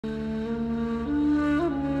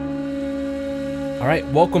All right,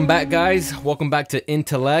 welcome back, guys. Welcome back to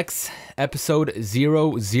IntellX, episode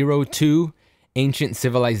 002, Ancient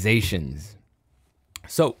Civilizations.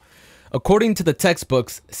 So, according to the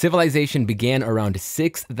textbooks, civilization began around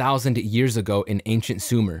 6,000 years ago in ancient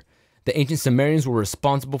Sumer. The ancient Sumerians were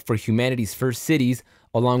responsible for humanity's first cities,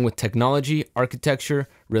 along with technology, architecture,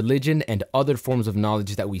 religion, and other forms of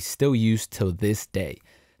knowledge that we still use till this day.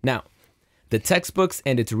 Now, the textbooks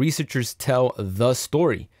and its researchers tell the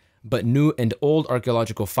story, but new and old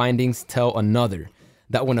archaeological findings tell another,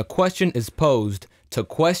 that when a question is posed to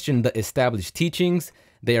question the established teachings,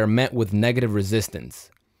 they are met with negative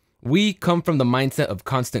resistance. We come from the mindset of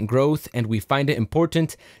constant growth, and we find it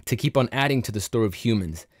important to keep on adding to the story of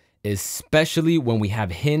humans, especially when we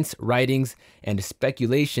have hints, writings, and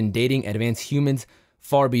speculation dating advanced humans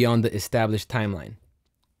far beyond the established timeline,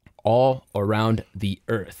 all around the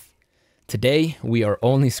Earth. Today, we are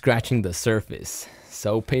only scratching the surface.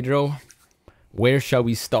 So, Pedro, where shall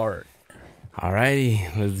we start?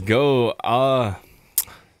 Alrighty, let's go.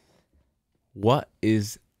 What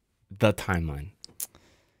is the timeline?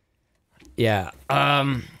 Yeah.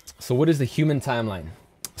 So what is the human timeline?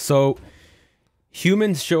 So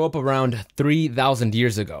humans show up around 3,000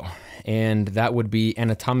 years ago, and that would be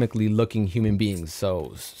anatomically looking human beings,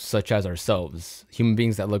 so such as ourselves, human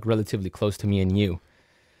beings that look relatively close to me and you.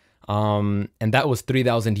 And that was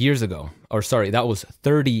 3,000 years ago. Or sorry, that was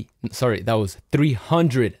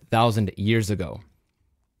 300,000 years ago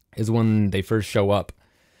is when they first show up.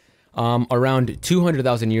 Around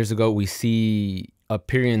 200,000 years ago, we see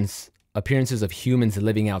appearances of humans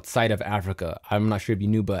living outside of Africa. I'm not sure if you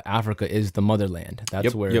knew, but Africa is the motherland.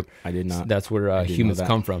 That's where I did not. That's where humans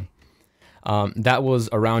come from. That was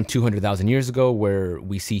around 200,000 years ago, where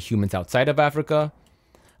we see humans outside of Africa.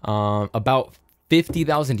 About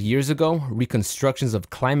 50,000 years ago, reconstructions of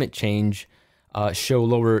climate change show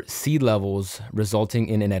lower sea levels, resulting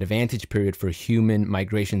in an advantage period for human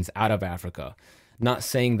migrations out of Africa. Not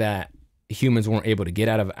saying that humans weren't able to get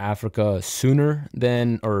out of Africa sooner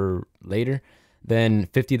than or later than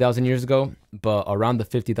 50,000 years ago, but around the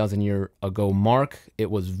 50,000 year ago mark,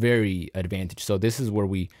 it was very advantaged. So this is where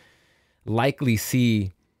we likely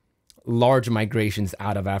see large migrations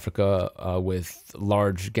out of Africa with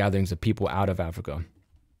large gatherings of people out of Africa.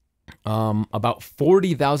 About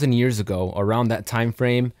 40,000 years ago, around that time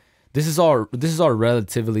frame, this is all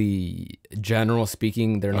relatively general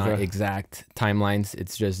speaking. They're not exact timelines.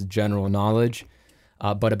 It's just general knowledge.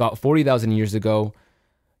 But about 40,000 years ago,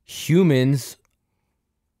 humans,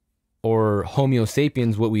 or Homo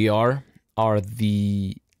sapiens, what we are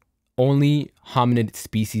the only hominid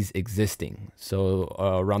species existing. So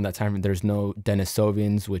around that time, there's no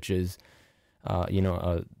Denisovans, which is, a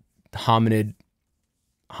hominid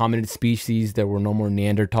species. There were no more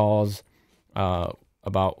Neanderthals.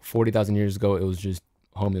 About 40,000 years ago, it was just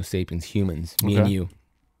Homo sapiens, humans, me and you.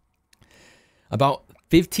 About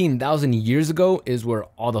 15,000 years ago is where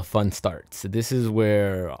all the fun starts. This is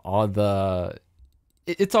where all the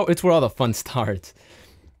it's where all the fun starts.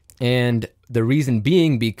 And the reason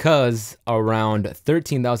being because around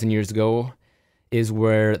 13,000 years ago is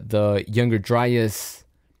where the Younger Dryas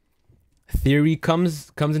theory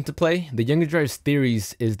comes into play. The Younger Dryas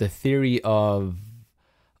theories is the theory of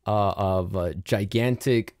a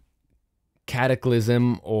gigantic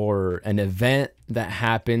cataclysm or an event that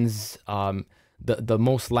happens. The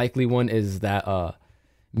most likely one is that a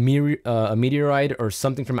meteorite or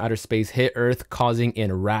something from outer space hit Earth, causing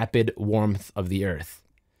a rapid warmth of the Earth.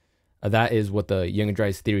 That is what the Younger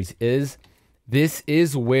Dryas theories is. This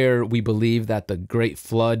is where we believe that the Great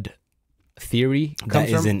Flood theory comes from. That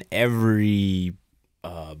is in every,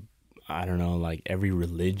 every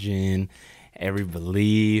religion, every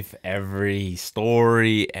belief, every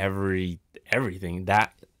story, everything.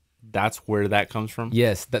 That's where that comes from.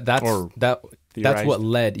 Yes, that's what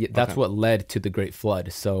led. That's what led to the Great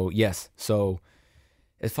Flood. So yes, so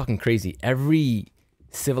it's fucking crazy. Every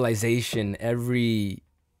civilization, every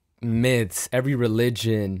myths, every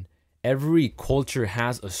religion, every culture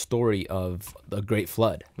has a story of the Great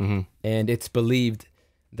Flood. And it's believed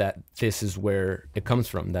that this is where it comes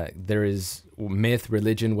from, that there is myth,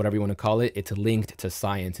 religion, whatever you want to call it. It's linked to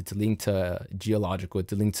science. It's linked to geological.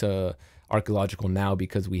 It's linked to archaeological now,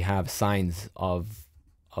 because we have signs of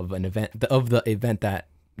an event, of the event that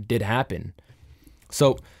did happen.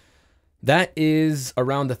 So that is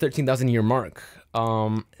around the 13,000 year mark.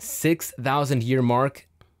 6,000 year mark,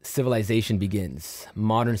 civilization begins,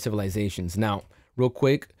 modern civilizations. Now, real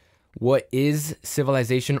quick, what is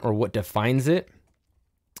civilization, or what defines it?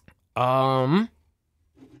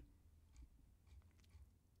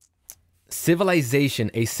 Civilization.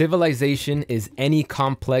 A civilization is any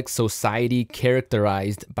complex society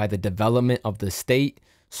characterized by the development of the state,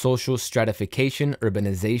 social stratification,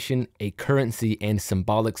 urbanization, a currency, and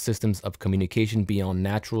symbolic systems of communication beyond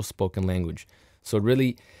natural spoken language. So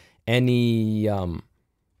really, any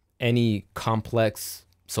complex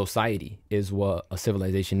society is what a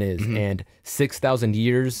civilization is, and 6,000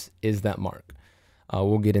 years is that mark.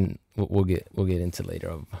 We'll get into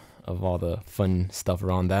later of all the fun stuff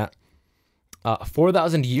around that.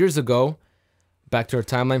 4,000 years ago, back to our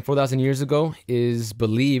timeline, 4,000 years ago is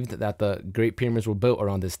believed that the Great Pyramids were built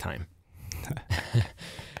around this time.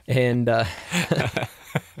 And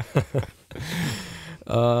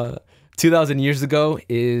 2,000 years ago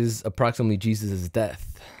is approximately Jesus'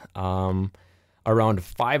 death. Around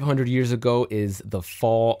 500 years ago is the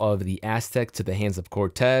fall of the Aztecs to the hands of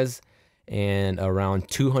Cortez. And around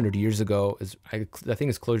 200 years ago is, I think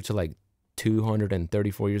it's closer to like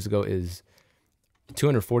 234 years ago, is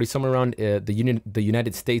 240, somewhere around, the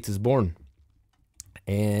United States is born.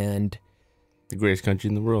 And the greatest country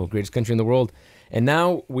in the world. Greatest country in the world. And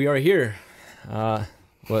now we are here. Doing a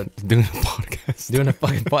podcast. Doing a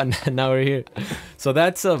fucking pod. Now we're here. So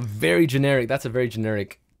that's a very generic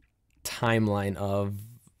timeline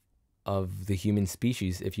of the human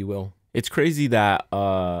species, if you will. It's crazy that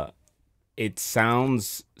it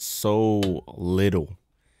sounds so little.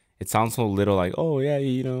 It sounds so little, like, oh yeah,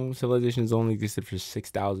 civilization has only existed for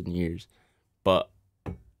 6,000 years, but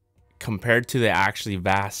compared to the actually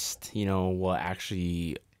vast, what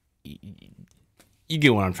actually, you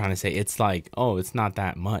get what I'm trying to say. It's like, oh, it's not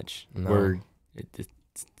that much. No.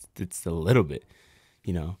 It's a little bit,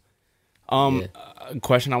 A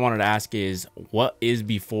question I wanted to ask is, what is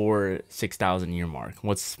before 6,000 year mark?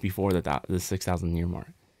 What's before the 6,000 year mark?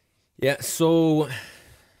 Yeah, so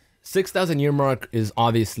 6,000 year mark is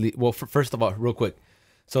obviously, well, first of all, real quick.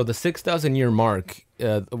 So the 6,000 year mark,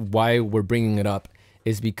 why we're bringing it up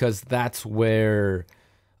is because that's where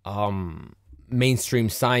mainstream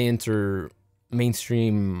science or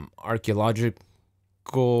mainstream archaeological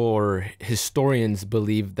or historians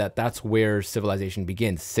believe that that's where civilization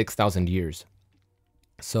begins, 6,000 years.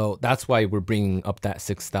 So that's why we're bringing up that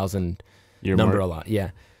 6,000 number a lot. Yeah.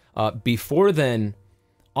 Before then,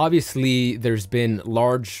 obviously, there's been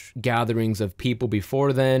large gatherings of people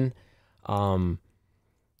before then, but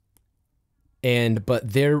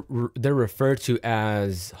they're referred to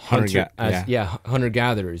as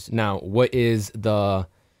hunter-gatherers. Now, what is the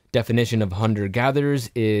definition of hunter-gatherers?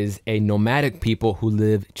 Is a nomadic people who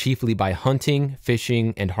live chiefly by hunting,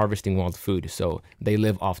 fishing, and harvesting wild food. So they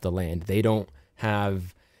live off the land. They don't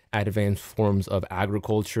have advanced forms of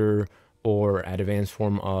agriculture or advanced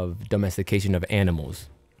form of domestication of animals.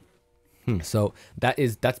 So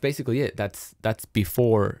that's basically it. That's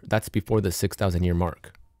before the 6,000 year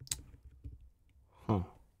mark.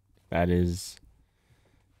 Sounds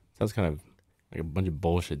kind of like a bunch of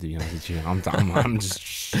bullshit, to be honest with you. I'm just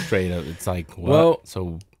straight up. It's like, what? Well,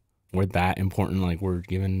 so we're that important? Like, we're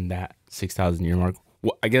given that 6,000 year mark?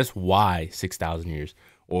 Well, I guess why 6,000 years?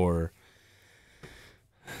 Or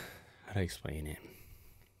how do I explain it?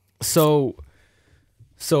 So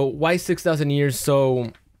why 6,000 years?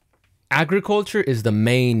 So agriculture is the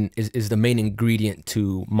main ingredient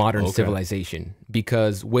to modern civilization,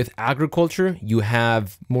 because with agriculture you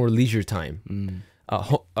have more leisure time.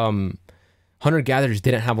 Hunter-gatherers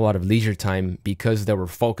didn't have a lot of leisure time because they were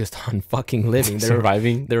focused on fucking living.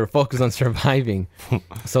 They were focused on surviving.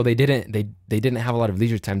 So they didn't have a lot of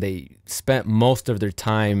leisure time. They spent most of their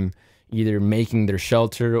time either making their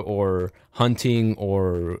shelter or hunting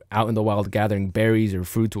or out in the wild gathering berries or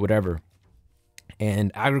fruits or whatever.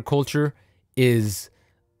 And agriculture is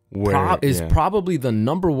probably the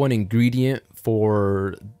number one ingredient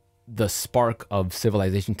for the spark of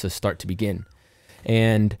civilization to start to begin.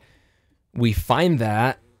 And we find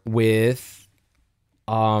that with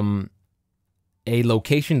a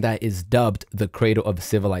location that is dubbed the cradle of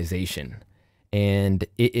civilization. And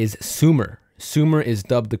it is Sumer. Sumer is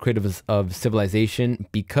dubbed the cradle of civilization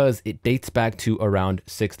because it dates back to around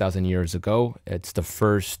 6,000 years ago. It's the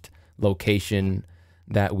first location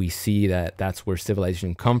that we see that's where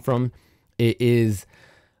civilization come from. It is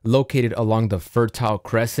located along the Fertile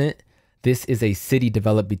Crescent. This is a city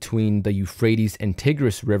developed between the Euphrates and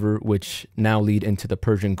Tigris River, which now lead into the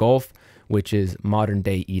Persian Gulf, which is modern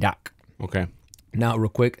day Iraq. Okay. Now, real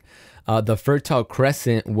quick, the Fertile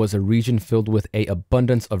Crescent was a region filled with an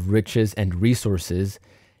abundance of riches and resources.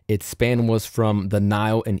 Its span was from the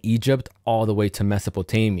Nile in Egypt all the way to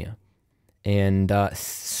Mesopotamia. And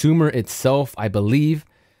Sumer itself, I believe,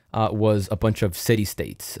 was a bunch of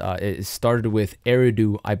city-states. It started with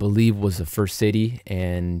Eridu, I believe, was the first city,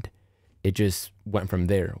 and it just went from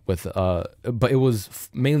there with but it was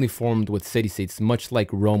mainly formed with city states, much like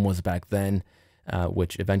Rome was back then,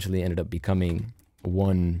 which eventually ended up becoming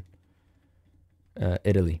one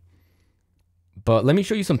Italy. But let me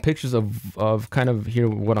show you some pictures of kind of here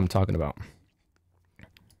what I'm talking about.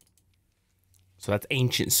 So that's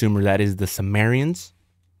ancient Sumer. That is the Sumerians.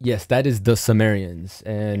 Yes, that is the Sumerians,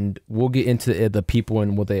 and we'll get into the people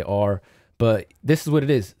and what they are. But this is what it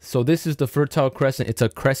is. So this is the Fertile Crescent. It's a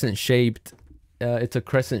crescent-shaped.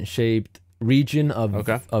 Region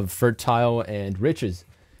of fertile and riches,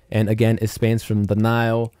 and again, it spans from the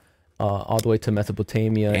Nile all the way to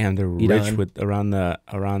Mesopotamia. And they're Iran. rich with around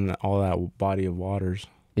all that body of waters.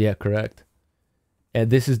 Yeah, correct. And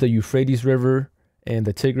this is the Euphrates River and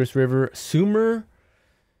the Tigris River. Sumer,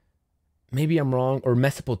 maybe I'm wrong, or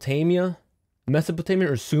Mesopotamia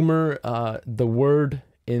or Sumer. The word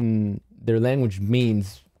in their language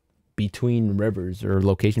means between rivers, or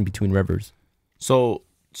location between rivers. So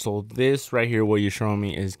this right here, what you're showing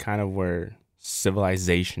me, is kind of where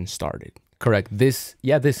civilization started. Correct. This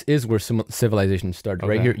is where civilization started. Okay.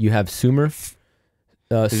 Right here, you have Sumer.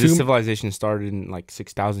 This civilization started in like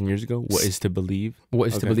 6,000 years ago? What is to believe? What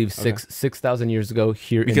is to believe 6,000 years ago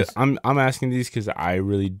here? Because I'm asking these because I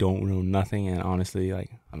really don't know nothing, and honestly,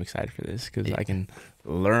 like, I'm excited for this because I can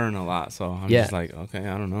learn a lot. So I'm just like, okay,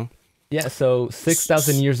 I don't know. Yeah. So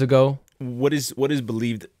 6,000 years ago. What is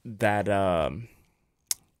believed that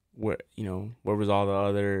where was all the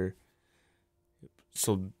other?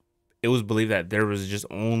 So it was believed that there was just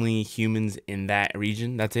only humans in that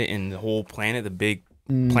region. That's it, in the whole planet, the big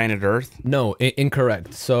planet Earth. No,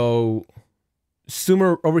 incorrect. So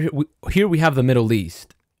Sumer over here we have the Middle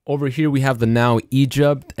East. Over here we have the now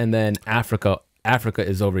Egypt, and then Africa. Africa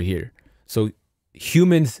is over here. So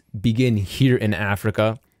humans begin here in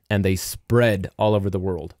Africa, and they spread all over the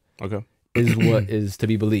world. Okay, is what is to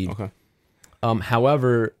be believed. Okay.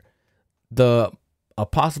 However, a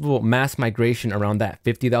possible mass migration around that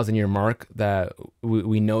 50,000 year mark that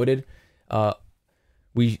we noted,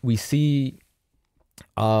 we see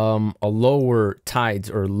a lower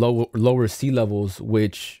tides or lower sea levels,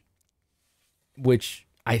 which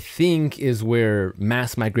I think is where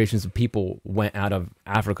mass migrations of people went out of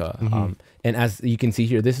Africa. Mm-hmm. And as you can see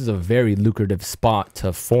here, this is a very lucrative spot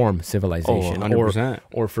to form civilization, 100%.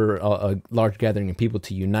 or for a large gathering of people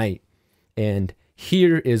to unite. And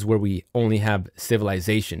here is where we only have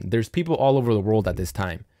civilization. There's people all over the world at this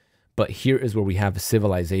time, but here is where we have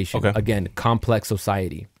civilization. Okay. Again, complex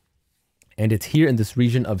society. And it's here in this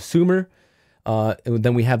region of Sumer. And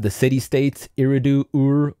then we have the city-states, Eridu,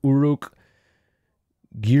 Ur, Uruk,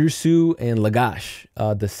 Girsu, and Lagash,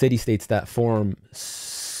 the city-states that form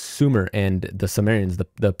Sumer and the Sumerians,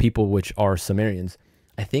 the people which are Sumerians.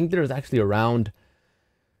 I think there's actually around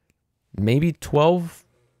maybe 12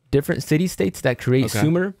 different city-states that create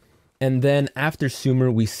Sumer. And then after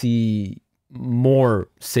Sumer, we see more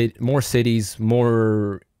cities,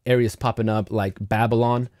 more areas popping up, like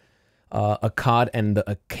Babylon, Akkad, and the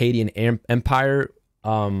Akkadian Empire.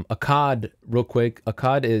 Akkad, real quick,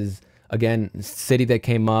 Akkad is, again, city that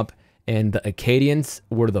came up, and the Akkadians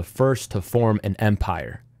were the first to form an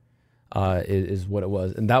empire, is what it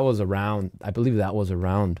was. And that was around, I believe that was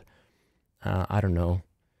around, I don't know,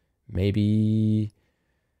 maybe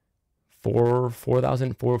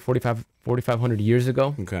 4,500 years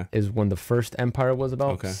ago. Okay. Is when the first empire was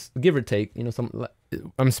about. Okay. Give or take,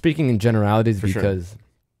 I'm speaking in generalities because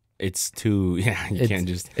it's too, you can't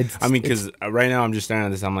just, because right now I'm just staring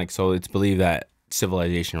at this, I'm like, so it's believed that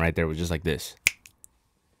civilization right there was just like this.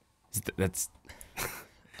 That's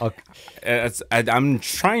okay. I'm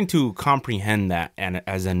trying to comprehend that, and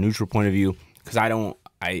as a neutral point of view, because I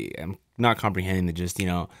am not comprehending the just,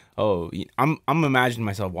 I'm imagining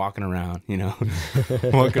myself walking around,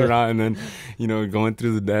 walking around, and then, going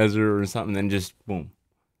through the desert or something, and then just boom.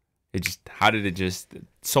 How did it just,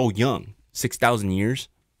 so young, 6,000 years?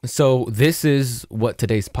 So this is what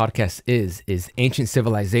today's podcast is ancient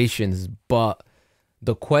civilizations. But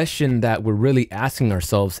the question that we're really asking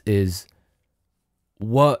ourselves is,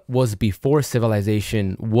 what was before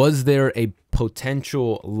civilization? Was there a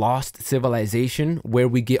potential lost civilization where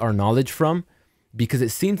we get our knowledge from? Because it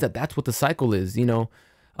seems that that's what the cycle is.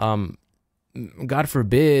 God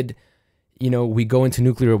forbid, we go into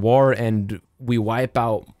nuclear war and we wipe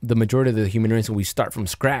out the majority of the human race and we start from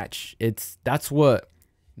scratch. That's what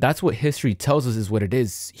history tells us is what it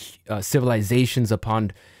is. Civilizations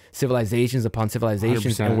upon civilizations upon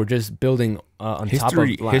civilizations, 100%. And we're just building on top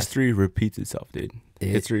of last. History repeats itself, dude.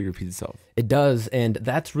 History repeats itself. It does, and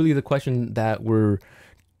that's really the question that we're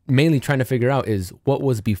mainly trying to figure out is what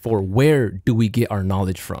was before. Where do we get our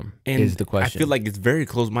knowledge from? And is the question. I feel like it's very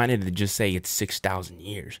close-minded to just say it's 6,000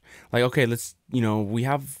 years. Like, okay, let's, we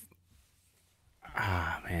have.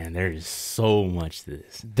 Man, there is so much to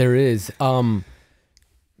this. There is.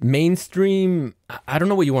 Mainstream, I don't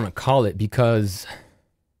know what you want to call it, because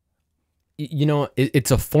it's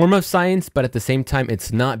a form of science, but at the same time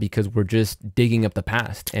it's not, because we're just digging up the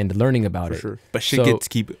past and learning about it. Sure. But shit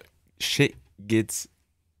gets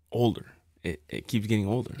older. It keeps getting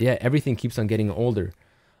older. Yeah, everything keeps on getting older.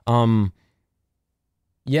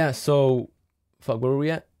 Yeah, so fuck, where were we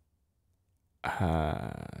at?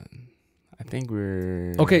 I think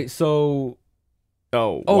we're okay, so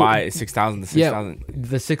why 6,000 to 6,000? Yeah,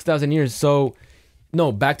 the 6,000 years. So,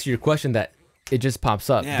 no, back to your question that it just pops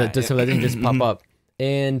up. Yeah, the civilization just pop up.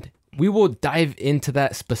 And we will dive into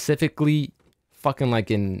that specifically fucking like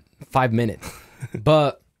in 5 minutes.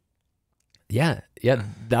 But yeah,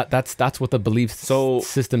 that's what the belief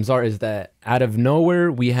systems are, is that out of nowhere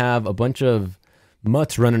we have a bunch of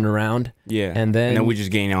mutts running around. Yeah. And then we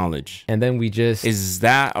just gain knowledge. And then we just... Is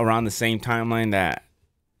that around the same timeline that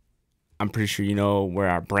I'm pretty sure where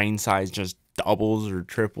our brain size just doubles or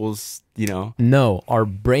triples, No, our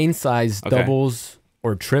brain size doubles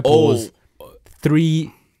or triples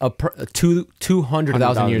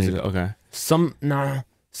 200,000 years ago. Okay. Somewhere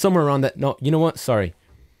around that. No, you know what? Sorry.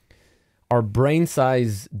 Our brain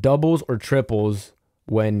size doubles or triples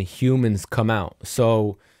when humans come out.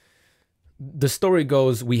 So the story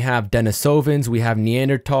goes, we have Denisovans, we have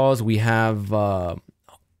Neanderthals, we have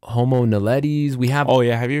Homo naledi, we have... Oh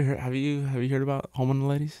yeah, have you heard about Homo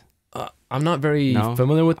naledi? I'm not very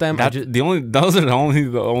familiar with them. Those are the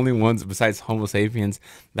only ones besides Homo sapiens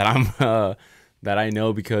that that I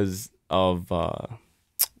know, because of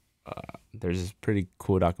there's this pretty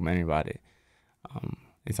cool documentary about it.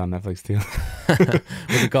 It's on Netflix too.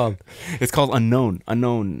 What's it called? It's called Unknown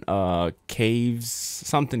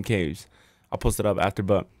Caves. I'll post it up after,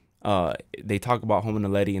 but they talk about Homo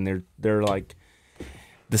naledi, and they're like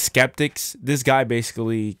the skeptics. This guy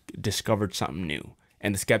basically discovered something new,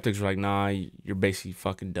 and the skeptics were like, "Nah, you're basically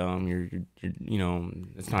fucking dumb. You're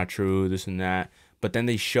it's not true. This and that." But then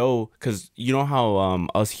they show, because you know how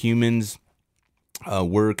us humans,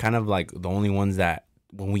 we're kind of like the only ones that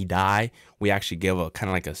when we die, we actually give a kind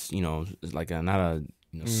of like a not a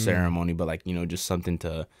ceremony, but like just something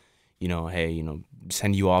to hey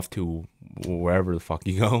send you off to wherever the fuck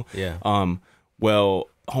you go. Yeah. Well,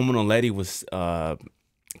 Homo naledi was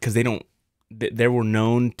because they were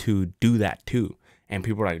known to do that too. And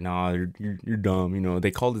people were like, nah, you're dumb.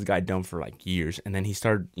 They called this guy dumb for like years. And then he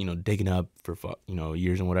started, digging up for,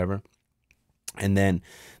 years and whatever. And then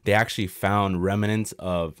they actually found remnants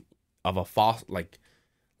of a fossil, like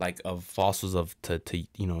of fossils to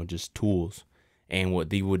just tools. And what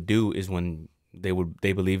they would do is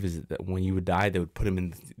they believe is that when you would die, they would put him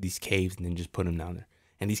in these caves and then just put him down there.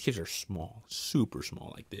 And these caves are small, super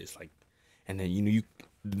small, like this. And then,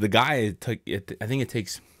 the guy took it, I think it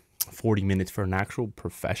takes 40 minutes for an actual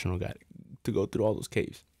professional guy to go through all those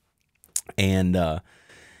caves. And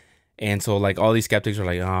so like all these skeptics are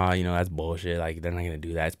like, that's bullshit. Like they're not going to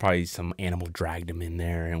do that. It's probably some animal dragged them in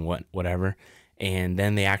there and whatever. And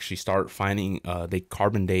then they actually start finding, they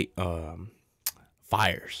carbon date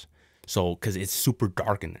fires. So, cause it's super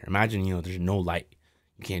dark in there. Imagine, there's no light.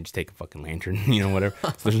 You can't just take a fucking lantern, whatever.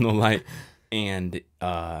 So there's no light. And,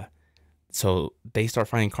 so they start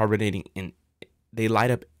finding carbonating, and they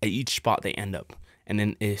light up at each spot they end up, and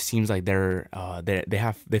then it seems like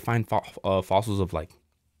they find fossils of like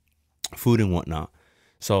food and whatnot.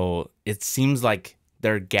 So it seems like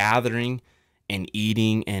they're gathering and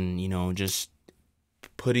eating and just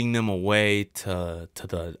putting them away to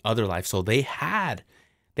the other life. So they had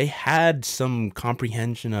some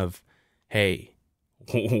comprehension of, hey,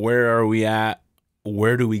 where are we at?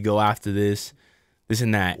 Where do we go after this? This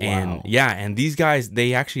and that. Wow. And yeah, and these guys,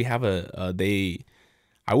 they actually have I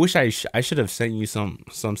wish I should have sent you some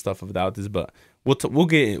stuff about this, but we'll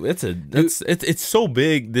get it's so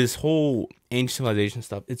big, this whole ancient civilization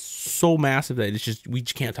stuff. It's so massive that we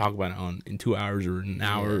just can't talk about it in 2 hours or an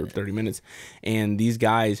hour or 30 minutes. And these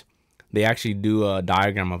guys, they actually do a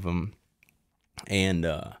diagram of them, and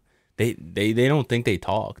they don't think they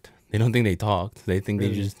talked. They don't think they talked. They think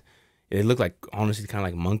they look like, honestly, kind of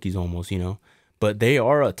like monkeys almost, But they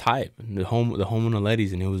are a type, the Homo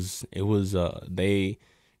naledi, and it was they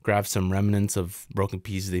grabbed some remnants of broken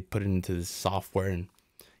pieces, they put it into this software and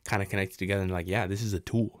kind of connected together, and like, yeah, this is a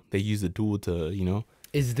tool. They use the tool to,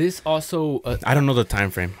 Is this also? I don't know the time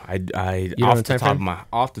frame. Off the top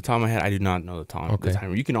of my head, I do not know the time. Okay.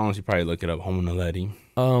 You can honestly probably look it up, Homo naledi.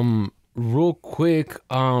 real quick,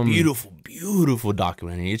 Beautiful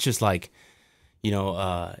documentary. It's just like, you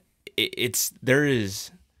know, you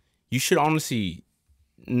should honestly,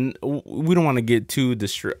 we don't want to get too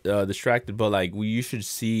distracted, but like you should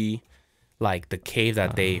see like the cave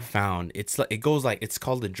that they found. It's like, it's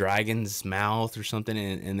called the Dragon's Mouth or something,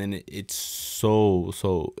 and then it's so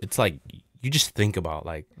it's like, you just think about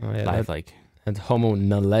like life, like that's Homo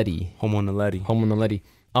naledi. Homo naledi. Homo naledi.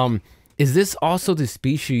 Is this also the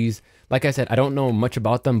species? Like I said, I don't know much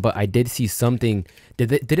about them, but I did see something.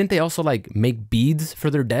 Didn't they also like make beads for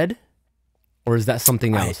their dead, or is that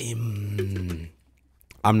something else?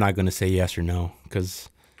 I'm not gonna say yes or no, because,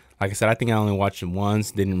 like I said, I think I only watched it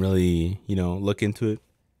once. Didn't really, look into it.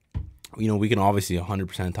 We can obviously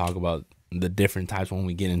 100% talk about the different types when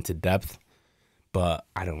we get into depth, but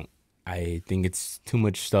I think it's too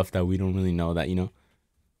much stuff that we don't really know that.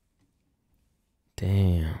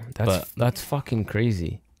 Damn, that's fucking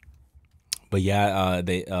crazy. But yeah,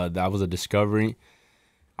 that was a discovery.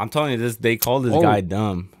 I'm telling you, they called this guy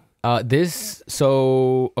dumb.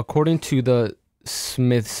 So according to the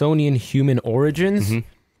Smithsonian Human Origins,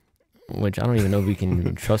 which I don't even know if we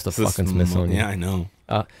can trust the fucking Smithsonian. Yeah, I know.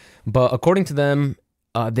 But according to them,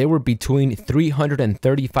 they were between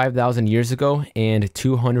 335,000 years ago and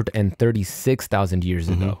 236,000 years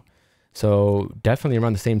ago. So definitely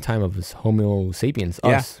around the same time of Homo sapiens.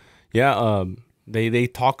 Us. Yeah. They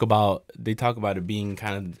talk about it being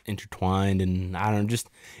kind of intertwined, and I don't know, just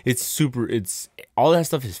it's all that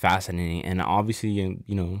stuff is fascinating, and obviously I'm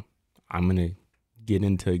gonna get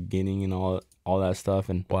into getting and all that stuff,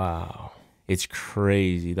 and wow, it's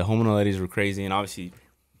crazy. The Homo naledis were crazy, and obviously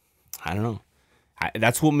I don't know.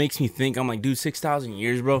 That's what makes me think. I'm like, dude, 6,000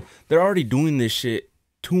 years, bro. They're already doing this shit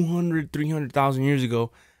 200, 300,000 years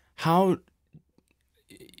ago. How,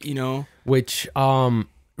 Which,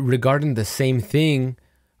 regarding the same thing,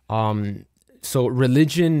 so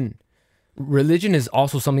religion is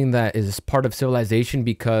also something that is part of civilization,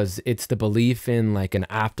 because it's the belief in like an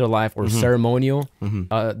afterlife or ceremonial.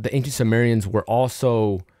 The ancient Sumerians were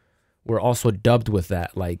also dubbed with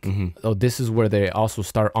that, like, oh, this is where they also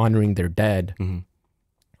start honoring their dead.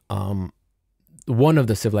 One of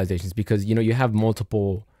the civilizations, because you have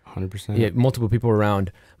multiple 100%. Yeah, multiple people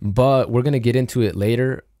around, but we're gonna get into it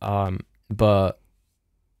later. But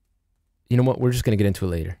you know what? We're just gonna get into it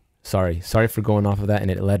later. Sorry for going off of that,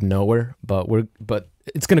 and it led nowhere. But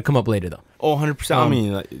it's gonna come up later though. Oh, 100%. I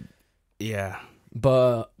mean, like, yeah.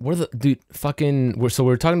 But we're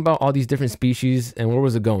talking about all these different species, and where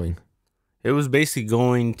was it going? It was basically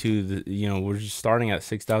going to we're just starting at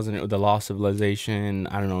 6,000, the lost civilization.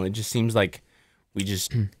 I don't know. It just seems like we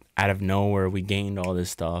just out of nowhere we gained all this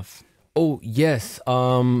stuff. Oh yes.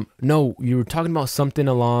 No, you were talking about something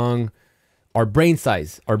along our brain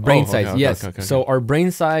size. Yes. Okay. So our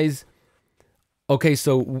brain size. Okay,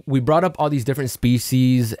 so we brought up all these different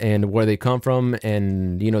species and where they come from,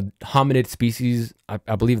 and hominid species.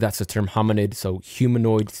 I believe that's the term, hominid. So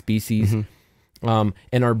humanoid species. And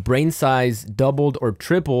our brain size doubled or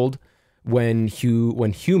tripled when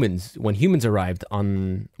humans arrived.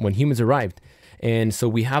 And so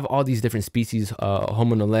we have all these different species,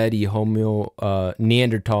 Homo naledi, Homo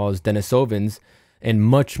Neanderthals, Denisovans, and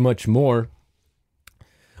much, much more.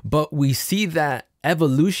 But we see that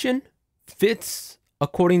evolution fits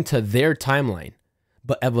according to their timeline,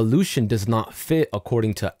 but evolution does not fit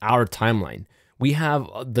according to our timeline. We have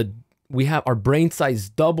our brain size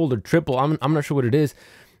doubled or tripled. I'm not sure what it is,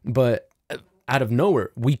 but out of nowhere,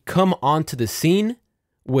 we come onto the scene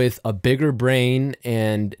with a bigger brain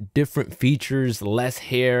and different features, less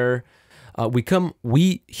hair.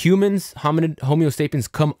 We humans, Homo sapiens,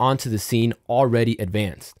 come onto the scene already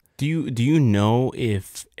advanced. Do you know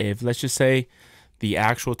if let's just say the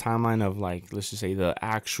actual timeline of, like, let's just say the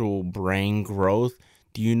actual brain growth,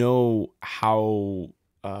 do you know how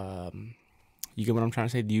you get what I'm trying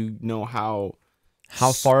to say? Do you know how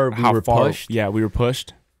far we were pushed? Yeah, we were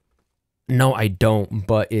pushed. No, I don't,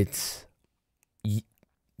 but it's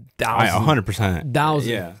 100%. Thousands,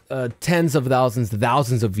 yeah. Tens of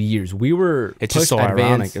thousands of years. We were. It's just so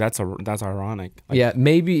advanced. Ironic. That's ironic. Like, yeah,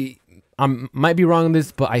 maybe I might be wrong on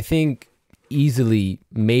this, but I think easily,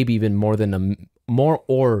 maybe even more than a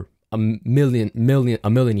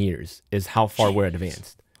million years is how far we're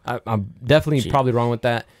advanced. I'm definitely probably wrong with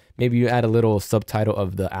that. Maybe you add a little subtitle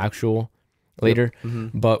of the actual later.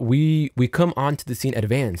 But we come onto the scene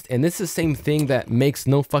advanced, and this is the same thing that makes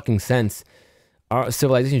no fucking sense. Our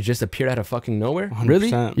civilization just appeared out of fucking nowhere. 100%. Really?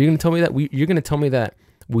 You're gonna tell me that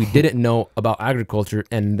we didn't know about agriculture,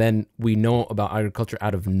 and then we know about agriculture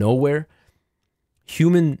out of nowhere?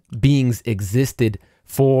 Human beings existed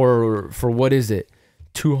for what is it?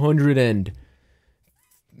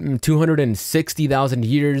 260,000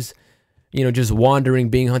 years, you know, just wandering,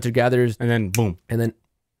 being hunter-gatherers. And then boom. And then,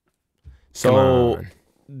 So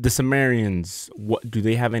the Sumerians, what do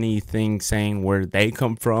they have anything saying where they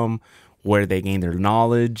come from, where they gain their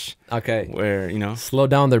knowledge? okay, Where, you know? slow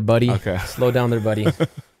down there, buddy. Okay. Slow down there, buddy.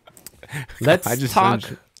 Let's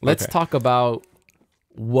talk about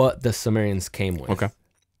what the Sumerians came with. Okay.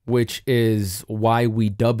 Which is why we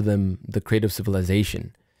dub them the creative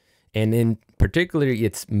civilization. And in particular,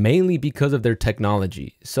 it's mainly because of their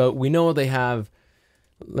technology. So we know they have,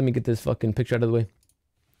 let me get this fucking picture out of the way.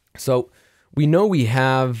 So we know we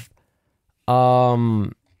have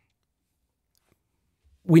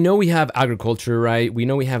agriculture, right? We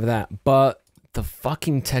know we have that, but the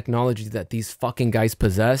fucking technology that these fucking guys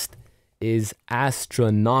possessed is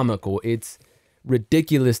astronomical. It's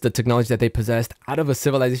ridiculous, the technology that they possessed out of a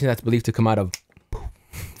civilization that's believed to come out of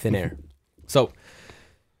thin air. So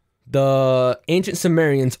the ancient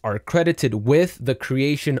Sumerians are credited with the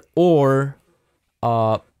creation or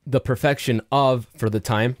the perfection of, for the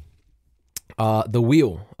time, the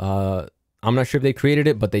wheel. I'm not sure if they created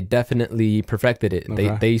it, but they definitely perfected it.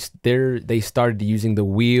 Okay. They started using the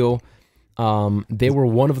wheel. They were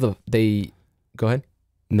one of the, go ahead.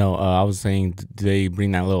 No, I was saying, do they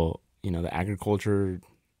bring that little, you know, the agriculture?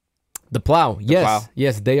 The plow. Yes. plow.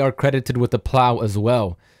 Yes. They are credited with the plow as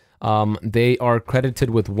well. They are credited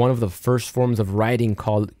with one of the first forms of writing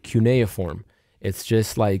called cuneiform. It's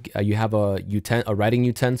just like you have a writing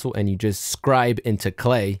utensil and you just scribe into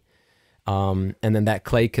clay. And then that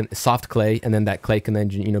clay soft clay, and then that clay can then,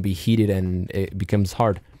 you know, be heated and it becomes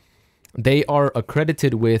hard. They are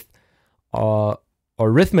accredited with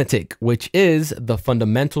arithmetic, which is the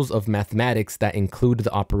fundamentals of mathematics that include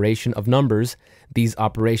the operation of numbers. These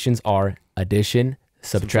operations are addition,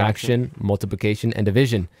 subtraction, multiplication, and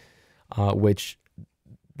division, which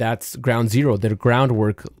that's ground zero. Their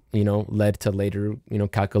groundwork, you know, led to later, you know,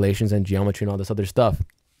 calculations and geometry and all this other stuff.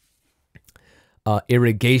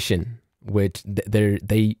 Irrigation, which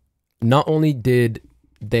they not only did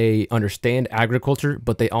they understand agriculture,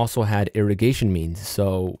 but they also had irrigation means.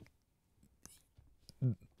 So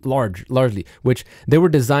largely, which they were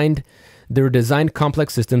designed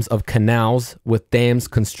complex systems of canals with dams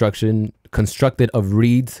constructed of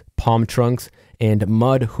reeds, palm trunks, and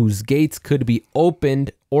mud whose gates could be opened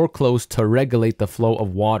or closed to regulate the flow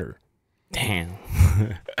of water. Damn.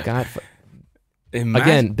 God.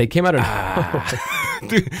 Again, they came out of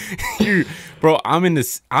Dude, bro, I'm in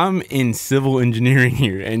civil engineering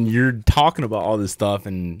here, and you're talking about all this stuff,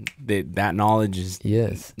 and that knowledge is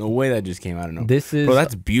no way that just came out of nowhere. Bro,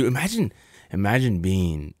 that's beautiful. Imagine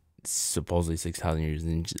being supposedly 6,000 years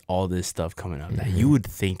and just all this stuff coming up. That you would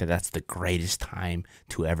think that that's the greatest time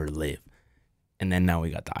to ever live, and then now we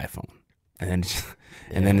got the iPhone, and then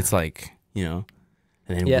then it's like, you know,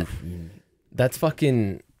 and then that's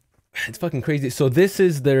fucking. It's fucking crazy. So this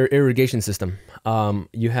is their irrigation system.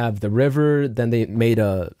 You have the river, then they made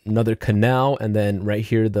another canal, and then right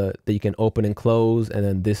here that you can open and close, and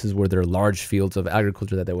then this is where their large fields of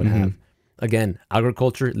agriculture that they would have. Again,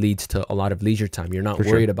 agriculture leads to a lot of leisure time. You're not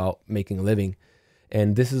worried about making a living,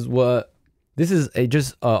 and this is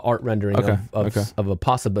just art rendering of a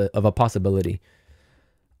possibility.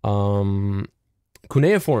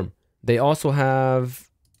 Cuneiform. They also have.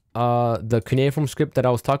 The cuneiform script that I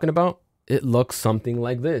was talking about, it looks something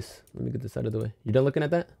like this. Let me get this out of the way. You done looking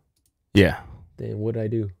at that? Yeah. Then what did I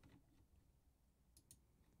do?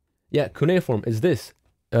 Yeah, cuneiform is this.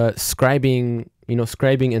 Scribing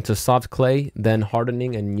into soft clay, then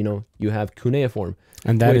hardening, and you have cuneiform.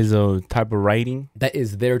 And that is a type of writing? That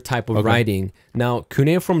is their type of writing. Now,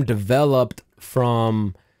 cuneiform developed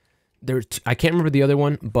from I can't remember the other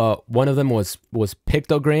one, but one of them was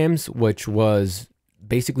pictograms, which was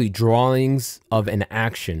basically drawings of an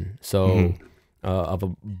action. So of a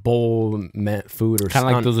bowl, food, or kind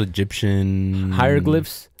of like those Egyptian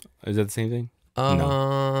hieroglyphs. Is that the same thing?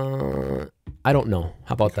 No. I don't know.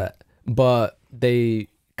 How about that? But they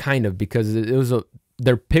kind of, because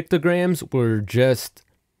their pictograms were just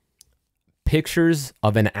pictures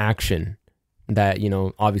of an action that,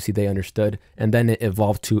 obviously they understood. And then it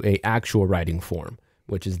evolved to a actual writing form,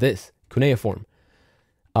 which is this, cuneiform.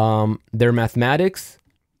 Their mathematics,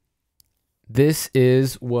 this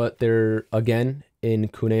is what they're, again, in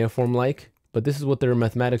cuneiform like, but this is what their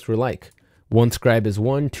mathematics were like. 1 scribe is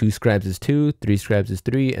 1, 2 scribes is 2, 3 scribes is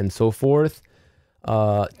 3, and so forth.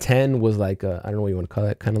 10 was like I don't know what you want to call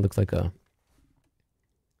it. Kind of looks like a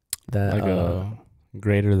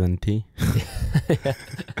greater than T.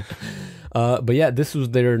 But yeah, this was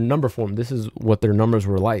their number form. This is what their numbers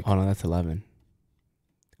were like. Oh no, that's 11.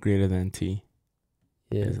 Greater than T.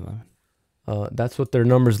 Yeah. It is 11. That's what their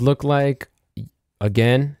numbers look like.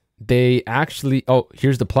 Again, they actually... Oh,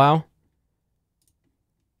 here's the plow.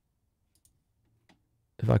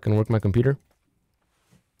 If I can work my computer.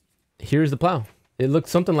 Here's the plow. It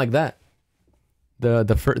looks something like that.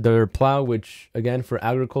 The plow, which, again, for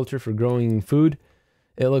agriculture, for growing food,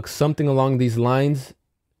 it looks something along these lines.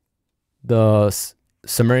 The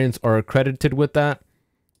Sumerians are accredited with that.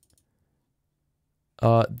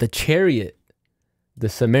 The chariot. The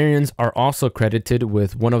Sumerians are also credited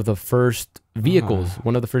with one of the first vehicles,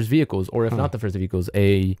 or if not the first vehicles,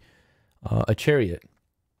 a chariot.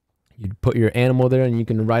 You'd put your animal there and you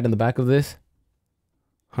can ride on the back of this.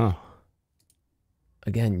 Huh.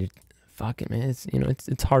 Again, you fuck it, man.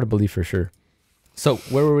 It's hard to believe for sure. So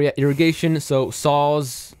where were we at? Irrigation. So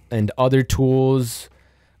saws and other tools.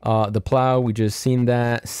 The plow, we just seen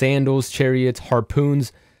that. Sandals, chariots,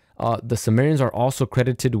 harpoons. The Sumerians are also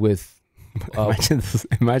credited with...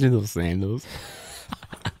 imagine those sandals.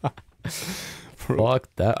 Fuck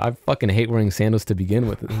that. I fucking hate wearing sandals to begin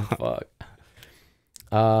with. Fuck.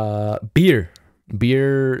 Beer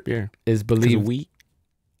is believed... Wheat?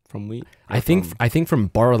 From wheat? I think from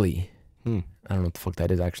barley. I don't know what the fuck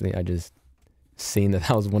that is, actually. I just seen that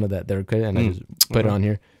was one of that their credit, and I just put it on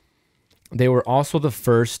here. They were also the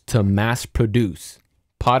first to mass produce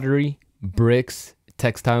pottery, bricks,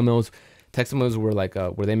 textile mills. Textile mills were like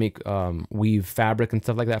where they make weave fabric and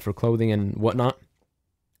stuff like that for clothing and whatnot.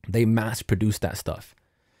 They mass produced that stuff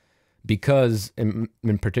because, in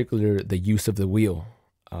particular, the use of the wheel.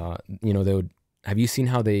 They would. Have you seen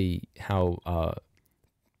how they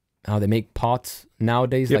make pots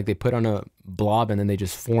nowadays? Yep. Like they put on a blob and then they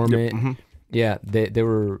just form it. Mm-hmm. Yeah, they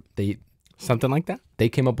Something like that? They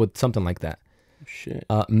came up with something like that. Shit.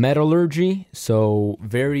 Metallurgy, so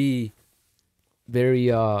very,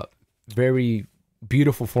 very, very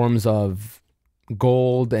beautiful forms of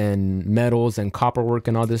gold and metals and copperwork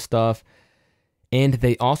and all this stuff. And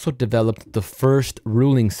they also developed the first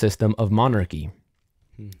ruling system of monarchy.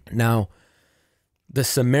 Now, the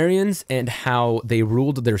Sumerians and how they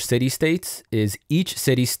ruled their city-states is each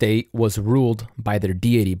city-state was ruled by their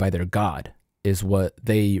deity, by their god, is what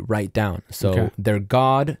they write down. So their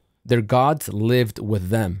gods lived with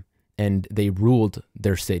them and they ruled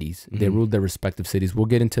their cities. They ruled their respective cities. We'll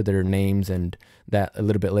get into their names and that a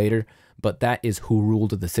little bit later, but that is who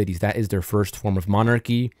ruled the cities. That is their first form of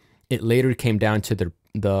monarchy. It later came down to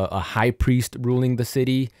a high priest ruling the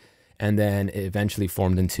city, and then it eventually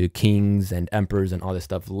formed into kings and emperors and all this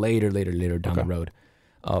stuff later down the road,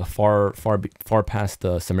 far past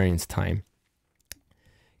the Sumerians' time.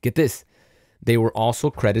 Get this. They were also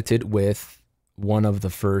credited with one of the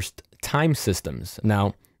first time systems.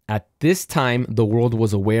 Now, at this time, the world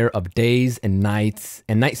was aware of days and night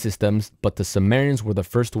systems, but the Sumerians were the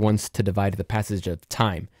first ones to divide the passage of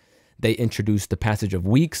time. They introduced the passage of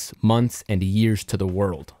weeks, months, and years to the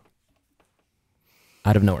world.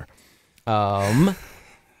 Out of nowhere.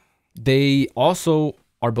 They also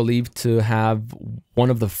are believed to have one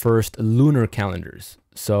of the first lunar calendars.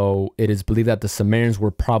 So it is believed that the Sumerians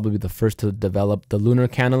were probably the first to develop the lunar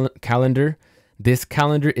calendar. This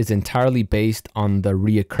calendar is entirely based on the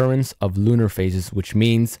reoccurrence of lunar phases, which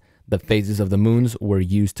means the phases of the moons were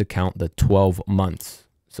used to count the 12 months.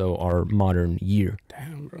 So our modern year.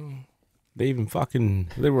 Damn, bro. They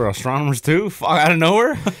were astronomers too? Fuck, out of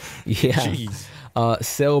nowhere? Yeah. Jeez.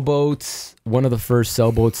 Sailboats, one of the first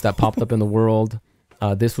sailboats that popped up in the world.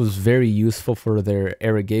 This was very useful for their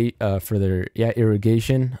irrigation,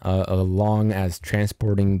 along as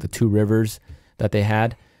transporting the two rivers that they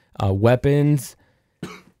had. Weapons.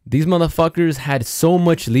 These motherfuckers had so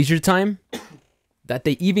much leisure time that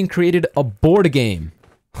they even created a board game.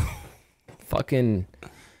 Fucking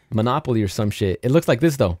Monopoly or some shit. It looks like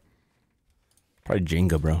this though. Probably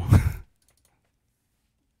Jenga, bro.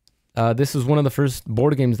 This is one of the first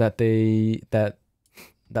board games that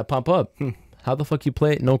pop up. How the fuck you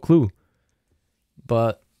play it? No clue.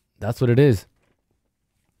 But that's what it is.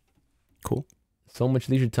 Cool. So much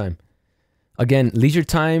leisure time. Again,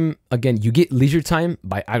 you get leisure time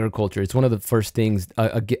by agriculture. It's one of the first things,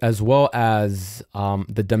 as well as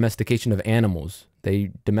the domestication of animals.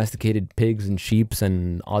 They domesticated pigs and sheep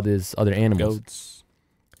and all these other animals. Goats.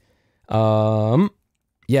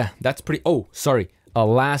 Yeah, that's pretty... Oh, sorry. A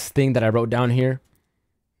last thing that I wrote down here.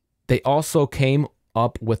 They also came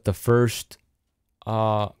up with the first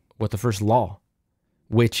law,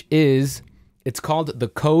 which is, it's called the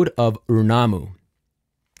Code of Urnamu.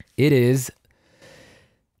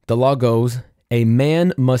 The law goes, a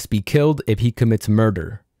man must be killed if he commits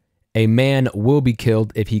murder. A man will be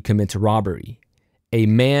killed if he commits robbery. A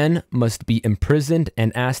man must be imprisoned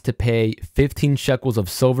and asked to pay 15 shekels of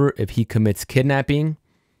silver if he commits kidnapping.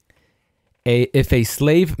 If a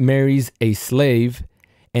slave marries a slave,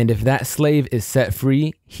 and if that slave is set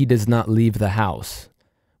free, he does not leave the house.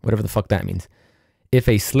 Whatever the fuck that means. If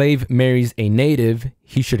a slave marries a native,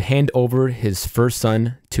 he should hand over his first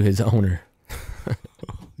son to his owner.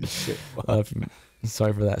 Shit,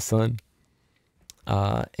 sorry for that, son.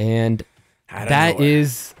 And that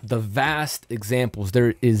is the vast examples.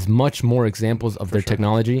 There is much more examples of their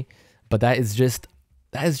technology, but that is just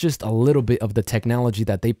a little bit of the technology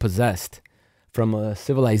that they possessed from a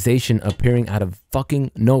civilization appearing out of fucking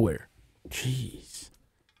nowhere. Jeez.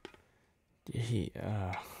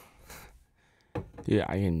 Dude,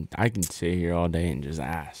 I can sit here all day and just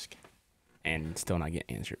ask and still not get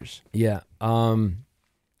answers. Yeah.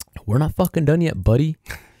 We're not fucking done yet, buddy.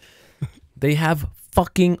 They have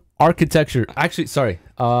fucking architecture. Actually, sorry.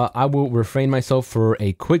 I will refrain myself for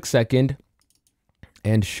a quick second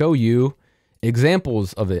and show you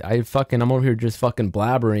examples of it. I'm over here just fucking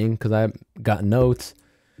blabbering because I got notes.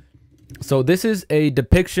 So this is a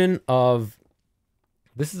depiction of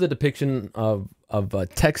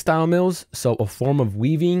textile mills. So a form of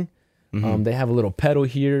weaving. They have a little pedal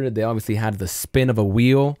here. They obviously had the spin of a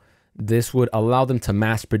wheel. This would allow them to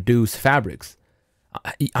mass produce fabrics.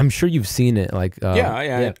 I'm sure you've seen it. Like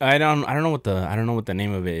yeah. I don't know what the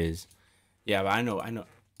name of it is. Yeah, but I know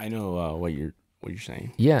what you're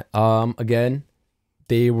saying. Yeah. Again,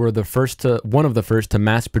 they were one of the first to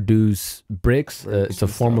mass produce bricks. It's a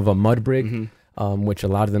form of a mud brick, which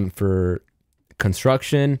allowed them for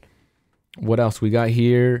construction. What else we got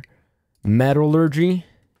here? Metallurgy,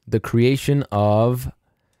 the creation of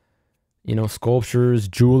sculptures,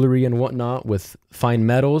 jewelry, and whatnot with fine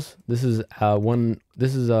metals. This is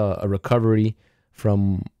a recovery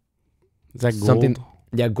from is that something. Gold?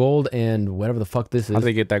 Yeah, gold and whatever the fuck this is. How do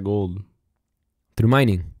they get that gold? Through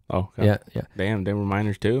mining. Oh, okay. Yeah. Damn, they were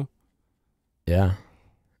miners too. Yeah,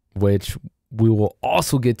 which we will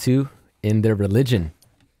also get to in their religion.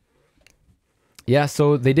 Yeah,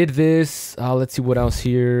 so they did this. Let's see what else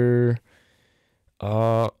here.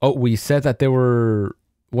 We said that they were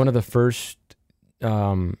one of the first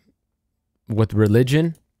with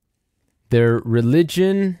religion. Their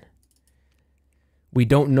religion, we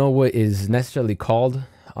don't know what is necessarily called,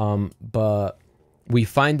 but we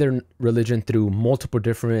find their religion through multiple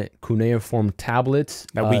different cuneiform tablets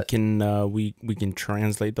that we can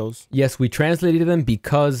translate those. Yes, we translated them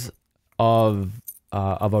because of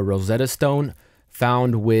a Rosetta Stone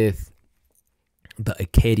found with the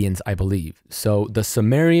Akkadians, I believe. So the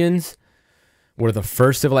Sumerians were the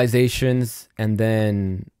first civilizations, and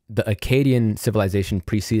then the Akkadian civilization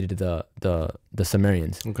preceded the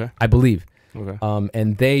Sumerians. Okay, I believe. Okay,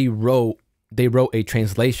 and they wrote a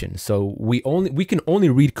translation. So we can only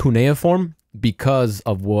read cuneiform because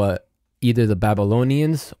of what either the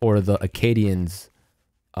Babylonians or the Akkadians,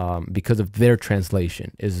 because of their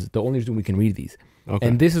translation, is the only reason we can read these. Okay.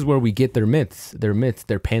 And this is where we get their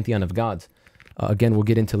pantheon of gods. Again, we'll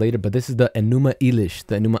get into later, but this is the Enuma Elish.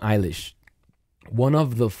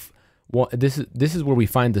 This is where we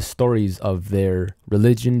find the stories of their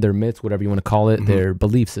religion, their myths, whatever you want to call it, their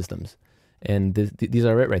belief systems. And these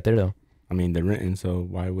are it right there, though. I mean, they're written, so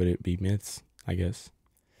why would it be myths, I guess?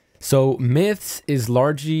 So myths is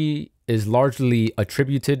largely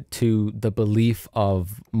attributed to the belief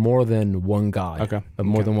of more than one god. Okay.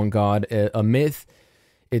 More than one god. A myth,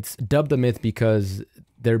 it's dubbed a myth because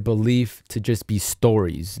they're believed to just be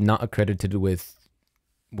stories, not accredited with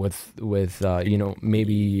real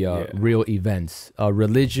events.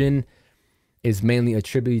 Religion is mainly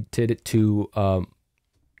attributed to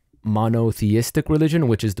monotheistic religion,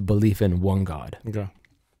 which is the belief in one god. Okay.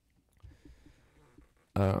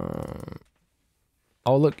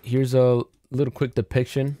 Look, here's a little quick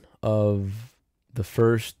depiction of the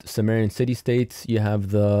first Sumerian city-states. You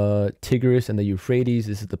have the Tigris and the Euphrates.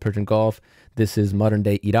 This is the Persian Gulf. This is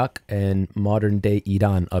modern-day Iraq and modern-day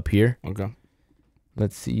Iran up here. Okay.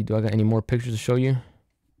 Let's see. Do I got any more pictures to show you?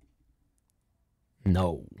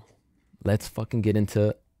 No. Let's fucking get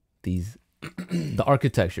into the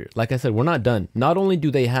architecture. Like I said, we're not done. Not only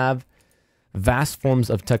do they have vast forms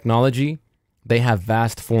of technology, they have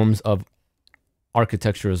vast forms of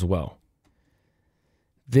architecture as well.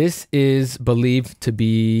 This is believed to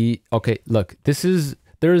be, okay, look,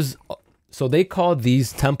 so they call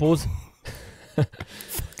these temples,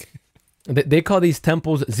 they call these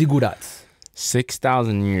temples ziggurats.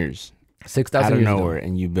 6,000 years. 6,000 out of years nowhere, ago.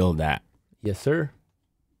 and you build that. Yes, sir.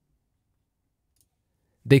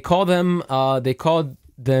 They call them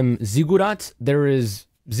ziggurats. There is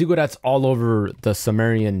ziggurats all over the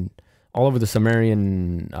Sumerian all over the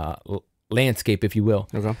Sumerian landscape, if you will.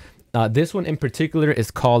 Okay. This one in particular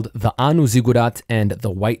is called the Anu Ziggurat and the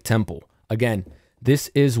White Temple. Again, this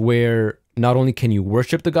is where not only can you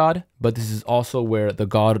worship the god, but this is also where the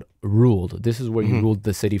god ruled. This is where he ruled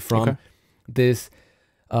the city from. Okay. This,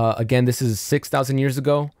 again, this is 6,000 years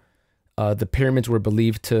ago. The pyramids were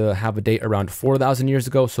believed to have a date around 4,000 years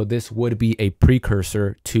ago. So this would be a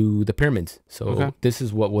precursor to the pyramids. So this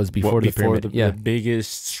is what was before the pyramid. The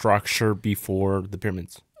biggest structure before the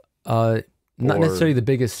pyramids. Not necessarily the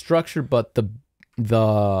biggest structure, but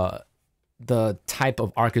the type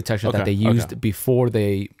of architecture that they used before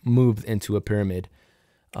they moved into a pyramid,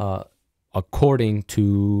 according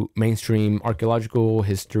to mainstream archaeological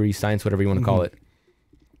history, science, whatever you want to call it.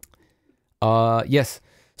 Yes.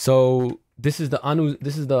 So this is the Anu.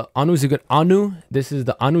 This is the Anu Ziggurat. This is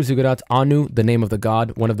the Anu Ziggurat. Anu, the name of the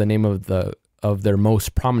god, one of the name of their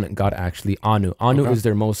most prominent god, actually. Anu. Anu is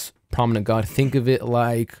their most prominent god. Think of it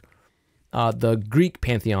like the Greek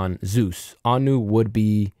pantheon, Zeus. Anu would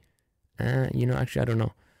be, actually, I don't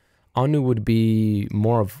know. Anu would be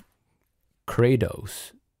more of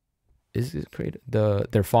Kratos. Is it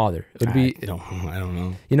Kratos? Their father? It would be. I don't know. I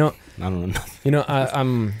don't know.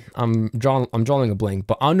 I'm drawing a blank.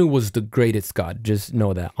 But Anu was the greatest god. Just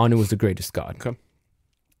know that Anu was the greatest god. Okay.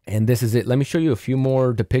 And this is it. Let me show you a few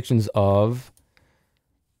more depictions of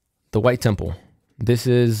the White Temple.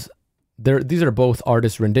 These are both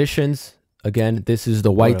artist renditions. Again, this is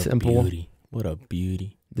the White Temple. What a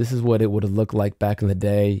beauty. This is what it would have looked like back in the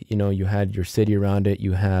day. You had your city around it.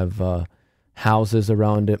 You have houses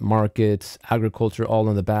around it, markets, agriculture all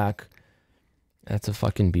in the back. That's a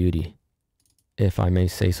fucking beauty, if I may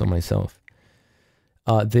say so myself.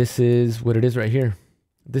 This is what it is right here.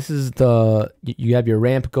 This is you have your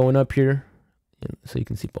ramp going up here, so you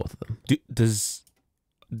can see both of them. Does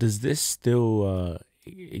this still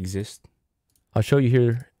exist? I'll show you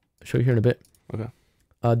here. In a bit. Okay.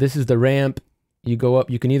 This is the ramp. You go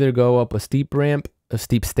up. You can either go up a steep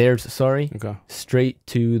stairs. Sorry. Okay. Straight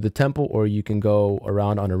to the temple, or you can go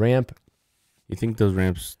around on a ramp. You think those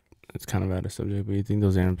ramps? It's kind of out of subject, but you think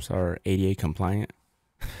those ramps are ADA compliant?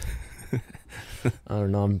 I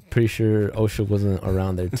don't know. I'm pretty sure OSHA wasn't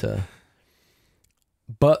around there to.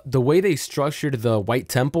 But the way they structured the White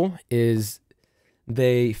Temple is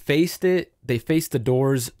they faced it. They faced the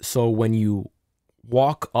doors, so when you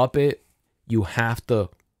walk up it, you have to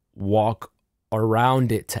walk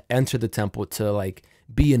around it to enter the temple, to like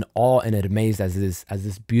be in awe and amazed as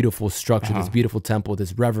this beautiful structure, this beautiful temple,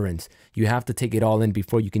 this reverence. You have to take it all in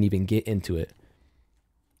before you can even get into it.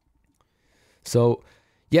 So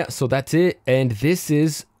yeah, so that's it. And this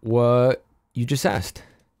is what you just asked.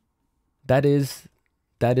 That is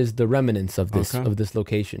the remnants of this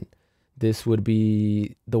location. This would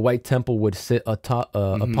be the White Temple would sit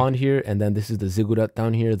upon here, and then this is the ziggurat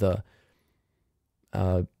down here. The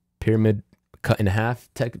pyramid cut in half,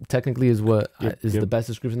 technically, is what is the best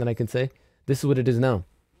description that I can say. This is what it is now.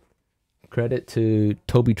 Credit to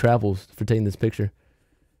Toby Travels for taking this picture.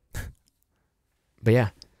 But yeah,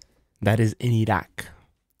 that is in Iraq.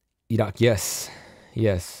 Iraq, yes.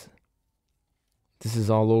 This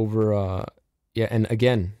is all over. Yeah, and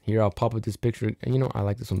again, here I'll pop up this picture. And I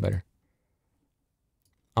like this one better.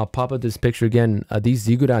 I'll pop up this picture again. These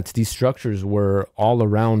ziggurats, these structures were all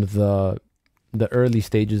around the early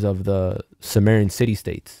stages of the Sumerian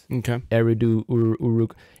city-states. Okay. Eridu,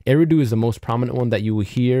 Uruk. Eridu is the most prominent one that you will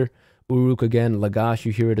hear. Uruk again, Lagash,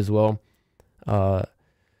 you hear it as well. But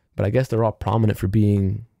I guess they're all prominent for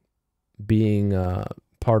being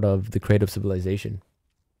part of the creative civilization.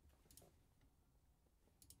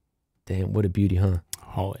 Damn, what a beauty, huh?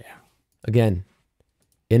 Oh, yeah. Again,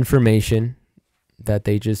 information that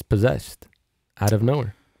they just possessed out of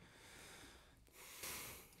nowhere.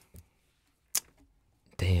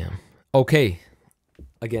 Damn. Okay.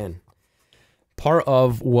 Again, part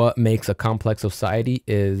of what makes a complex society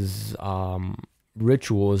is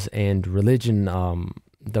rituals and religion,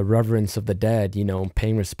 the reverence of the dead,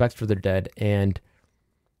 paying respect for their dead. And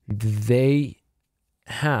they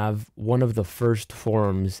have one of the first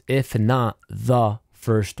forms, if not the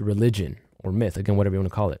first religion or myth, again, whatever you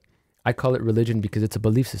want to call it. I call it religion because it's a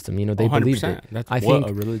belief system. They believe it. That's what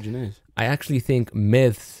a religion is. I actually think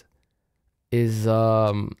myths is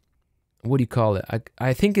what do you call it?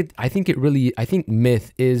 I think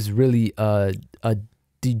myth is really a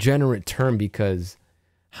degenerate term, because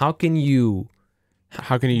how can you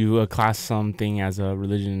class something as a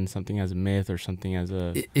religion, something as a myth, or something as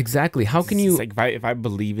a exactly? How can you? It's like if I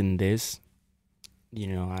believe in this, I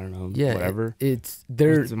don't know, whatever. It's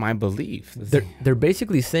my belief. They're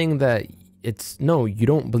basically saying that it's no, you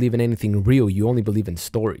don't believe in anything real. You only believe in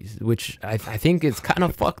stories, which I think is kind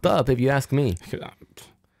of fucked up if you ask me.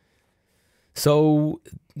 So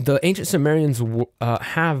the ancient Sumerians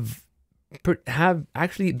have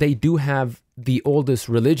actually, they do have the oldest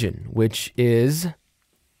religion, which is,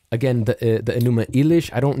 again, the Enuma Elish.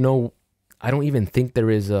 I don't know. I don't even think there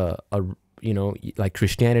is a you know, like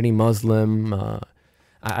Christianity, Muslim.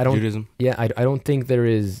 I don't. Judaism. Yeah, I don't think there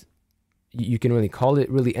is. You can really call it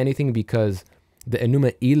really anything, because the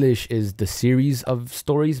Enuma Elish is the series of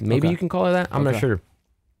stories. Maybe you can call it that. I'm not sure.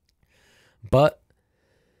 But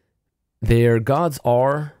their gods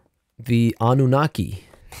are the Anunnaki.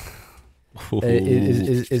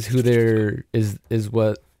 Is who their is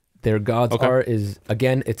what their gods are. Is,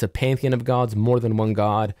 again, it's a pantheon of gods, more than one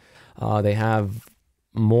god. They have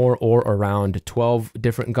more or around 12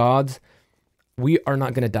 different gods. We are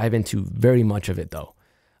not going to dive into very much of it though.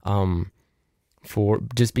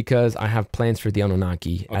 Just because I have plans for the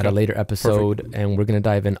Anunnaki at a later episode, and we're going to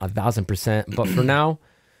dive in 1000%. But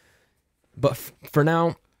for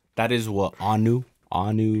now, that is what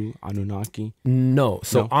Anunnaki. No,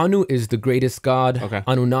 so Anu is the greatest god. Okay.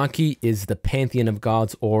 Anunnaki is the pantheon of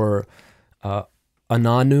gods, or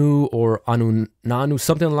Ananu or Anunnanu,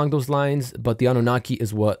 something along those lines. But the Anunnaki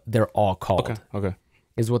is what they're all called. Okay.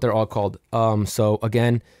 Is what they're all called. So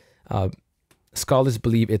again, scholars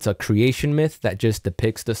believe it's a creation myth that just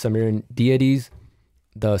depicts the Sumerian deities.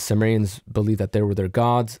 The Sumerians believe that they were their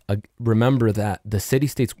gods. Remember that the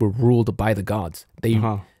city-states were ruled by the gods.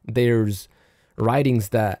 There's writings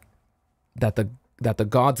that the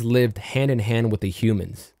gods lived hand in hand with the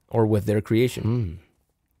humans, or with their creation.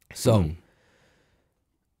 So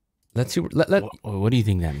let's see. What do you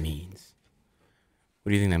think that means? What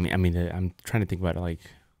do you think that means? I mean, I'm trying to think about it. Like,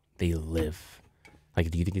 they live. Like,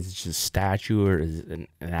 do you think it's just a statue, or is it an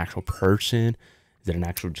actual person? Is it an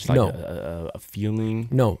actual, just like a feeling?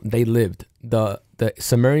 No, they lived. The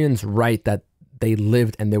Sumerians write that they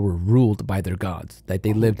lived and they were ruled by their gods. That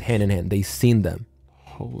they lived hand in hand. They seen them.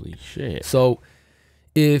 Holy shit. So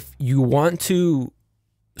if you want to,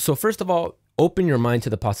 so first of all, open your mind to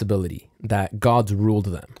the possibility that gods ruled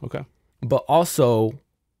them. Okay. But also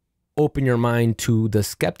open your mind to the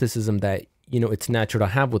skepticism that, you know, it's natural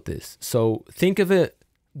to have with this. So think of it,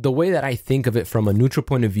 the way that I think of it from a neutral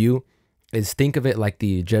point of view is, think of it like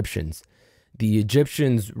the Egyptians. The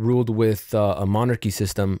Egyptians ruled with a monarchy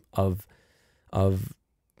system of,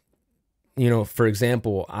 you know, for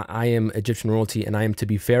example, I am Egyptian royalty and I am to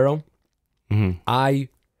be pharaoh. I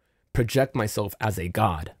project myself as a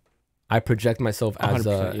god. I project myself as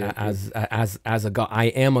a god. I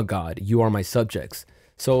am a god. You are my subjects.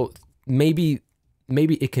 So maybe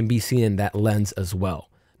it can be seen in that lens as well.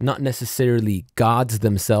 Not necessarily gods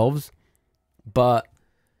themselves, but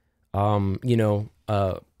you know,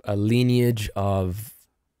 a lineage of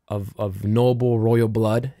noble royal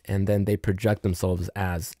blood, and then they project themselves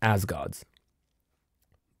as gods.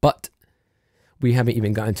 But we haven't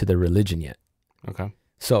even gotten to the religion yet. Okay.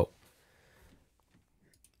 So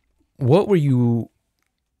what were you,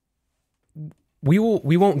 we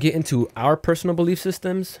won't get into our personal belief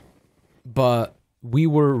systems, but we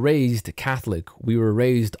were raised Catholic. We were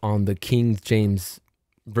raised on the King James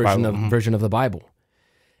version of the Bible.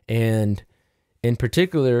 And in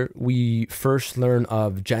particular, we first learn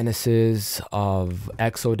of Genesis, of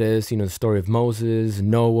Exodus, you know, the story of Moses,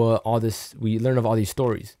 Noah, all this. We learn of all these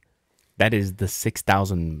stories. That is the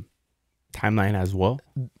 6,000 timeline as well?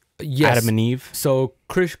 Yes. Adam and Eve? So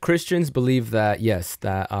Christians believe that, yes,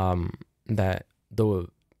 that the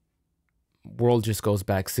world just goes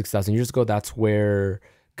back 6,000 years ago. That's where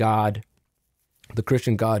God, the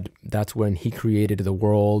Christian God, that's when he created the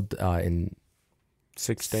world in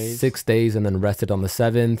 6 days. 6 days, and then rested on the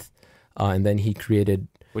seventh, and then he created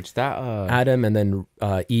Adam, and then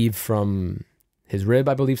Eve from his rib,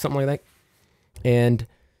 I believe, something like that. And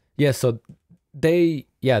yeah, so the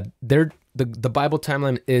Bible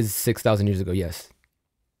timeline is 6,000 years ago. Yes.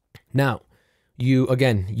 Now,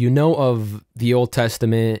 you know of the Old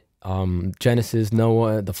Testament, Genesis,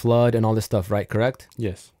 Noah, the flood, and all this stuff, right? Correct?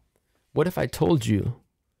 Yes. What if I told you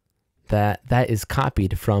that is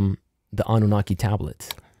copied from the Anunnaki tablets?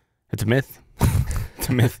 It's a myth. It's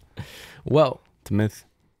a myth. Well, it's a myth.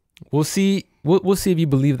 We'll see. We'll see if you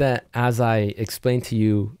believe that as I explain to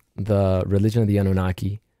you the religion of the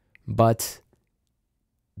Anunnaki. But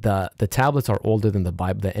the tablets are older than the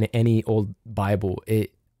Bible. Than any old Bible.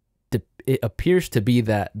 It appears to be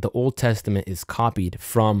that the Old Testament is copied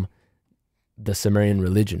from the Sumerian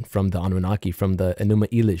religion, from the Anunnaki, from the Enuma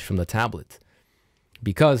Elish, from the tablets.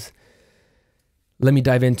 Because let me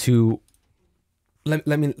dive into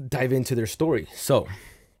their story. So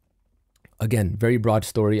Again, very broad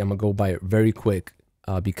story. I'm gonna go by it very quick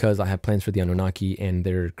because I have plans for the Anunnaki and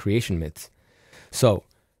their creation myths. So,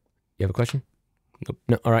 you have a question? Nope.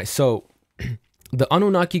 No. All right. So, the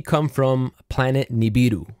Anunnaki come from planet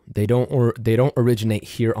Nibiru. They don't originate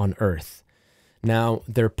here on Earth. Now,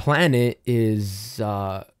 their planet is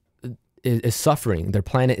suffering. Their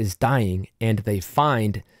planet is dying, and they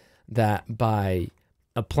find that by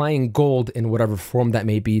applying gold in whatever form that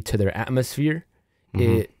may be to their atmosphere,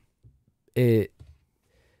 it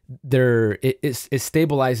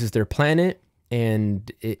stabilizes their planet,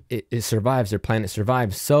 and it survives. Their planet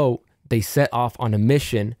survives. So they set off on a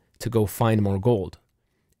mission to go find more gold.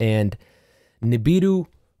 And Nibiru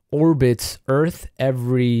orbits Earth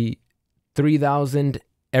every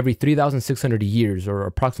 3,600 years, or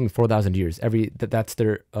approximately 4,000 years. That's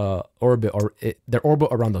their orbit, or their orbit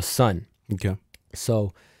around the sun. Okay.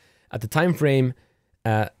 So at the time frame,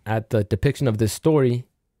 at the depiction of this story,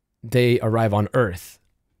 they arrive on Earth,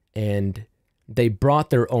 and they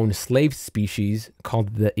brought their own slave species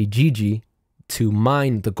called the Igigi to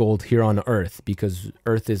mine the gold here on Earth, because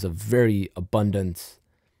Earth is a very abundant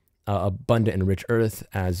and rich Earth,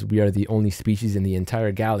 as we are the only species in the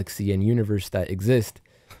entire galaxy and universe that exist.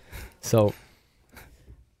 So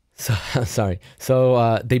sorry.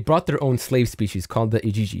 So they brought their own slave species called the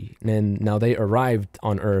Igigi, and now they arrived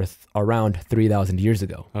on Earth around 3,000 years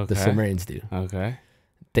ago. Okay. The Sumerians do. Okay.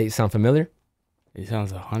 They sound familiar? It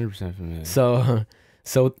sounds 100% familiar.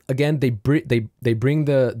 So again, they bring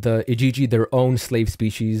the Igigi, their own slave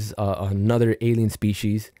species, another alien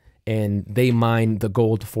species, and they mine the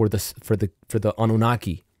gold for the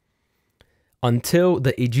Anunnaki, until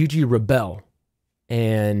the Igigi rebel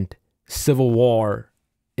and civil war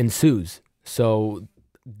ensues. So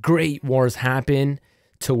great wars happen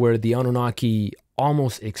to where the Anunnaki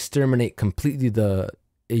almost exterminate completely the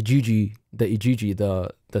Igigi,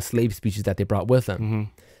 the slave species that they brought with them. Mm-hmm.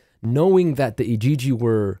 Knowing that the Igigi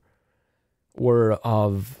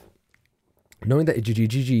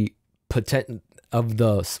of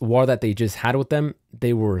the war that they just had with them,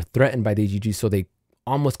 they were threatened by the Igigi, so they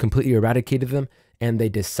almost completely eradicated them, and they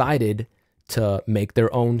decided to make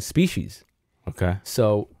their own species. Okay.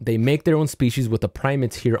 So they make their own species with the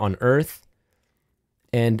primates here on Earth,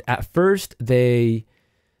 and at first they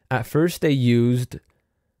used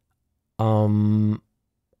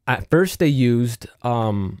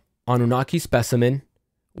Anunnaki specimen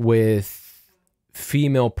with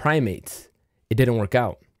female primates. It didn't work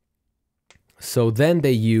out. So then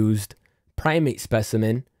they used primate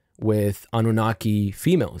specimen with Anunnaki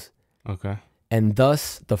females. Okay. And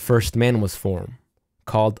thus the first man was formed,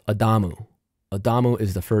 called Adamu. Adamu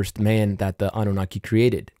is the first man that the Anunnaki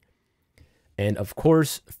created. And of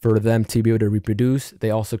course, for them to be able to reproduce,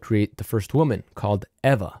 they also create the first woman, called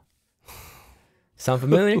Eva. Sound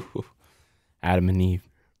familiar? Adam and Eve.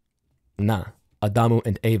 Nah. Adamu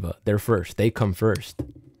and Eva, they're first. They come first.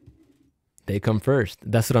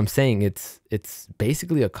 That's what I'm saying. It's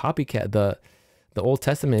basically a copycat. The Old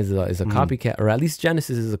Testament is a copycat, or at least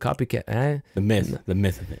Genesis is a copycat. The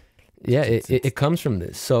myth of it. Yeah, it comes from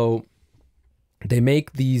this. So they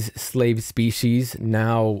make these slave species,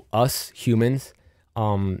 now us humans.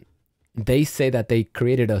 They say that they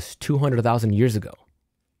created us 200,000 years ago.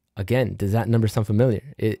 Again, does that number sound familiar?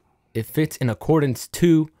 It fits in accordance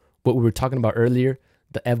to what we were talking about earlier,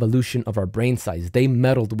 the evolution of our brain size. They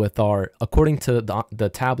meddled with according to the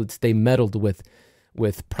tablets, they meddled with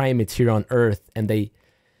primates here on Earth, and they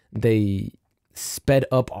sped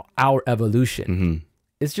up our evolution. Mm-hmm.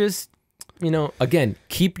 It's just, again,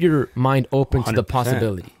 keep your mind open to the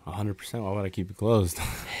possibility. 100%. Why would I keep it closed?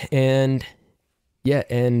 And yeah,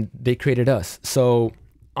 and they created us. So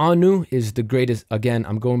Anu is the greatest. Again,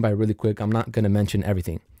 I'm going by really quick. I'm not going to mention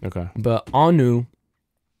everything. Okay. But Anu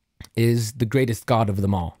is the greatest god of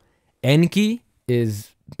them all. Enki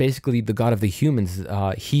is basically the god of the humans.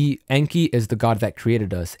 Enki is the god that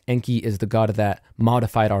created us. Enki is the god that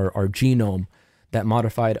modified our genome, that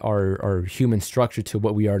modified our human structure to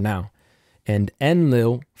what we are now. And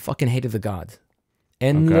Enlil fucking hated the gods.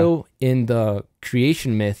 Enlil in the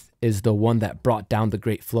creation myth is the one that brought down the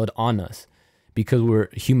great flood on us, because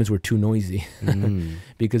humans were too noisy.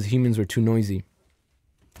 Because humans were too noisy.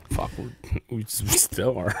 Fuck, we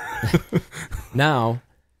still are. Now,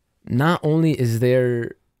 not only is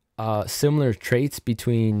there similar traits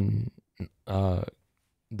between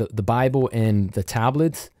the Bible and the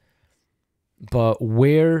tablets, but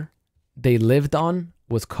where they lived on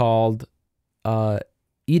was called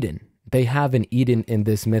Eden. They have an Eden in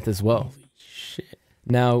this myth as well. Holy shit.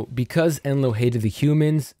 Now, because Enlil hated the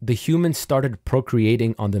humans started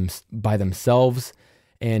procreating by themselves,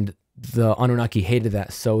 and the Anunnaki hated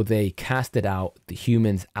that, so they casted out the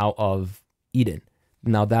humans out of Eden.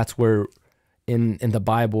 Now that's where in the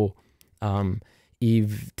Bible,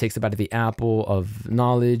 Eve takes a bite of the apple of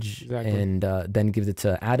knowledge, and then gives it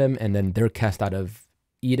to Adam, and then they're cast out of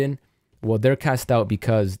Eden. Well, they're cast out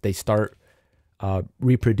because they start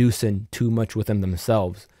reproducing too much within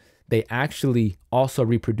themselves. They actually also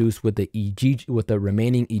reproduce with the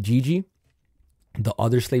remaining Igigi, the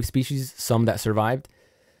other slave species, some that survived.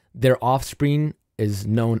 Their offspring is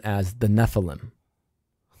known as the Nephilim.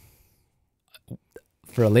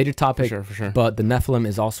 For a later topic, for sure. But the Nephilim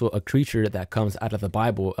is also a creature that comes out of the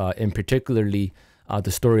Bible, in particularly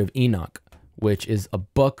the story of Enoch, which is a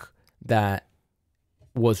book that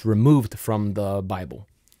was removed from the Bible.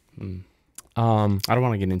 I don't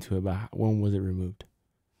want to get into it, but when was it removed?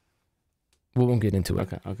 We won't get into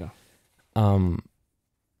it. Okay.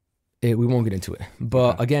 We won't get into it.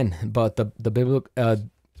 But again, the biblical...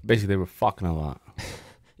 basically, they were fucking a lot.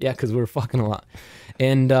 Yeah, because we were fucking a lot.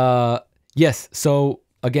 And yes, so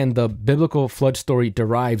again, the biblical flood story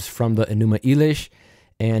derives from the Enuma Elish,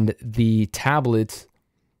 and the tablets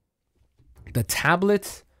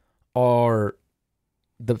themselves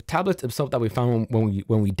that we found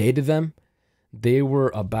when we dated them, they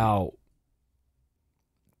were about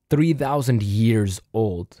 3,000 years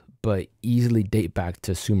old, but easily date back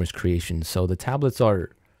to Sumer's creation. So the tablets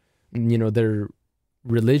are, their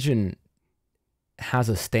religion has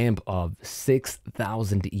a stamp of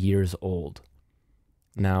 6,000 years old.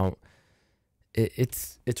 Now,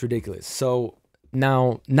 it's ridiculous. So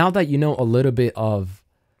now that you know a little bit of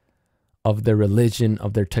their religion,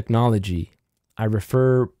 of their technology, I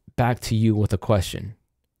refer back to you with a question.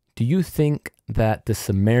 Do you think that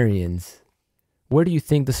where do you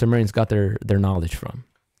think the Sumerians got their knowledge from?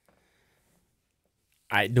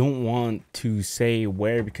 I don't want to say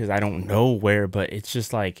where because I don't know where, but it's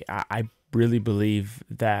just like I really believe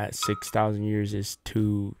that 6,000 years is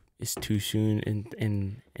too soon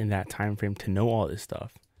in that time frame to know all this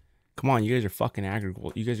stuff. Come on, you guys are fucking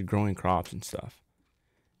agriculture. You guys are growing crops and stuff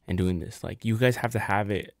and doing this. Like, you guys have to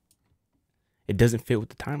have it. It doesn't fit with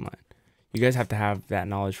the timeline. You guys have to have that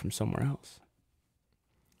knowledge from somewhere else.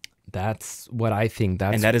 That's what I think.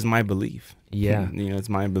 And that is my belief. Yeah. It's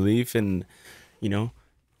my belief, and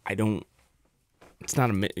I don't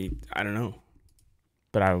know,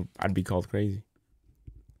 but I'd be called crazy.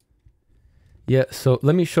 Yeah, so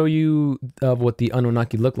let me show you what the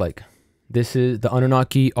Anunnaki look like. The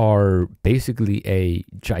Anunnaki are basically a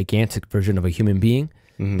gigantic version of a human being.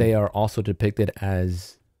 Mm-hmm. They are also depicted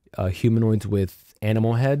as humanoids with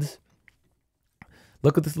animal heads.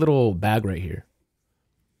 Look at this little bag right here.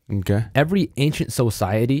 Okay. Every ancient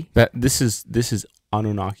society. This is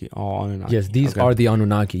Anunnaki. All Anunnaki. Yes, these are the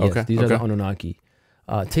Anunnaki. Yes, okay. These are the Anunnaki.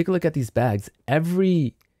 Take a look at these bags.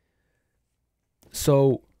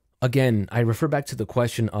 So again, I refer back to the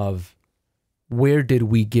question of where did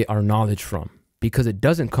we get our knowledge from? Because it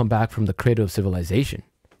doesn't come back from the cradle of civilization.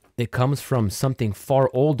 It comes from something far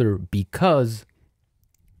older, because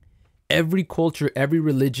every culture, every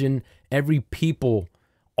religion, every people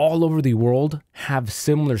all over the world have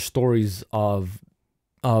similar stories of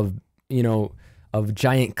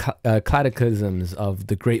giant cataclysms, of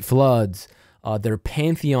the great floods. Their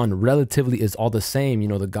pantheon relatively is all the same.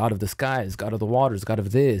 The god of the skies, god of the waters, god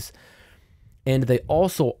of this. And they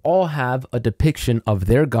also all have a depiction of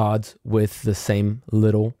their gods with the same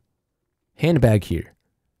little handbag here.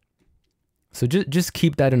 So just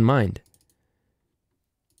keep that in mind.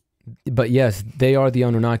 But yes, they are the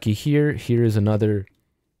Anunnaki here. Here is another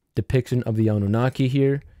depiction of the Anunnaki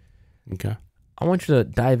here. Okay. I want you to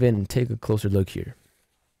dive in and take a closer look here.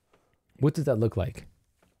 What does that look like?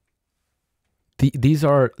 These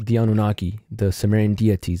are the Anunnaki, the Sumerian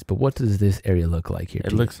deities, but what does this area look like here?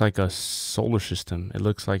 It looks like a solar system. It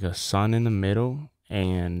looks like a sun in the middle,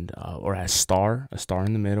 and or a star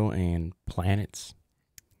in the middle, and planets.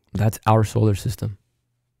 That's our solar system.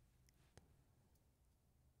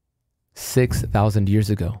 6,000 years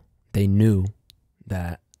ago, they knew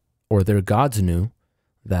that, or their gods knew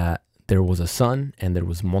that there was a sun and there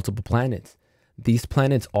was multiple planets. These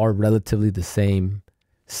planets are relatively the same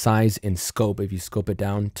size and scope if you scope it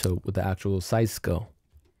down to the actual size scale.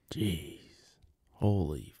 Jeez.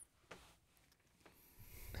 Holy.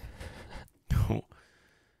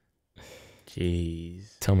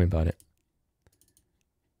 Jeez. Tell me about it.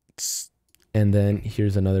 And then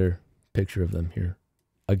here's another picture of them here.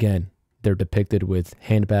 Again, they're depicted with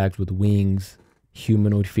handbags, with wings,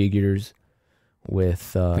 humanoid figures,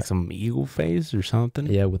 with like some eagle face or something.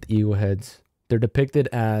 Yeah, with eagle heads. They're depicted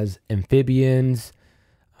as amphibians,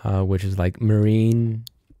 which is like marine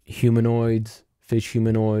humanoids, fish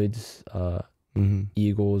humanoids,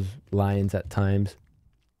 eagles, lions at times.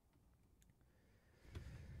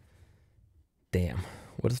 Damn.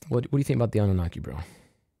 What do you think about the Anunnaki, bro?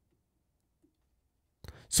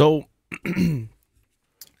 So I'm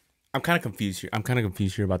kind of confused here.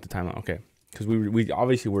 About the timeline. Okay, because we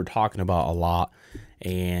obviously we're talking about a lot,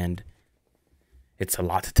 and it's a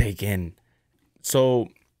lot to take in. So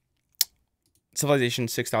civilization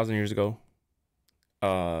 6,000 years ago.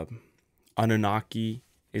 Anunnaki,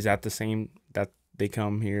 is that the same that they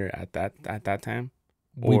come here at that time?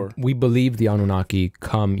 Or we believe the Anunnaki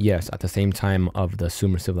come, yes, at the same time of the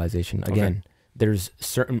Sumer civilization. Again, there's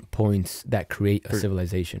certain points that create a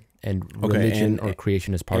civilization, and religion or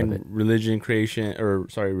creation is part of it. Religion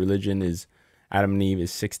is Adam and Eve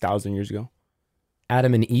is 6,000 years ago.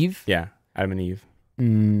 Adam and Eve? Yeah, Adam and Eve.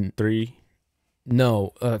 3.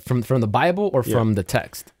 No, from the Bible or from the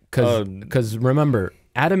text? Because remember,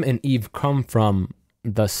 Adam and Eve come from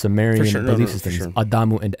the Sumerian belief systems,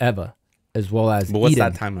 Adamu and Eva, as well as But what's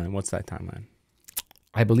Eden. What's that timeline?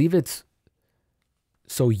 I believe it's...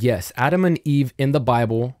 So yes, Adam and Eve in the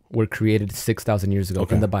Bible were created 6,000 years ago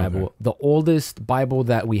in the Bible. Okay. The oldest Bible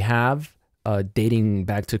that we have, dating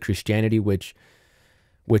back to Christianity, which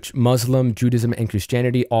Muslim, Judaism, and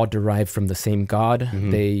Christianity all derive from the same God.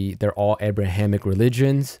 They're all Abrahamic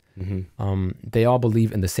religions. They all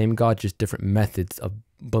believe in the same God, just different methods of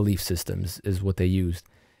belief systems is what they used.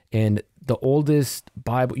 And the oldest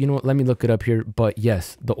Bible, you know what, let me look it up here. But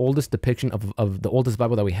yes, the oldest depiction of the oldest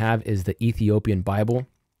Bible that we have is the Ethiopian Bible.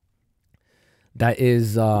 That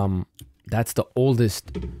is, that's the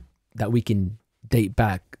oldest that we can date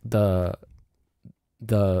back the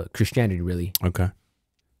Christianity, really. Okay.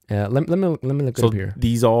 Let me look it up here.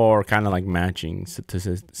 These all are kind of like matching to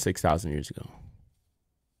 6,000 years ago.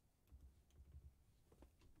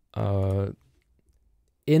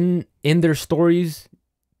 In their stories,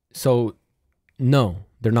 so no,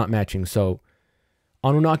 they're not matching. So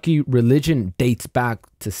Anunnaki religion dates back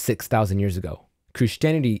to 6,000 years ago.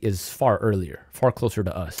 Christianity is far earlier, far closer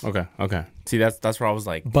to us. Okay. See, that's where I was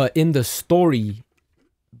like. But in the story,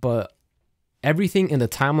 everything in the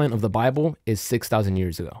timeline of the Bible is 6,000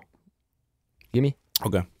 years ago. Get me?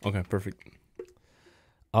 Okay, perfect.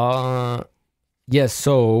 Yes,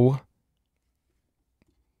 so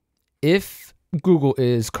if Google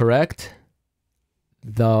is correct,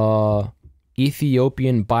 the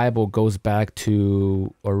Ethiopian Bible goes back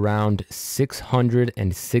to around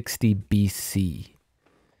 660 BC,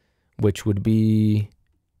 which would be,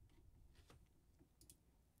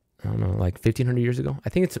 I don't know, like 1,500 years ago. I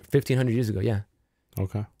think it's 1,500 years ago. Yeah.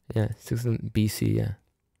 Okay. Yeah, 600 BC. Yeah.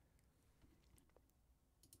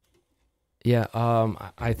 Yeah.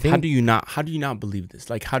 I think. How do you not believe this?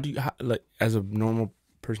 Like, like as a normal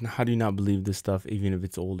person, how do you not believe this stuff, even if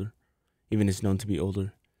it's older, even if it's known to be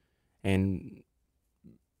older, and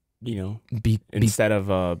instead of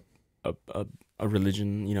a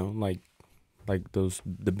religion, like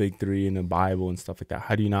the big three in the Bible and stuff like that.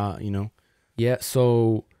 How do you not, Yeah.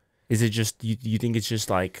 So. Is it just you think it's just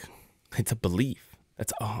like it's a belief?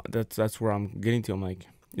 That's where I'm getting to. I'm like,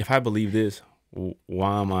 if I believe this,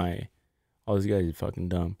 why am I? Oh, this guy's fucking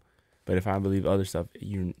dumb. But if I believe other stuff,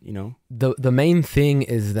 the main thing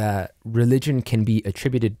is that religion can be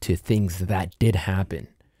attributed to things that did happen.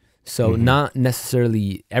 So not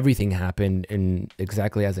necessarily everything happened, and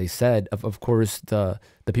exactly as I said. Of course, the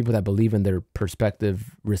people that believe in their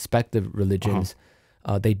respective religions,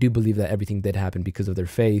 they do believe that everything did happen because of their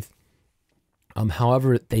faith.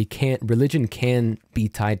 However, religion can be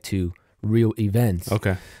tied to real events.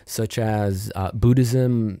 Okay. Such as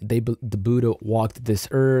Buddhism, the Buddha walked this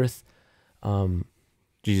earth.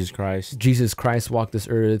 Jesus Christ walked this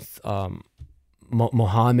earth.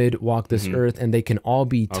 Muhammad walked this earth, and they can all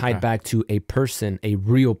be tied back to a person, a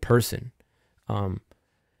real person.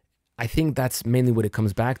 I think that's mainly what it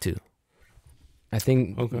comes back to. I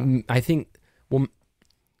think, well,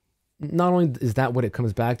 not only is that what it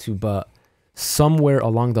comes back to, but somewhere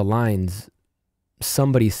along the lines,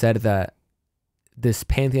 somebody said that this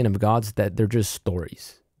pantheon of gods, that they're just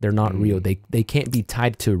stories. They're not real. They can't be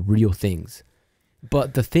tied to real things.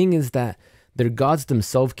 But the thing is that their gods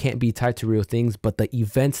themselves can't be tied to real things, but the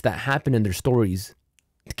events that happen in their stories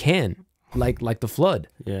can, like the flood.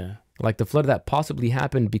 Yeah. Like the flood that possibly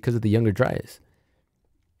happened because of the Younger Dryas.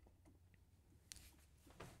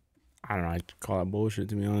 I don't know. I'd call that bullshit,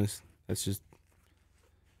 to be honest. That's just.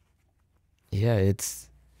 Yeah, it's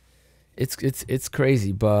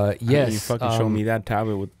crazy, but yes. You fucking show me that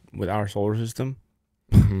tablet with our solar system.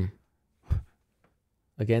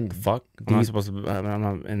 Again, the fuck? I'm not supposed to. I'm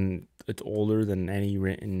not, and it's older than any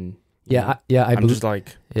written. Yeah, I'm just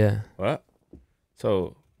like. Yeah. What?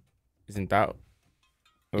 So, isn't that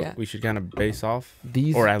what Yeah. we should kind of base off,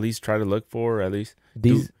 These or at least try to look for, or at least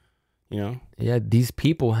these do, you know? yeah, these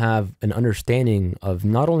people have an understanding of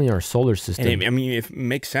not only our solar system. And I mean, if it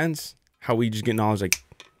makes sense how we just get knowledge like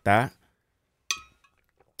that.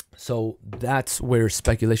 So that's where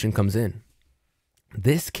speculation comes in.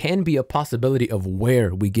 This can be a possibility of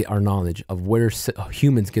where we get our knowledge, of where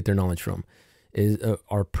humans get their knowledge from. Is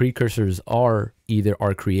our precursors are either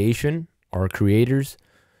our creation, our creators,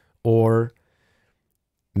 or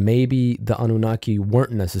maybe the Anunnaki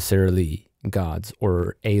weren't necessarily gods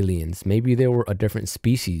or aliens. Maybe they were a different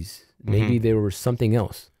species. Maybe they were something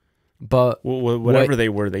else. But Whatever they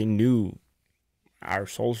were, they knew our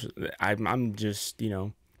souls. I'm just,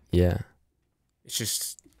 yeah. It's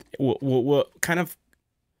just what kind of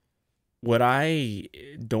what I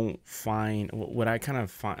don't find, what I kind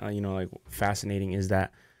of find, like fascinating is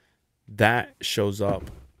that shows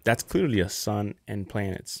up. That's clearly a sun and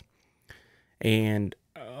planets, and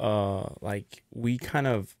like we kind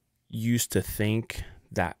of used to think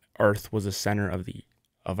that Earth was the center of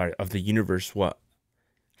the universe. What?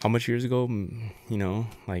 How much years ago?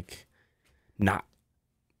 Like not.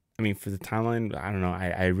 I mean, for the timeline, I don't know.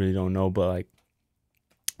 I really don't know, but like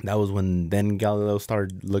that was when then Galileo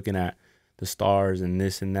started looking at the stars and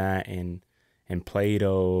this and that and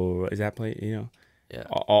Plato. Is that Plato? Yeah.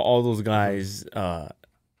 All those guys.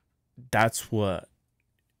 That's what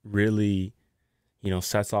really,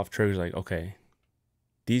 sets off triggers. Like, okay,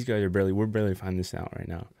 these guys we're barely finding this out right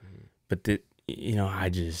now. But I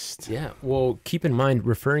just Yeah. Well, keep in mind,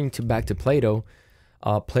 referring back to Plato,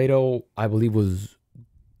 Plato, I believe, was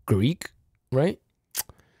Greek, right?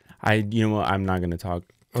 I'm not gonna talk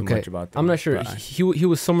too much about that. I'm not sure. He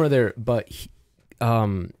was somewhere there, but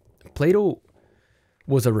Plato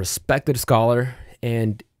was a respected scholar,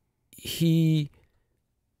 and he,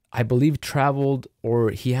 I believe, traveled, or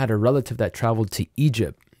he had a relative that traveled to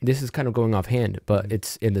Egypt. This is kind of going offhand, but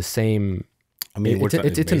it's in the same. I mean, it's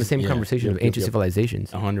in the same conversation of ancient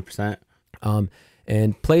civilizations. 100%.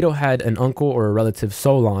 And Plato had an uncle or a relative,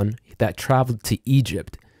 Solon, that traveled to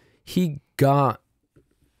Egypt.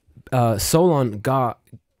 Solon got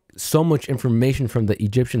so much information from the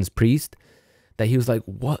Egyptian's priest that he was like,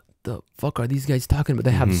 what the fuck are these guys talking about?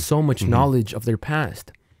 They have so much knowledge of their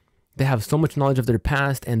past. They have so much knowledge of their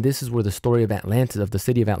past, and this is where the story of Atlantis, of the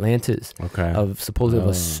city of Atlantis, of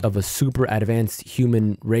supposedly of a super advanced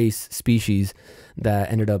human race species that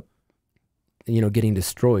ended up, getting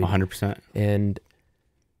destroyed. 100%. And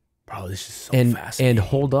bro, this is so And fascinating.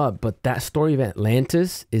 hold up, but that story of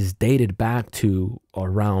Atlantis is dated back to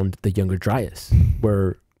around the Younger Dryas,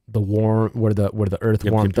 where the earth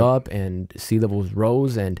warmed up and sea levels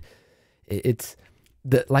rose, and it's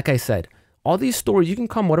like I said, all these stories, you can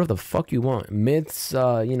come whatever the fuck you want, myths,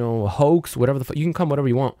 hoax, whatever the fuck, you can come whatever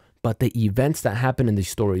you want, but the events that happen in these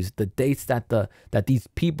stories, the dates that these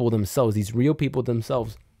people themselves, these real people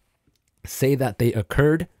themselves, say that they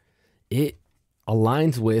occurred, it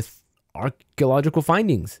aligns with archaeological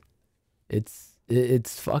findings.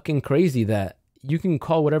 It's fucking crazy that you can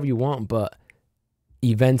call whatever you want, but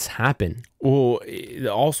events happen. Well,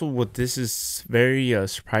 also what this is very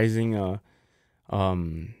surprising.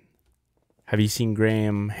 Have you seen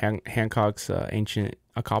Graham Hancock's Ancient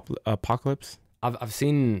Apocalypse? I've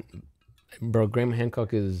seen, bro. Graham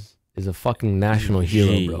Hancock is a fucking national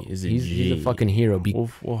hero, bro. He's a fucking hero.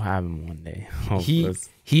 We'll have him one day.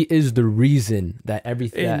 He is the reason that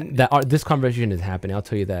everything this conversation is happening. I'll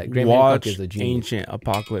tell you that. Graham Hancock is a genius. Ancient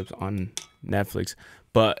Apocalypse on Netflix,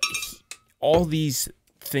 but all these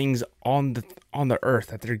things on the Earth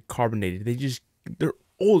that they're carbonated, they're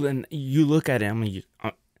old, and you look at it,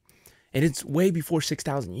 and it's way before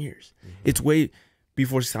 6,000 years. It's way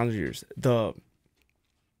before 6,000 years.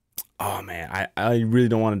 Oh man, I really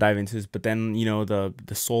don't want to dive into this, but then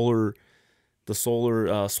the solar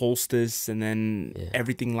solstice, and then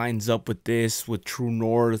everything lines up with true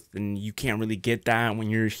north, and you can't really get that when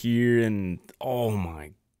you're here, and oh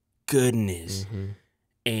my goodness.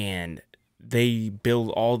 And they build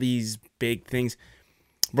all these big things,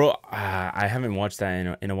 bro. I haven't watched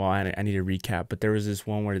that in a while. I need to recap, but there was this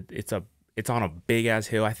one where it's on a big ass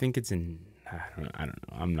hill. I think it's in, I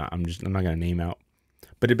don't know. I'm not gonna name out,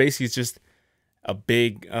 but it basically is just a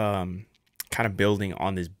big kind of building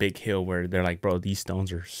on this big hill where they're like, bro, these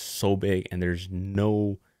stones are so big, and there's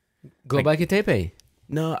no Göbekli Tepe.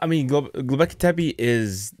 No, I mean Göbekli Tepe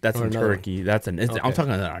that's in Turkey. I'm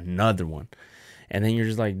talking about another one, and then you're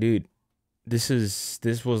just like, dude, this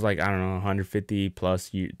was like, I don't know, 150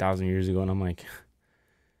 plus thousand years ago, and I'm like,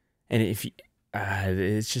 and if you,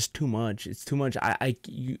 it's just too much. It's too much. I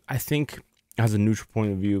think, as a neutral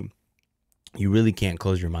point of view, you really can't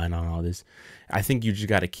close your mind on all this. I think you just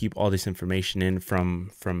got to keep all this information in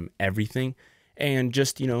from everything, and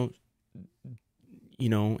just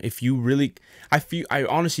if you really, I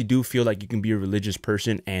honestly do feel like you can be a religious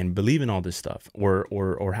person and believe in all this stuff,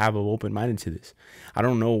 or have an open mind to this. I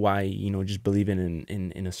don't know why just believing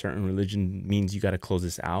in a certain religion means you got to close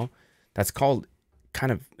this out. That's kind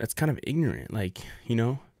of ignorant, like.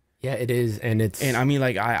 Yeah, it is, and I mean,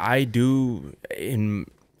 like, I do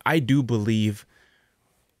believe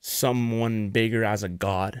someone bigger as a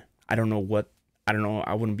god. I don't know.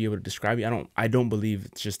 I wouldn't be able to describe it. I don't believe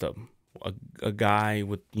it's just a guy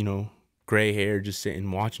with gray hair just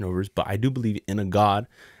sitting watching over us. But I do believe in a god.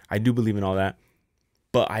 I do believe in all that.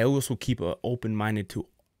 But I also keep an open minded to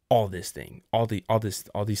all this thing, all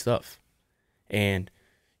these stuff, and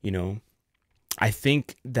I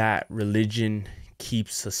think that religion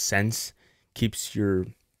keeps a sense, gives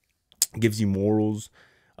you morals.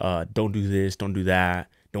 Don't do this, don't do that,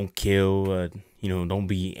 don't kill, don't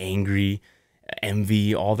be angry,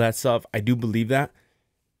 envy, all that stuff. I do believe that,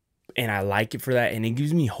 and I like it for that, and it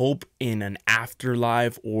gives me hope in an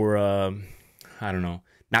afterlife, or I don't know,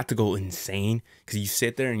 not to go insane, because you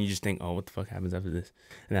sit there and you just think, oh, what the fuck happens after this,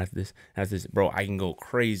 and after this, after this, bro, I can go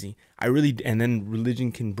crazy. And then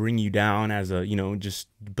religion can bring you down as a, just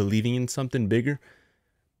believing in something bigger.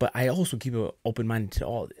 But I also keep an open mind to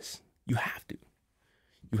all this. You have to,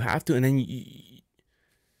 and then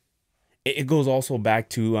it goes also back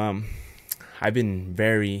to I've been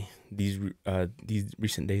these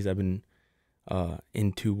recent days I've been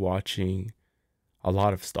into watching a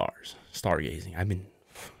lot of stargazing. I've been,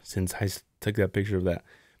 since I took that picture of that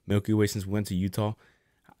Milky Way, since we went to Utah,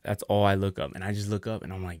 that's all I look up, and I just look up,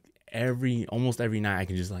 and I'm like, almost every night I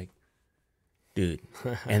can just like, dude.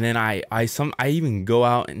 And then I even go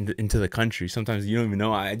out into the country. Sometimes you don't even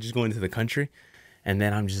know. I just go into the country, and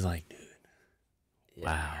then I'm just like, dude,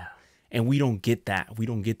 wow. And we don't get that. We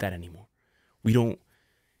don't get that anymore. We don't,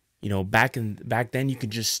 back then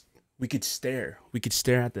we could stare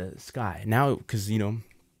at the sky. Now, because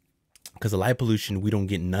of light pollution, we don't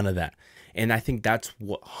get none of that. And I think that's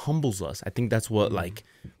what humbles us. I think that's what like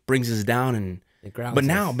brings us down, and but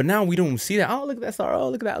now we don't see that. Oh, look at that star. Oh,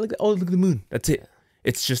 look at that. Look at the moon. That's it.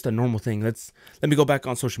 It's just a normal thing. Let me go back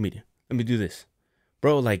on social media. Let me do this,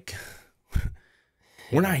 bro. Like,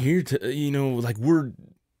 we're not here to, like,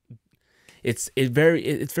 it's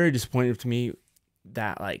very disappointing to me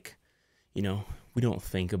that, like, we don't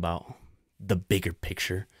think about the bigger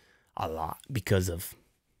picture a lot because of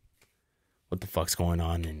what the fuck's going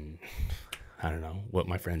on, and I don't know what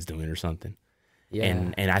my friend's doing or something. Yeah.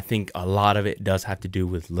 And I think a lot of it does have to do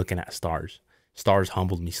with looking at stars. Stars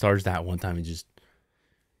humbled me. Stars, that one time, it just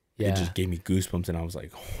gave me goosebumps, and I was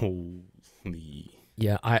like, holy.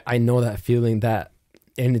 Yeah, I know that feeling, that,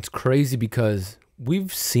 and it's crazy because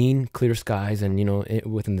we've seen clear skies and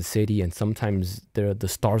within the city, and sometimes the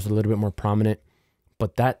stars are a little bit more prominent.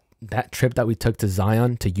 But that trip that we took to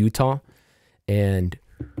Zion, to Utah, and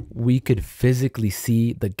we could physically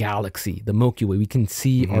see the galaxy, the Milky Way. We can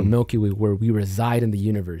see our Milky Way, where we reside in the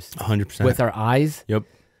universe. 100%. With our eyes. Yep.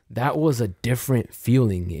 That was a different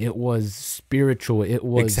feeling. It was spiritual. It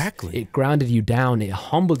was exactly. It grounded you down. It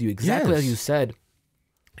humbled you, exactly as you said.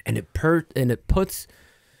 And it puts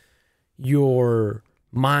your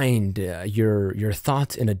mind, your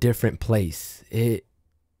thoughts in a different place. I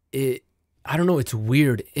don't know. It's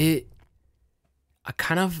weird. It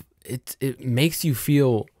makes you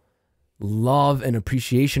feel love and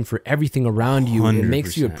appreciation for everything around you. It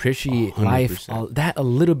makes you appreciate 100%. Life that a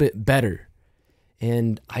little bit better.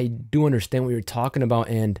 And I do understand what you're talking about.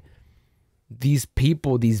 And these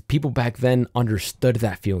people back then understood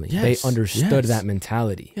that feeling. Yes, they understood that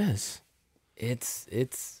mentality. Yes.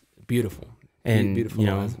 It's beautiful. And beautiful,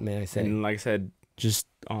 may I say. And like I said, just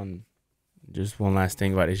one last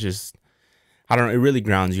thing about it, it's just, I don't know, it really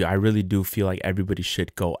grounds you. I really do feel like everybody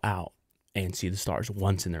should go out and see the stars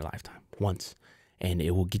once in their lifetime. Once. And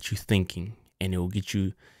it will get you thinking, and it will get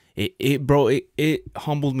you, it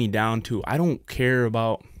humbled me down to, I don't care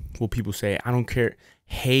about what people say. I don't care.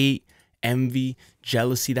 Hate, envy,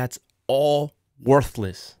 jealousy, that's all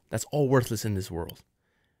worthless. That's all worthless in this world.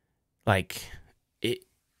 Like,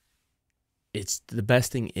 it's the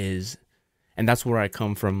best thing is, and that's where I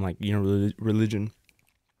come from, like, religion,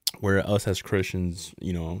 where us as Christians,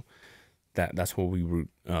 that's what we were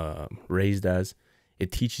raised as.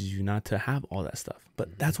 It teaches you not to have all that stuff,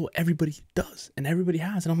 but that's what everybody does and everybody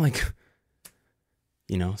has. And I'm like,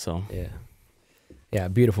 so yeah,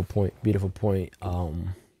 beautiful point. It's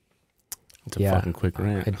a fucking quick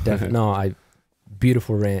rant.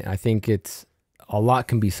 Beautiful rant. I think it's a lot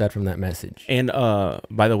can be said from that message. And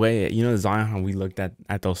by the way, you know Zion, how we looked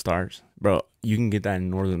at those stars, bro. You can get that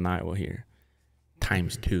in northern Iowa here,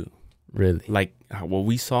 ×2. Really, like what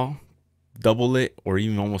we saw, double it or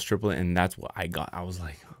even almost triple it, and that's what I got. I was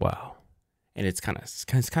like, wow. And it's kind of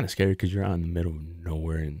scary because you're out in the middle of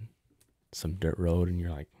nowhere in some dirt road, and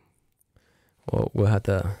you're like, well, we'll have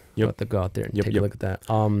to go out there and take a look at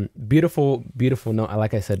that. Beautiful note.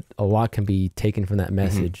 Like I said, a lot can be taken from that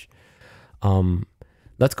message.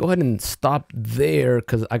 Let's go ahead and stop there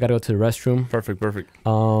because I gotta go to the restroom. Perfect.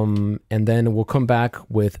 And then we'll come back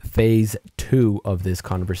with phase 2 of this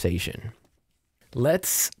conversation.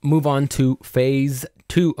 Let's move on to phase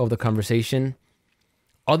 2 of the conversation.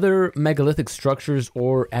 Other megalithic structures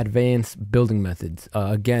or advanced building methods.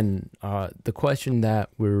 Again, the question that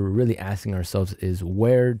we're really asking ourselves is,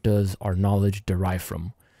 where does our knowledge derive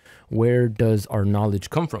from? Where does our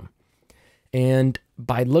knowledge come from? And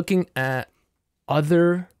by looking at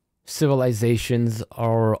other civilizations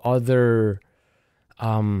or other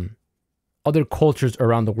cultures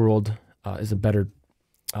around the world is a better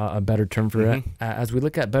term for it. As we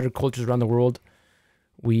look at better cultures around the world,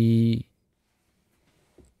 we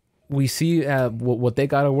see what they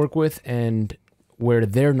got to work with and where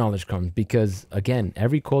their knowledge comes. Because again,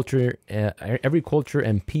 every culture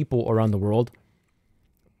and people around the world,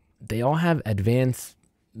 they all have advanced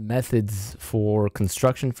methods for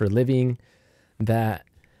construction, for living, that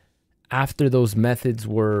after those methods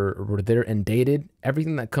were there and dated,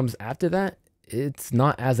 everything that comes after that, it's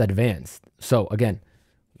not as advanced. So again,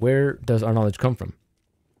 where does our knowledge come from?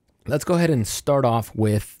 Let's go ahead and start off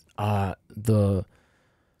with the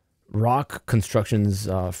rock constructions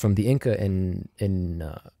from the Inca in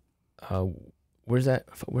where's that?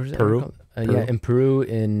 Peru. Yeah, in Peru,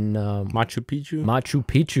 in Machu Picchu. Machu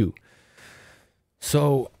Picchu.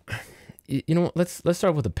 So, you know what? Let's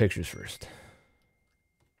start with the pictures first.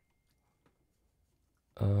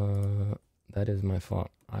 That is my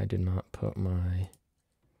fault. I did not put my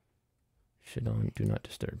shit on do not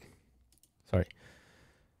disturb. Sorry.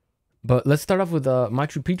 But let's start off with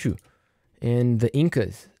Machu Picchu and the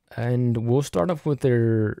Incas, and we'll start off with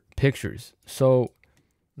their pictures. So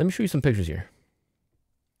let me show you some pictures here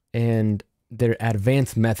and their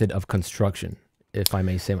advanced method of construction, if I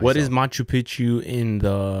may say myself. What is Machu Picchu in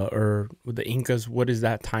with the Incas? What is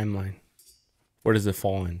that timeline? Where does it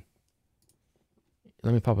fall in?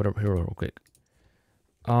 Let me pop it up here real quick.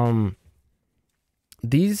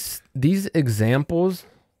 These examples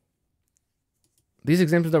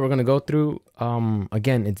that we're gonna go through,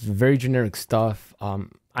 again, it's very generic stuff.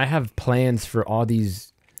 I have plans for all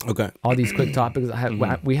these quick topics.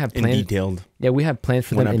 We have plans in detailed. Yeah, we have plans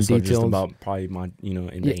for them in detail. Just about probably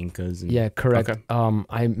the Incas. Yeah, correct. Okay.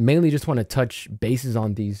 I mainly just want to touch bases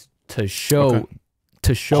on these to show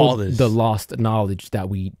the lost knowledge that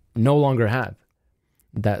we no longer have.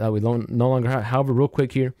 That we no longer have. However, real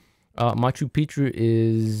quick here, Machu Picchu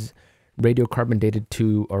is radiocarbon dated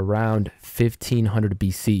to around 1500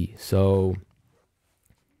 BC. So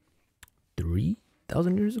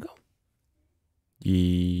 3,000 years ago?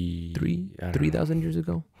 3,000 years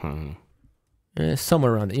ago?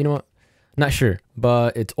 Somewhere around there. You know what? Not sure,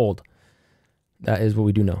 but it's old. That is what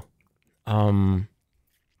we do know.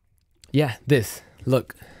 Yeah, this.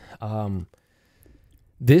 Look.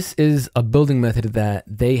 This is a building method that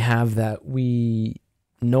they have that we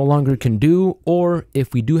no longer can do, or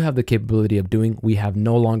if we do have the capability of doing, we have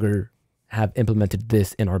no longer have implemented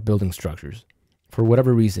this in our building structures for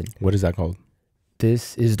whatever reason. What is that called?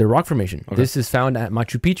 This is the rock formation. Okay. This is found at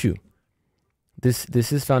Machu Picchu.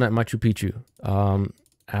 This is found at Machu Picchu,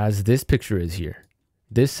 as this picture is here.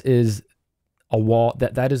 This is a wall.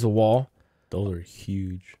 That is a wall. Those are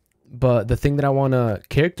huge. But the thing that I want to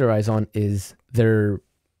characterize on is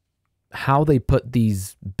how they put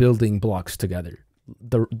these building blocks together.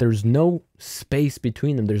 There's no space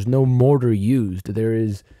between them. There's no mortar used. There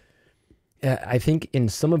is, I think in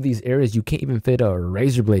some of these areas, you can't even fit a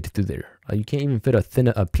razor blade through there. You can't even fit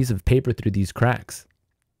a piece of paper through these cracks.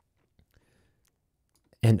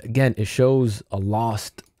 And again, it shows a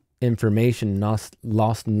lost information, lost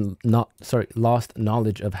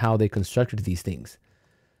knowledge of how they constructed these things.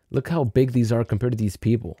 Look how big these are compared to these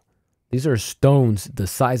people. These are stones the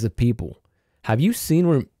size of people. Have you seen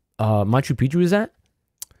where Machu Picchu is at?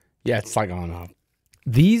 Yeah, it's like on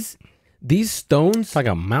these stones. It's like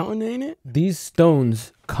a mountain, ain't it? These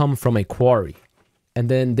stones come from a quarry, and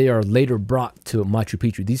then they are later brought to Machu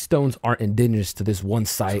Picchu. These stones aren't indigenous to this one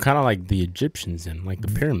site. So kind of like the Egyptians and like the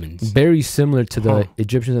pyramids. Very similar to the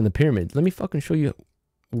Egyptians and the pyramids. Let me fucking show you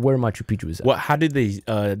where Machu Picchu is at. What? How did they?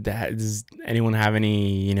 Does anyone have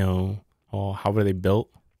any? How were they built?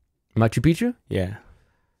 Machu Picchu? Yeah.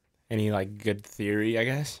 Any like good theory, I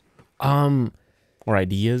guess, Um, or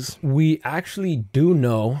ideas? we actually do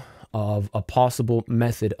know of a possible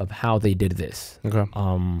method of how they did this. Okay.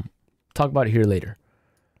 Talk about it here later.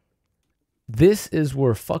 This is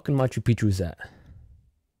where fucking Machu Picchu is at.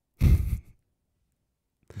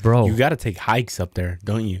 Bro. You got to take hikes up there,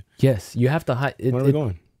 don't you? Yes, you have to hike. Where are we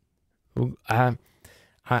going? I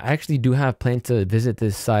actually do have plans to visit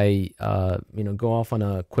this site, go off on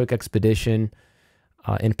a quick expedition,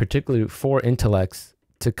 in particular for IntellX,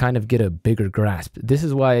 to kind of get a bigger grasp. This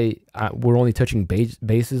is why we're only touching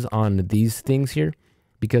bases on these things here,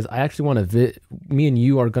 because I actually want to me and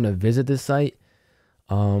you are going to visit this site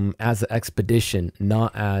as an expedition,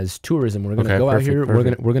 not as tourism. We're going to go out here.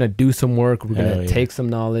 Perfect. We're going to do some work. We're going to take some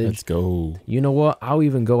knowledge. Let's go. You know what? I'll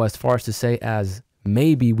even go as far as to say as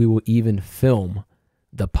maybe we will even film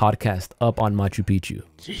the podcast up on Machu Picchu.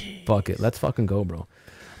 Jeez. Fuck it. Let's fucking go, bro.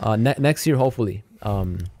 Next year, hopefully.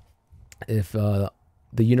 If the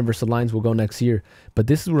universe aligns, we'll go next year. But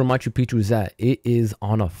this is where Machu Picchu is at. It is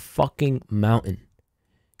on a fucking mountain.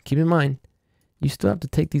 Keep in mind, you still have to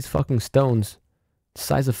take these fucking stones,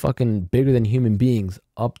 size of fucking bigger than human beings,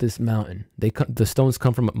 up this mountain. The stones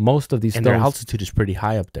come from most of these stones. And their altitude is pretty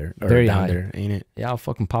high up there. Very high. There, ain't it? Yeah, I'll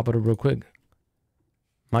fucking pop it up real quick.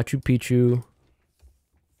 Machu Picchu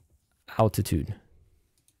altitude.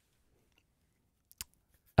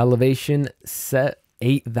 Elevation set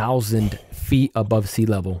 8,000 feet above sea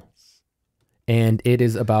level. And it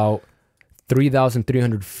is about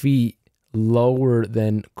 3,300 feet lower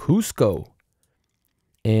than Cusco.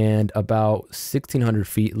 And about 1,600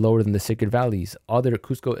 feet lower than the Sacred Valleys. There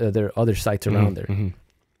are other sites around there. Mm-hmm.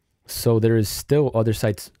 So there is still other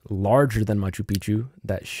sites larger than Machu Picchu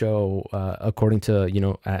that show, according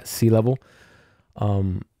to, at sea level,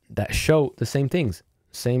 that show the same things,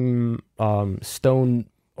 same stone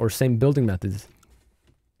or same building methods.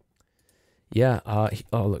 Yeah.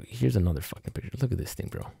 Look, here's another fucking picture. Look at this thing,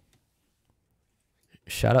 bro.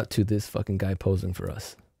 Shout out to this fucking guy posing for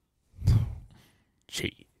us.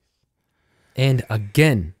 Gee. And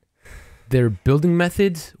again, their building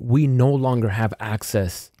methods, we no longer have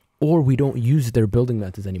access, or we don't use their building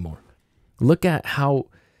methods anymore. Look at how,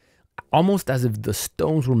 almost as if the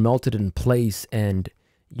stones were melted in place and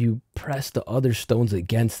you press the other stones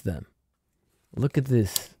against them. Look at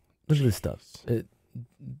this. Look at this stuff.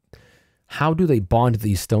 How do they bond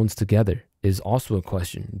these stones together is also a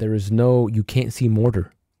question. There is you can't see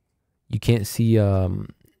mortar. You can't see,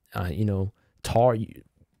 tar.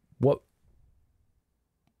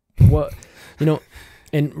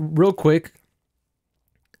 And real quick,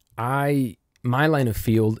 my line of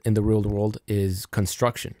field in the real world is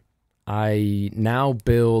construction. I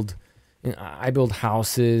build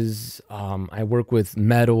houses. I work with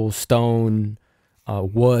metal, stone,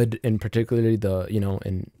 wood, and particularly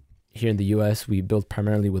and here in the US, we build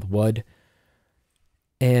primarily with wood.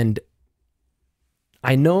 And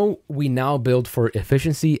I know we now build for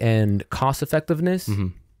efficiency and cost effectiveness,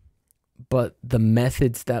 mm-hmm. but the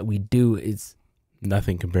methods that we do is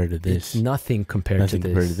nothing compared to this. It's nothing compared to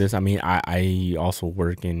this. I mean, I also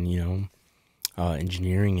work in,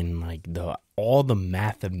 engineering and like all the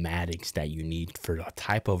mathematics that you need for the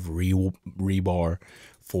type of rebar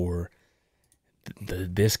for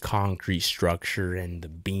this concrete structure and the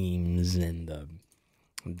beams and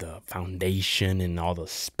the foundation and all the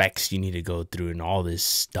specs you need to go through and all this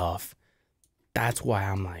stuff. That's why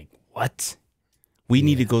I'm like, what? We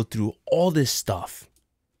need to go through all this stuff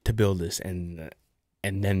to build this, and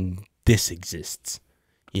then this exists.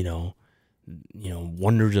 Wonders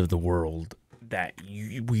of the world that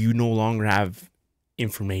you no longer have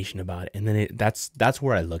information about it, and then that's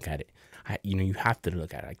where I look at it. You have to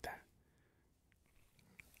look at it like that.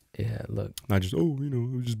 Yeah, look. Not just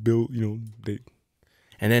just build,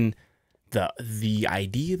 and then the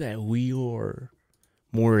idea that we are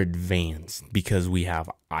more advanced because we have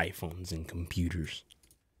iPhones and computers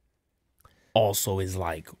also is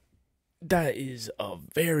like, that is a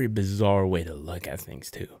very bizarre way to look at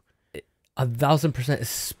things too. 1,000%,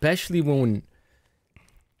 especially when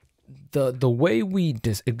the way we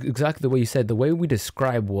exactly the way you said, the way we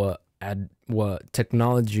describe what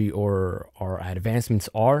technology or our advancements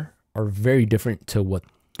are very different to what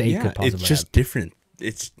they could possibly it's just different.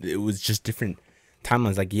 It was just different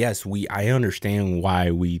timelines. Like, yes, I understand why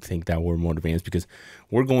we think that we're more advanced, because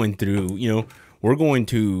we're going through, we're going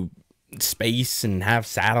to space and have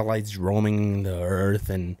satellites roaming the Earth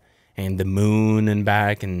and the moon and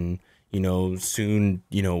back, and soon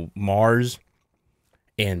Mars,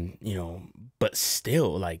 and but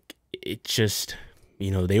still, like, it just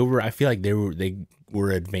I feel like they were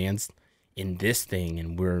advanced in this thing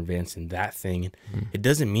and we're advanced in that thing. And it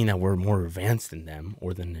doesn't mean that we're more advanced than them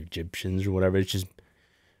or than the Egyptians or whatever. It just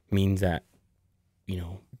means that, you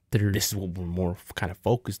know, this is what we're more kind of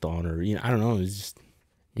focused on, or, you know, I don't know. It's just.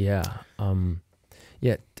 Yeah.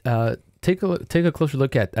 Take a closer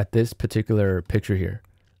look at this particular picture here.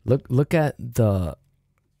 Look at the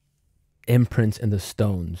imprints in the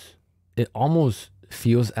stones. It almost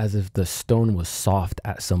feels as if the stone was soft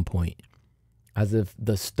at some point, as if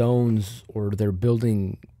the stones or their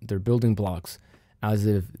building blocks, as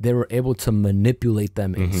if they were able to manipulate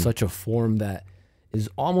them in such a form that is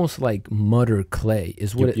almost like mud or clay.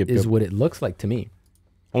 Is what what it looks like to me.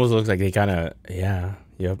 Almost looks like they kind of Yeah.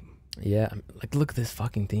 Like, look at this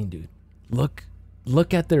fucking thing, dude. Look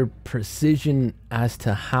at their precision as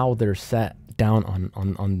to how they're set down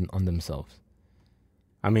on themselves.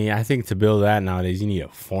 I mean, I think to build that nowadays, you need to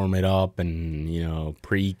form it up and, you know,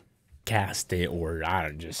 precast it, or I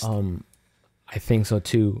don't just. I think so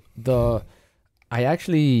too. I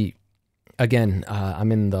actually, again,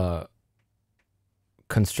 I'm in the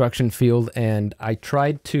construction field, and I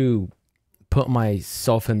tried to put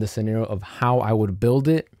myself in the scenario of how I would build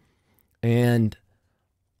it, and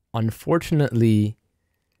unfortunately,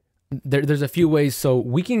 there's a few ways. So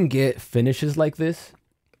we can get finishes like this,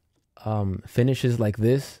 on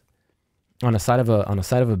a side of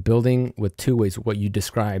a building with two ways. What you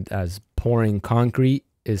described as pouring concrete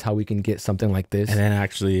is how we can get something like this, and then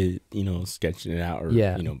actually, you know, sketching it out, or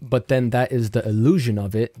you know. But then that is the illusion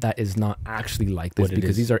of it. That is not actually like this,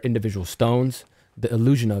 because these are individual stones. The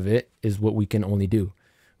illusion of it is what we can only do.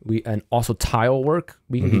 And also tile work.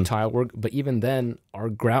 We can do tile work, but even then, our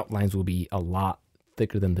grout lines will be a lot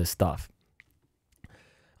thicker than this stuff.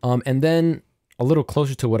 And then a little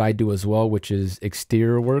closer to what I do as well, which is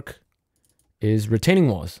exterior work, is retaining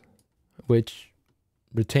walls. Which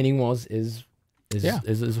retaining walls is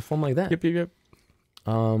a form like that. Yep.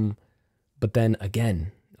 But then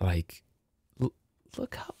again, like,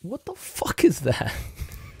 look what the fuck is that?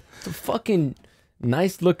 It's a fucking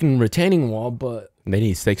nice looking retaining wall, but they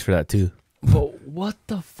need stakes for that too. But what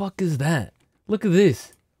the fuck is that? Look at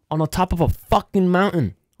this. On the top of a fucking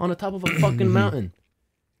mountain.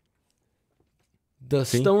 The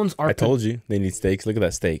stones are. I told you they need stakes. Look at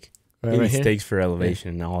that stake. They need stakes for elevation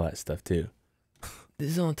and all that stuff too.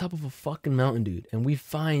 This is on top of a fucking mountain, dude. And we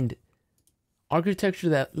find architecture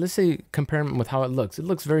that, let's say, compare with how it looks. It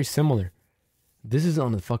looks very similar. This is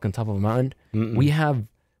on the fucking top of a mountain. We have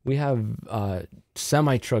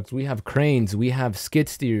semi trucks, we have cranes, we have skid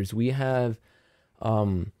steers, we have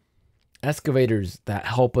excavators that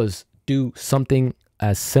help us do something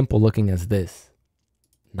as simple looking as this.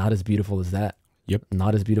 Not as beautiful as that. Yep.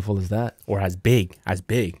 Not as beautiful as that. Or as big.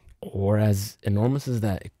 Or as enormous as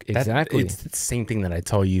that. Exactly. It's the same thing that I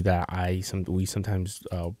tell you that we sometimes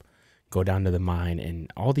go down to the mine,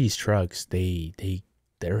 and all these trucks, they're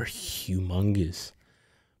humongous,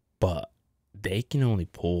 but they can only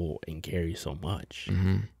pull and carry so much.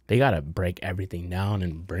 They gotta break everything down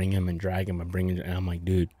and bring them and drag them and bring them. And I'm like,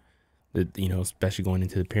 dude, you know, especially going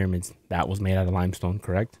into the pyramids, that was made out of limestone,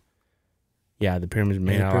 correct? Yeah, the pyramids were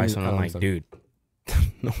made out of limestone. I'm like, dude,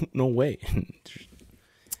 no way.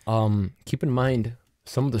 Keep in mind,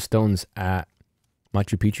 some of the stones at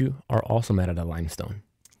Machu Picchu are also made out of limestone.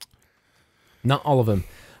 Not all of them.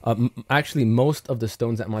 Actually, most of the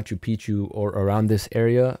stones at Machu Picchu or around this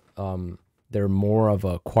area, they're more of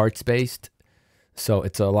a quartz based, so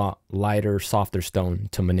it's a lot lighter, softer stone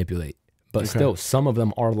to manipulate. But still, some of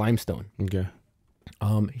them are limestone. Okay.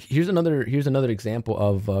 Here's another example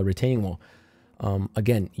of retaining wall.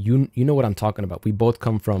 Again, you know what I'm talking about. We both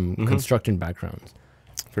come from construction backgrounds.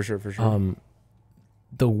 For sure.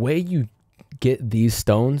 The way you get these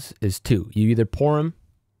stones is two. You either pour them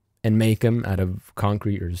and make them out of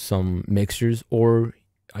concrete or some mixtures, or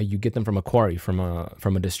you get them from a quarry, from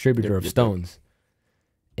a distributor of stones.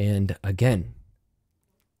 And again,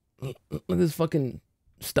 look at this fucking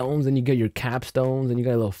stones, and you get your capstones, and you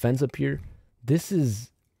got a little fence up here. This is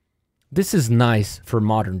nice for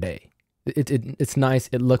modern day. It's nice.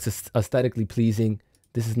 It looks aesthetically pleasing.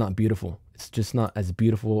 This is not beautiful. It's just not as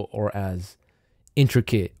beautiful or as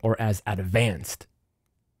intricate or as advanced.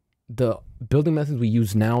 The building methods we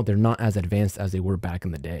use now, they're not as advanced as they were back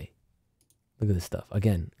in the day. Look at this stuff.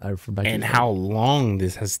 Again, and how long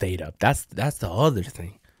this has stayed up. That's the other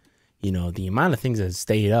thing. You know, the amount of things that have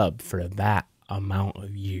stayed up for that amount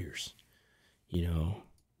of years. You know,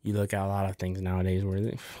 you look at a lot of things nowadays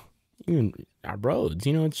where even our roads,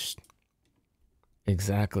 you know, it's just...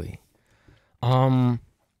 Exactly.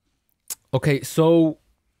 Okay, so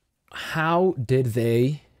how did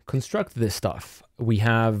they construct this stuff? We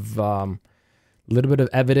have little bit of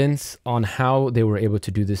evidence on how they were able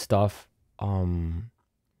to do this stuff.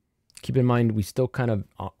 Keep in mind, we still kind of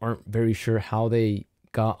aren't very sure how they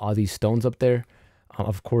got all these stones up there.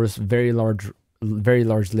 Of course, very large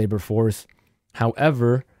labor force.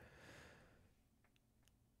 However,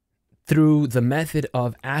 through the method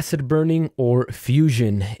of acid burning or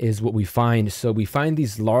fusion is what we find. So we find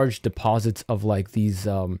these large deposits of like these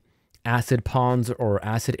acid ponds or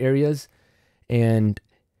acid areas. And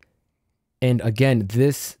again,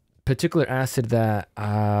 this particular acid that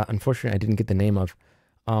unfortunately I didn't get the name of,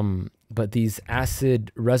 but these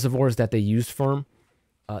acid reservoirs that they use for them,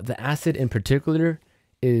 the acid in particular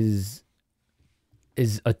is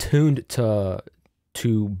attuned to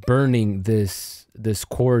burning this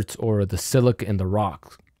quartz or the silica in the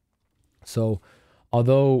rock. So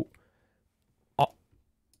although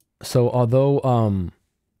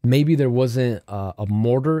maybe there wasn't a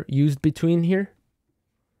mortar used between here,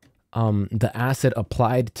 the acid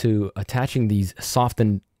applied to attaching these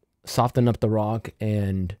soften up the rock.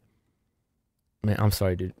 And man, I'm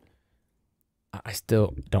sorry, dude, I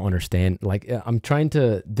still don't understand. Like, I'm trying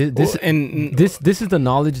to this is the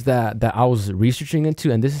knowledge that I was researching into,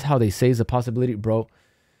 and this is how they say is a possibility, bro.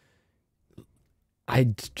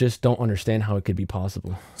 I just don't understand how it could be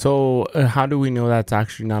possible. So how do we know that's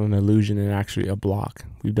actually not an illusion and actually a block?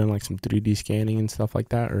 We've done like some 3D scanning and stuff like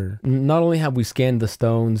that, or not only have we scanned the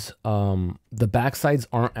stones, the backsides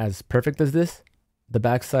aren't as perfect as this. The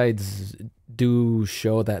backsides do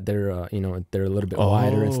show that they're they're a little bit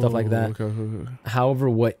wider and stuff like that. Okay.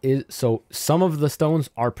 However, so some of the stones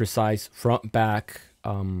are precise, front, back,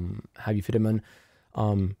 how you fit them in.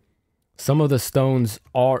 Some of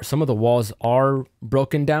the walls are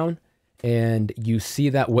broken down, and you see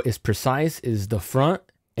that what is precise is the front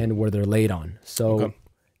and where they're laid on. So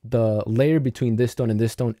the layer between this stone and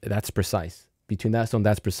this stone, that's precise. Between that stone,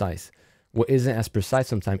 that's precise. What isn't as precise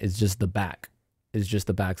sometimes is just the back. It's just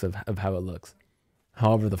the backs of how it looks.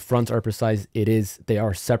 However, the fronts are precise. They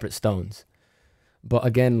are separate stones. But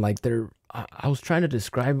again, like I was trying to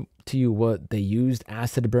describe to you what they used,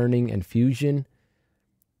 acid burning and fusion.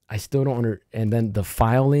 I still don't and then the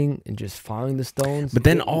filing and just filing the stones. But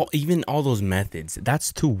then all those methods,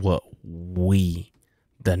 that's to what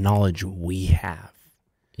the knowledge we have.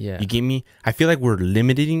 Yeah. You get me? I feel like we're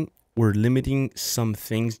limiting some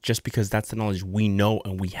things just because that's the knowledge we know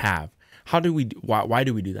and we have. Why do we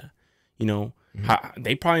do that?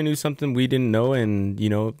 They probably knew something we didn't know, and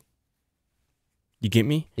you get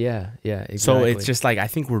me? Yeah, exactly. So it's just like, I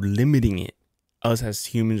think we're limiting it, us as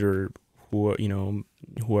humans, or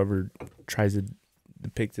whoever tries to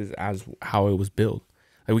depict it as how it was built.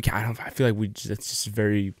 Like I feel like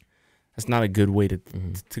that's not a good way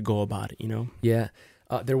to go about it, Yeah.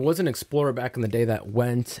 There was an explorer back in the day that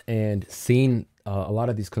went and seen a lot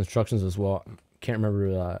of these constructions as well. Can't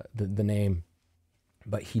remember the name,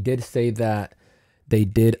 but he did say that they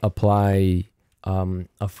did apply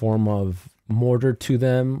a form of mortar to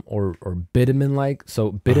them, or bitumen like.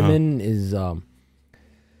 So bitumen is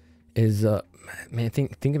man,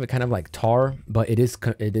 think of it kind of like tar, but it is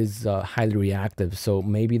highly reactive. So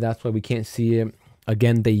maybe that's why we can't see it.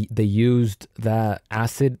 Again, they used that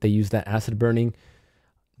acid. They used that acid burning.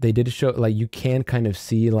 They did show, like, you can kind of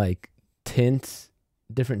see like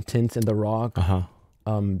different tints in the rock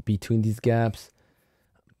between these gaps.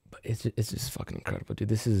 But it's just fucking incredible, dude.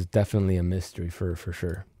 This is definitely a mystery for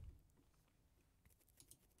sure.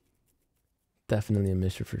 Definitely a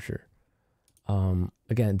mystery for sure.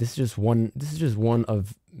 Again, this is just one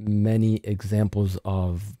of many examples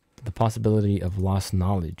of the possibility of lost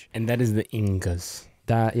knowledge. And that is the Incas.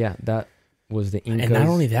 That was the Incas. And not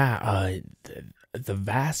only that, the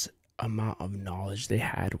vast amount of knowledge they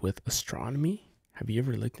had with astronomy. Have you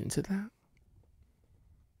ever looked into that?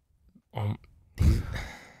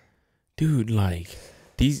 Dude, like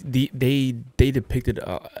they depicted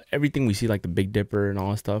everything we see, like the Big Dipper and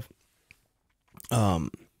all that stuff.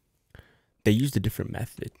 They used a different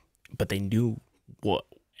method, but they knew what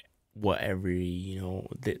every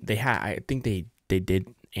they had. I think they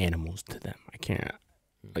did animals to them. I can't,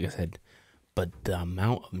 like I said, but the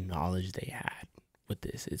amount of knowledge they had with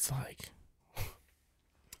this, it's like,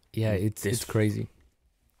 yeah, it's crazy.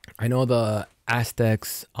 I know the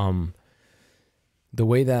Aztecs, the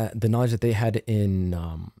way that the knowledge that they had in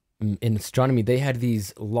astronomy, they had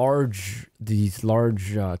these large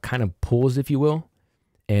kind of pools, if you will.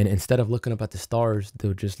 And instead of looking up at the stars, they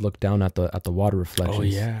would just look down at the water reflections. Oh,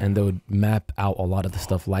 yeah. And they would map out a lot of the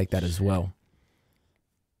stuff like that as well.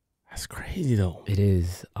 That's crazy though. It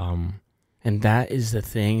is. And that is the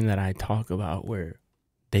thing that I talk about, where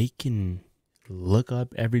they can look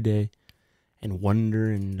up every day and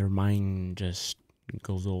wonder, and their mind just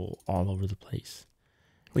goes all over the place.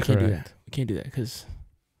 We can't do that. We can't do that because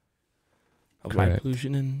of light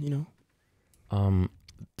pollution and, you know.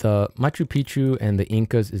 The Machu Picchu and the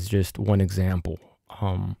Incas is just one example.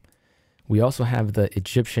 We also have the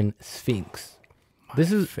Egyptian Sphinx.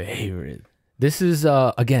 This is favorite. This is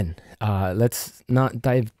again. Let's not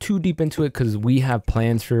dive too deep into it because we have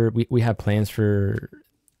plans for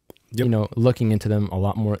you know, looking into them a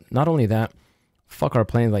lot more. Not only that, fuck our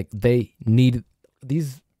plans. Like, they need,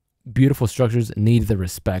 these beautiful structures need the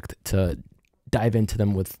respect to dive into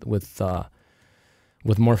them with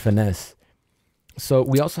more finesse. So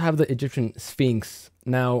we also have the Egyptian Sphinx.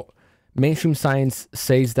 Now, mainstream science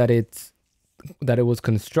says that it was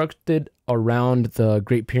constructed around the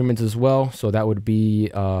Great Pyramids as well. So that would be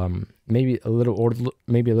maybe a little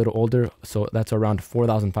older. So that's around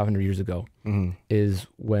 4,500 years ago is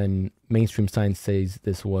when mainstream science says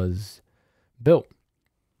this was built.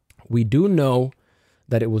 We do know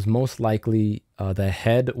that it was most likely the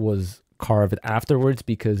head was carved afterwards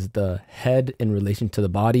because the head in relation to the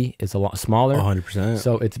body is a lot smaller. 100%.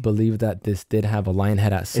 So it's believed that this did have a lion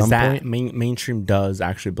head at some point. Mainstream does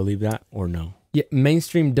actually believe that or no? Yeah,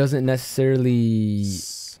 mainstream doesn't necessarily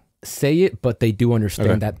say it, but they do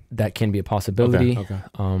understand that can be a possibility. Okay.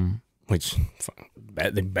 Which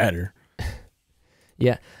they better.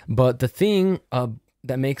 Yeah, but the thing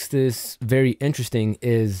that makes this very interesting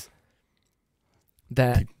is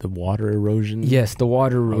that the water erosion. Yes, the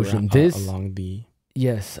water erosion. Along the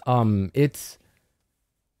it's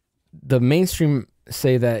the mainstream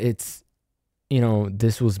say that it's, you know,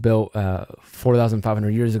 this was built 4,500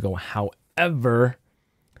 years ago. However,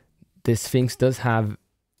 this Sphinx does have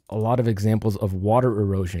a lot of examples of water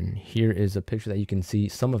erosion. Here is a picture that you can see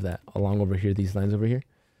some of that along over here, these lines over here.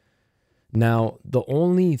 Now, the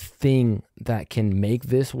only thing that can make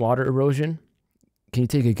this water erosion, can you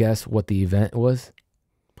take a guess what the event was?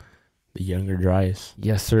 The Younger Dryas.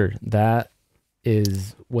 Yes, sir. That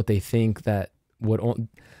is what they think that the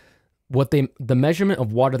measurement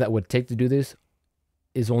of water that would take to do this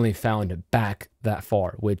is only found back that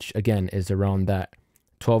far, which again is around that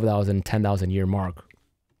 12,000, 10,000 year mark.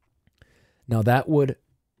 Now the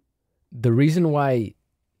reason why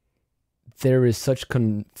there is such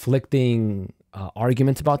conflicting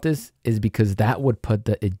arguments about this is because that would put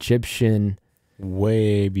the Egyptian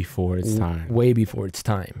way before its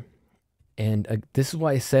time. And this is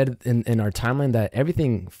why I said in our timeline that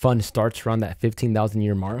everything fun starts around that 15,000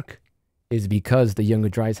 year mark, is because the Younger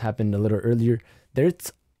Dryas happened a little earlier.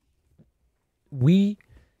 We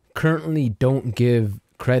currently don't give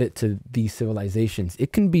credit to these civilizations.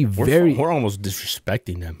 It can be we're almost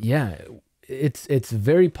disrespecting them. Yeah, it's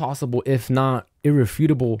very possible, if not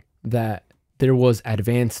irrefutable, that there was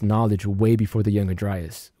advanced knowledge way before the Younger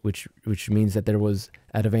Dryas, which means that there was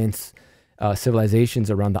advanced civilizations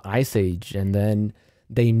around the Ice Age, and then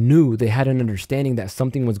they had an understanding that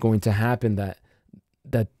something was going to happen, that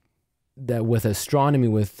with astronomy,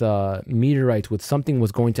 with meteorites, with something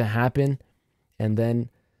was going to happen, and then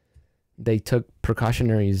they took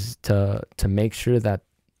precautionaries to make sure that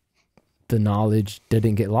the knowledge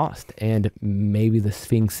didn't get lost. And maybe the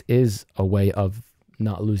Sphinx is a way of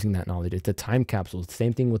not losing that knowledge. It's a time capsule.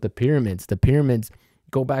 Same thing with the pyramids. The pyramids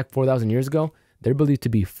go back 4,000 years ago. They're believed to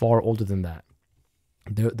be far older than that.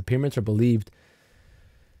 The pyramids are believed,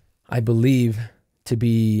 I believe, to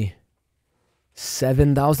be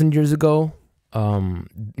 7,000 years ago.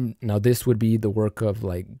 Now this would be the work of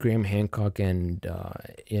like Graham Hancock and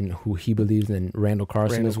in who he believes in, Randall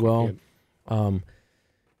Carlson as well. Yeah.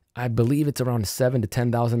 I believe it's around 7,000 to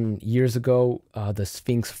 10,000 years ago. The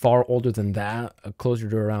Sphinx far older than that, closer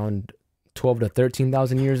to around 12,000 to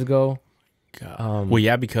 13,000 years ago. Well,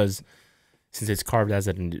 yeah, because since it's carved as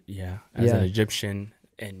an Egyptian,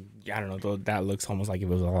 and I don't know, though, that looks almost like if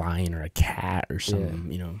it was a lion or a cat or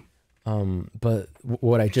something, you know. But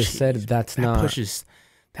what I just said, that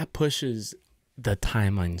pushes the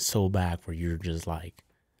timeline so back where you're just like,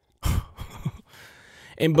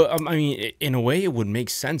 but I mean, in a way, it would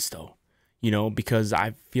make sense though, you know, because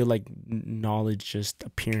I feel like knowledge just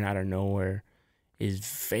appearing out of nowhere is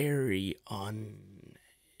very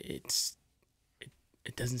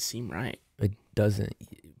it doesn't seem right. It doesn't.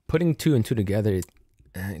 Putting two and two together,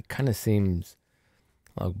 it kind of seems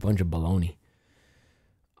like a bunch of baloney.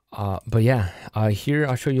 But yeah, here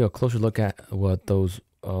I'll show you a closer look at what those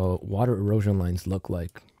water erosion lines look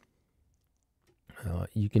like.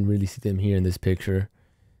 You can really see them here in this picture,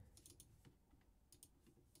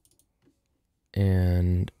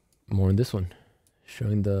 and more in this one,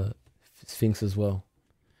 showing the Sphinx as well.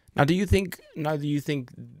 Now, do you think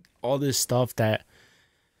all this stuff that,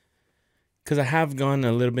 because I have gone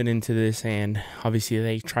a little bit into this, and obviously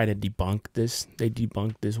they try to debunk this. They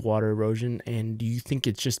debunk this water erosion, and do you think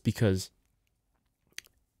it's just because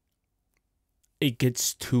it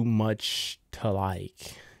gets too much to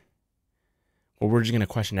like? Well, we're just gonna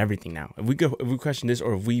question everything now. If we question this,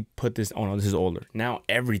 or if we put this, oh no, this is older. Now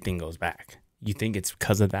everything goes back. You think it's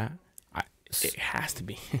because of that? It has to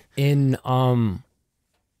be. In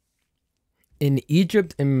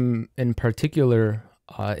Egypt, in particular,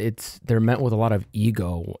 they're met with a lot of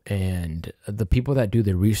ego, and the people that do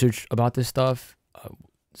the research about this stuff,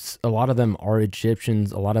 a lot of them are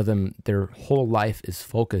Egyptians. A lot of them, their whole life is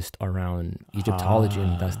focused around Egyptology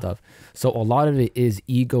and that stuff. So a lot of it is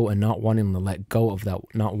ego and not wanting to let go of that,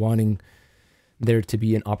 not wanting there to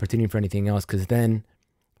be an opportunity for anything else, because then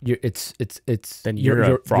you're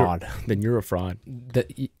a fraud. Then you're a fraud.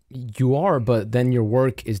 You are, but then your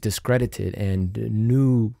work is discredited and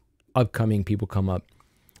new upcoming people come up.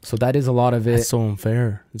 So that is a lot of it. It's so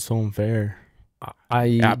unfair. It's so unfair.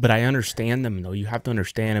 But I understand them though. You have to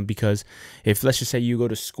understand them, because if, let's just say, you go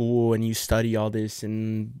to school and you study all this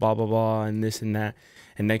and blah blah blah and this and that,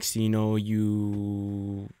 and next thing you know,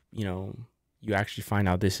 you actually find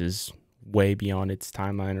out this is way beyond its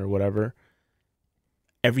timeline or whatever.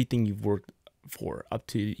 Everything you've worked for up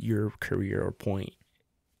to your career or point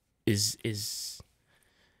is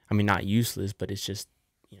I mean, not useless, but it's just,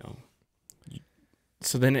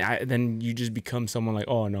 so then you just become someone like,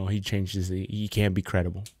 oh no, he changed his, he can't be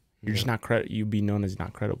credible. You're just not you'd be known as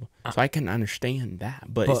not credible. So I can understand that,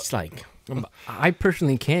 but it's like, I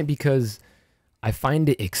personally can't, because I find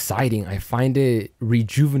it exciting. I find it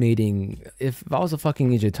rejuvenating. If I was a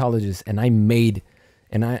fucking Egyptologist and I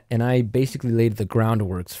basically laid the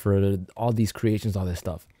groundworks for all these creations, all this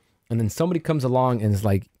stuff, and then somebody comes along and is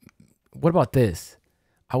like, what about this?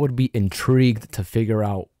 I would be intrigued to figure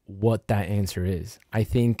out what that answer is. I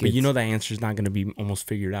think, but that answer is not going to be almost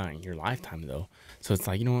figured out in your lifetime though. So it's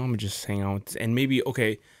like, I'm gonna just hang out, and maybe,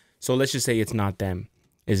 okay, so let's just say it's not them.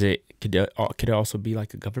 Could it also be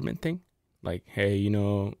like a government thing? Like, hey,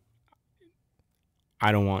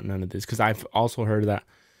 I don't want none of this, because I've also heard that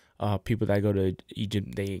people that go to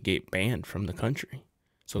Egypt, they get banned from the country.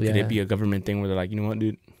 So could it be a government thing where they're like, you know what,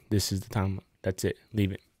 dude, this is the time, that's it,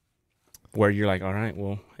 leave it? Where you're like, all right,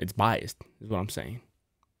 well, it's biased, is what I'm saying.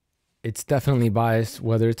 It's definitely biased,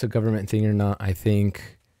 whether it's a government thing or not. I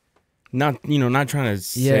think, not trying to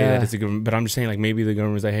say that it's a government, but I'm just saying, like, maybe the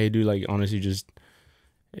government's like, hey, dude, like, honestly, just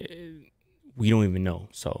we don't even know.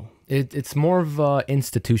 So it's more of a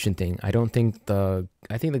institution thing. I think the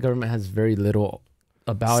government has very little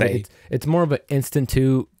about it. It's more of an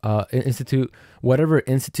institute. Whatever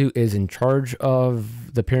institute is in charge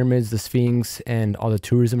of the pyramids, the Sphinx, and all the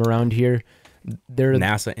tourism around here. They're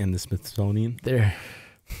NASA and the Smithsonian.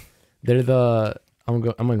 They're the, I'm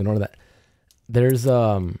gonna ignore that. There's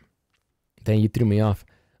dang, you threw me off,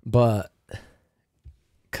 but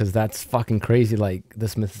because that's fucking crazy. Like, the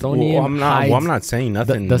Smithsonian. Well, I'm not saying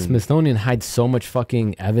nothing. The Smithsonian hides so much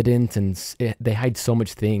fucking evidence, and they hide so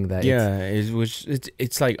much thing that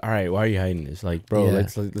it's like, all right, why are you hiding this? Like, bro,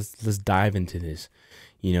 let's dive into this,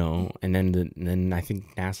 And then I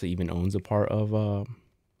think NASA even owns a part of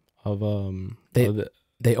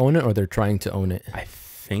they own it, or they're trying to own it. I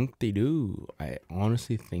think they do. I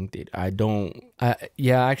honestly think they. I don't.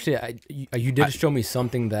 Actually, you did show me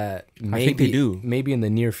something that maybe, I think they do. Maybe in the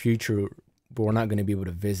near future, but we're not going to be able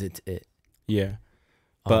to visit it. Yeah,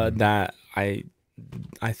 but that I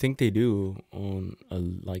think they do own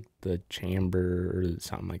like the chamber or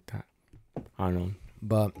something like that. I don't know,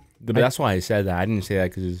 but that's why I said that. I didn't say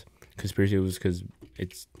that because it's conspiracy. It was because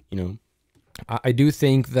it's I do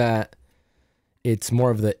think that it's more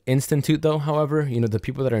of the institute, though. However, the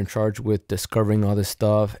people that are in charge with discovering all this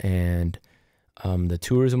stuff and the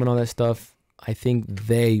tourism and all that stuff, I think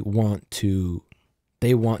they want to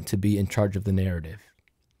be in charge of the narrative,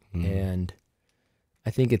 and I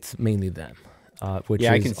think it's mainly them. Which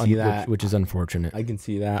I can see that, which is unfortunate. I can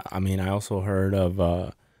see that. I mean, I also heard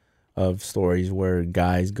of stories where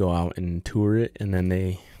guys go out and tour it, and then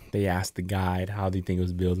they ask the guide how they think it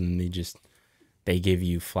was built, and they give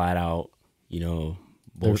you flat out,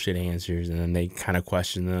 bullshit answers, and then they kind of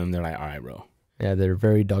question them. They're like, all right, bro. Yeah, they're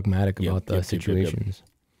very dogmatic about the situations. Yep.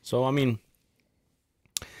 So, I mean,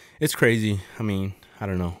 it's crazy. I mean, I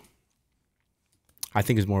don't know. I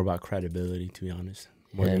think it's more about credibility, to be honest,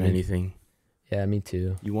 more than anything. Yeah, me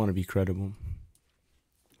too. You want to be credible.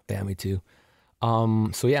 Yeah, me too.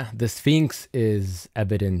 So yeah, the Sphinx is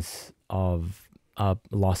evidence of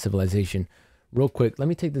lost civilization. Real quick, let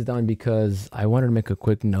me take this down because I wanted to make a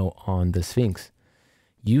quick note on the Sphinx.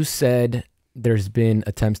 You said there's been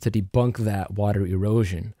attempts to debunk that water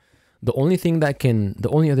erosion. The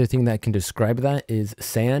only other thing that can describe that is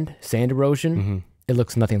sand erosion. Mm-hmm. It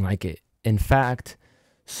looks nothing like it. In fact,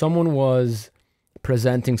 someone was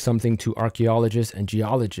presenting something to archaeologists and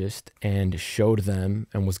geologists and showed them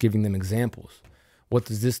and was giving them examples. What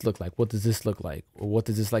does this look like? What does this look like? Or what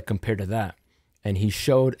does this like compare to that? And he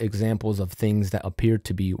showed examples of things that appeared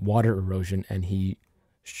to be water erosion, and he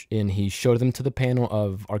showed them to the panel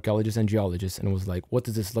of archaeologists and geologists and was like, what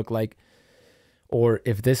does this look like? Or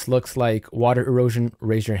if this looks like water erosion,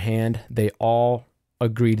 raise your hand. They all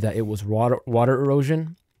agreed that it was water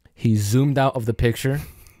erosion. He zoomed out of the picture.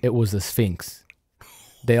 It was the Sphinx.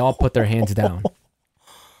 They all put their hands down.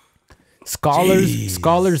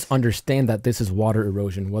 Scholars understand that this is water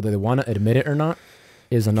erosion. Whether they want to admit it or not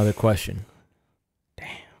is another question. Damn.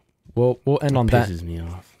 We'll end on that. Pisses me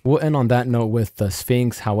off. We'll end on that note with the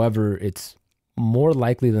Sphinx. However, it's more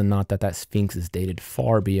likely than not that Sphinx is dated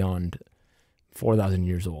far beyond 4,000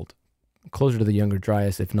 years old, closer to the Younger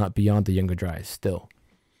Dryas, if not beyond the Younger Dryas still.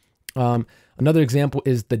 Another example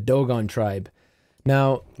is the Dogon Tribe.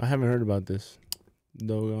 Now, I haven't heard about this.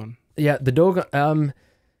 Dogon. Yeah, the Dogon.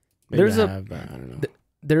 Maybe I have, but I don't know.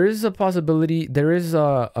 There is a possibility. There is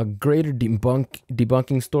a greater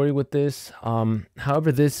debunking story with this.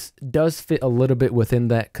 However, this does fit a little bit within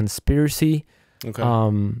that conspiracy. Okay.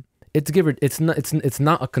 It's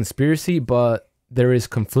not a conspiracy, but there is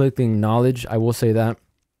conflicting knowledge. I will say that.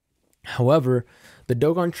 However, the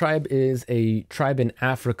Dogon tribe is a tribe in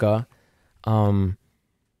Africa,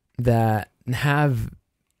 that have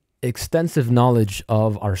extensive knowledge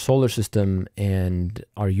of our solar system and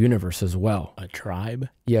our universe as well. A tribe?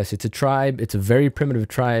 Yes, it's a tribe. It's a very primitive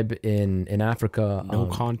tribe in Africa. No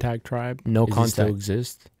contact tribe? No Does contact. it still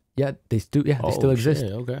exist? Yeah, they do. Yeah, they still exist.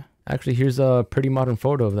 Shit, okay. Actually, here's a pretty modern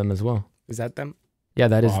photo of them as well. Is that them? Yeah,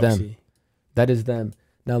 that is them. Obviously. That is them.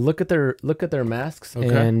 Now look at their masks,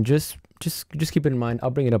 Okay. and just keep it in mind.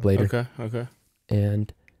 I'll bring it up later. Okay.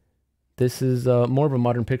 And this is more of a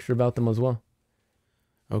modern picture about them as well.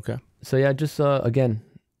 Okay. So yeah, just again,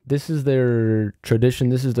 this is their tradition.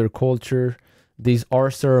 This is their culture. These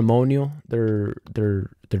are ceremonial. Their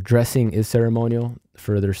dressing is ceremonial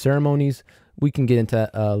for their ceremonies. We can get into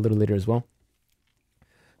that a little later as well.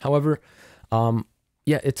 However,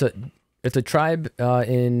 yeah, it's a tribe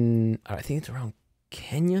in, I think it's around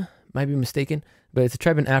Kenya, might be mistaken, but it's a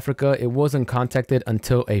tribe in Africa. It wasn't contacted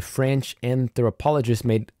until a French anthropologist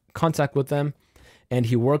made contact with them, and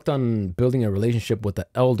he worked on building a relationship with the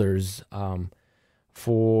elders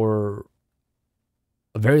for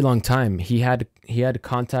a very long time. He had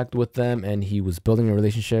contact with them, and he was building a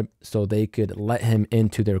relationship so they could let him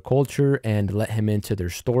into their culture and let him into their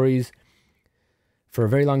stories. For a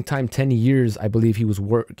very long time, 10 years, I believe he was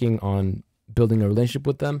working on building a relationship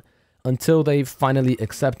with them until they finally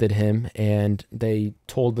accepted him, and they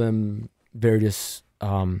told them various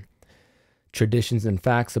traditions and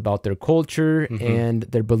facts about their culture and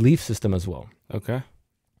their belief system as well. Okay.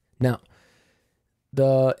 Now,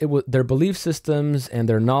 their belief systems and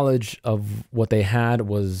their knowledge of what they had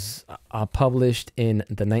was published in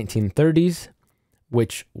the 1930s,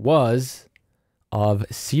 which was of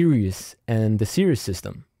Sirius and the Sirius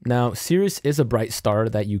system. Now, Sirius is a bright star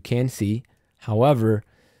that you can see. However,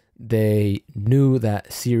 they knew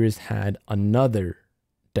that Sirius had another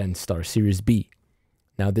dense star, Sirius B.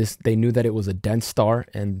 Now, they knew that it was a dense star,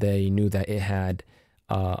 and they knew that it had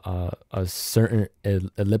a certain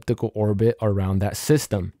elliptical orbit around that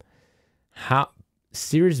system.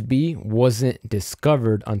 Sirius B wasn't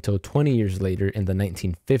discovered until 20 years later in the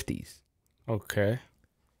 1950s. Okay.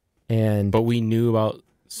 But we knew about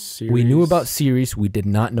Sirius. We knew about Sirius. We did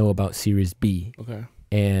not know about Sirius B. Okay.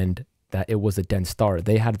 And that it was a dense star.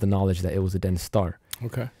 They had the knowledge that it was a dense star.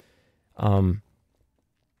 Okay.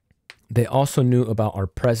 They also knew about our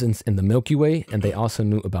presence in the Milky Way, and they also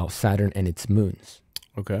knew about Saturn and its moons.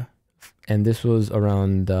 Okay. And this was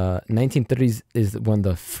around 1930s is when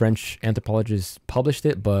the French anthropologists published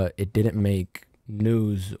it, but it didn't make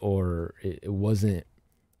news, or it wasn't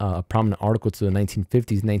a prominent article to the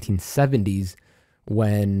 1950s, 1970s,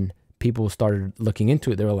 when people started looking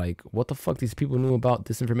into it. They were like, what the fuck? These people knew about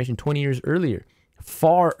this information 20 years earlier,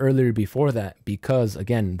 far earlier before that, because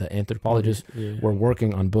again, the anthropologists were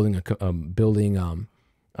working on building a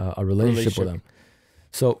relationship with them.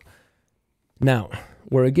 So now,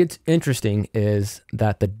 where it gets interesting is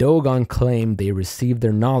that the Dogon claim they received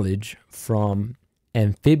their knowledge from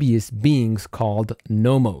amphibious beings called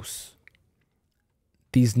nomos.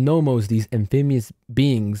 These nomos, these amphibious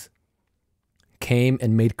beings, came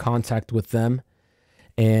and made contact with them,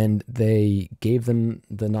 and they gave them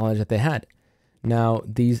the knowledge that they had. Now,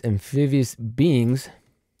 these amphibious beings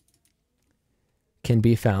can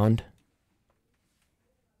be found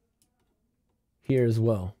here as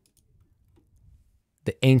well.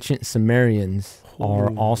 The ancient Sumerians are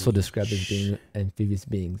also described as being amphibious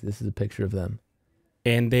beings. This is a picture of them.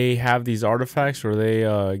 And they have these artifacts, or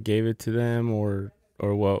they gave it to them, or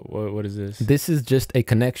what is this? This is just a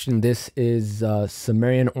connection. This is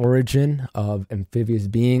Sumerian origin of amphibious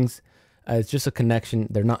beings. It's just a connection.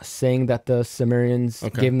 They're not saying that the Sumerians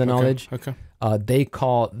gave them the knowledge. Okay. They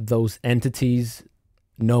call those entities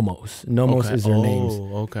nomos. Nomos is their names.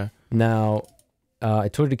 Oh, okay. Now, I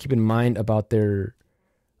told you to keep in mind about their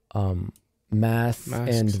masks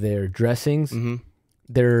and their dressings.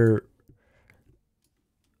 Their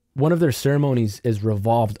one of their ceremonies is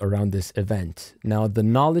revolved around this event. Now, the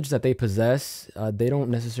knowledge that they possess, they don't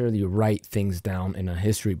necessarily write things down in a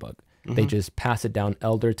history book. They just pass it down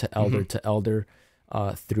elder to elder to elder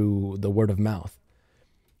through the word of mouth.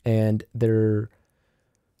 And their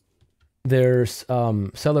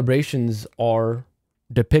celebrations are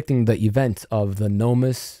depicting the events of the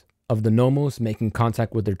nomos making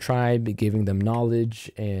contact with their tribe, giving them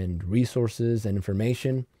knowledge and resources and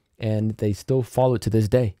information, and they still follow it to this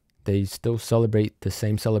day. They still celebrate the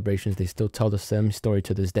same celebrations. They still tell the same story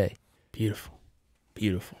to this day. Beautiful.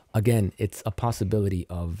 Beautiful. Again, it's a possibility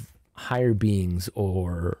of higher beings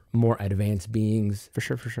or more advanced beings. For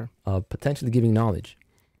sure. Potentially giving knowledge.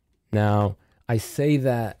 Now, I say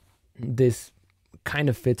that this kind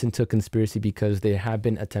of fits into a conspiracy because there have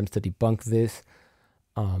been attempts to debunk this,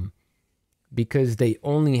 because they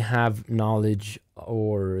only have knowledge,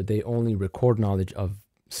 or they only record knowledge of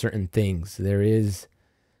certain things. There is,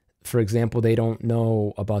 for example, they don't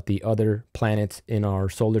know about the other planets in our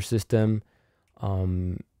solar system.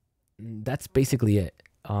 That's basically it.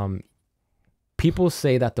 People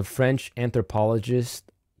say that the French anthropologists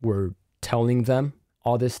were telling them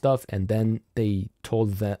all this stuff, and then they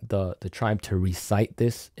told the tribe to recite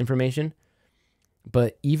this information.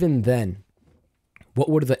 But even then, what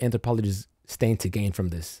would the anthropologists stand to gain from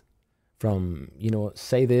this? From,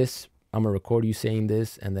 say this, I'm going to record you saying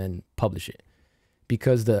this, and then publish it.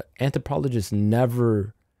 Because the anthropologist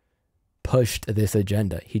never pushed this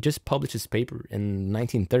agenda. He just published his paper in the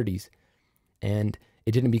 1930s, and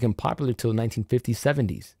it didn't become popular till 1950s,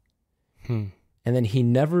 70s. And then he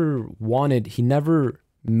never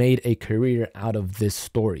made a career out of this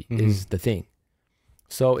story, is the thing.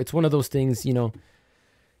 So it's one of those things,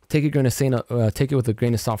 take it with a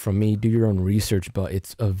grain of salt from me, do your own research, but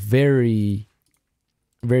it's a very,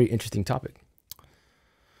 very interesting topic.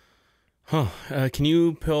 Can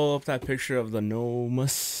you pull up that picture of the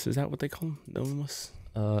nomos? Is that what they call them? Nomos?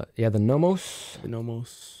 Yeah, the nomos. The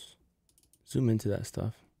nomos. Zoom into that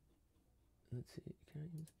stuff. Let's see.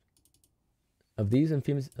 Of these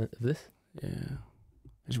amphibians, of this? Yeah.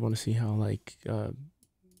 I just want to see how,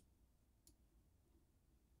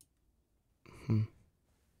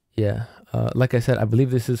 Yeah. Like I said, I believe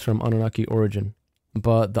this is from Anunnaki origin.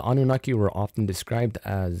 But the Anunnaki were often described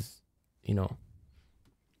as,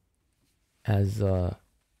 as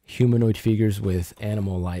humanoid figures with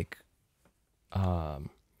animal-like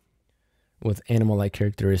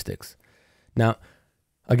characteristics. Now,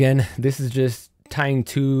 again, this is just tying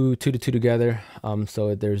two to two together.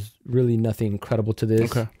 So there's really nothing credible to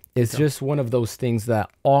this. Okay. It's just one of those things that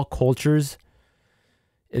all cultures.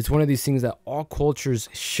 It's one of these things that all cultures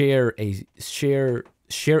share a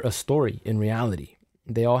story in reality.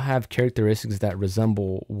 They all have characteristics that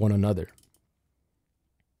resemble one another.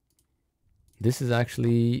 This is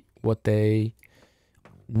actually what they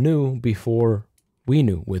knew before we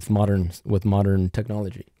knew with modern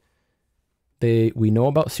technology. We know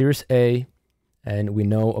about Sirius A, and we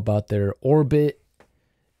know about their orbit.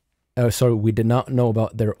 We did not know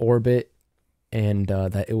about their orbit, and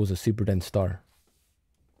that it was a super dense star.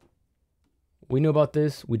 We knew about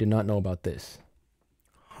this. We did not know about this.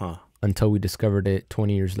 Until we discovered it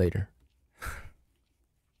 20 years later.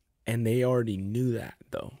 And they already knew that,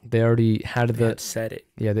 though. They already had said it.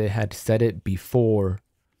 Yeah, they had said it before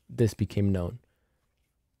this became known.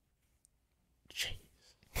 Jeez.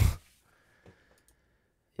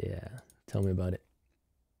 Yeah, tell me about it.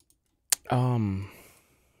 I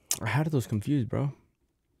had those confused, bro.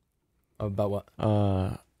 About what?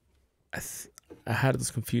 I had those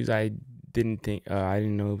confused. I didn't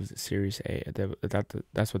know it was Series A.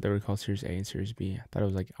 That's what they were called, Series A and Series B. I thought it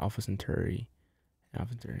was like Alpha Centauri.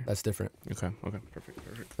 That's different. Okay,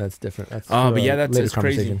 perfect. That's different. That's but yeah, that's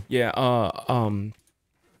crazy. Yeah.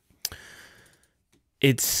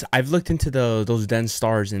 I've looked into those dense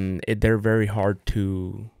stars, and they're very hard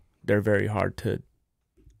to to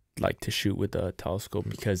shoot with a telescope,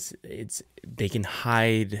 because they can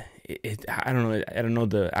hide it. I don't know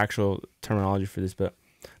the actual terminology for this, but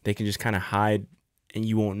they can just kind of hide, and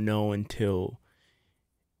you won't know until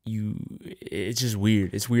it's just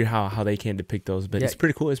weird. It's weird how they can depict those, but it's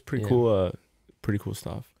pretty cool. It's pretty cool. Pretty cool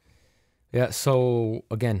stuff. Yeah. So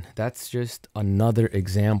again, that's just another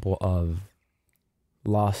example of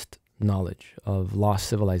lost knowledge, of lost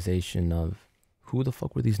civilization, of who the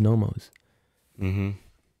fuck were these nomos?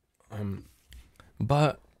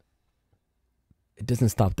 But it doesn't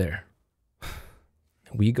stop there.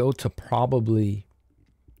 We go to probably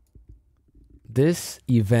this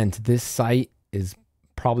event, this site is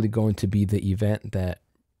probably going to be the event that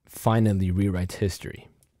finally rewrites history.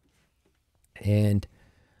 And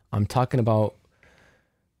I'm talking about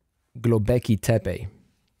Göbekli Tepe.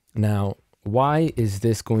 Now, why is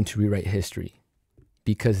this going to rewrite history?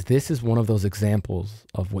 Because this is one of those examples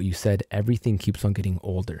of what you said, everything keeps on getting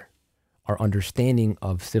older. Our understanding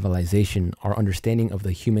of civilization, our understanding of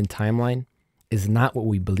the human timeline is not what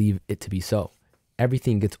we believe it to be so.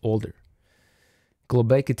 Everything gets older.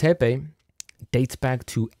 Göbekli Tepe dates back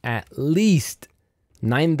to at least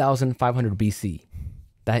 9,500 BC.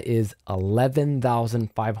 That is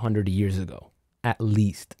 11,500 years ago, at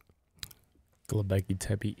least. Göbekli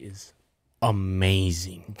Tepe is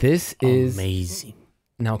amazing. This is amazing.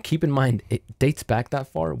 Now, keep in mind, it dates back that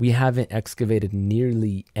far. We haven't excavated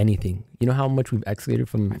nearly anything. You know how much we've excavated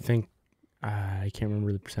from? I think, I can't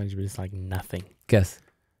remember the percentage, but it's like nothing. Guess.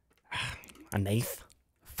 An eighth?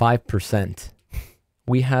 5%.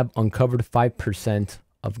 We have uncovered 5%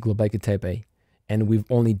 of Göbekli Tepe, and we've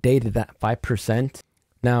only dated that 5%.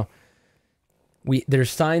 Now,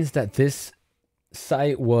 there's signs that this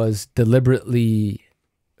site was deliberately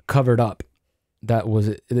covered up. It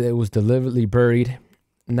was deliberately buried.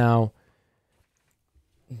 Now,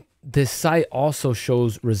 this site also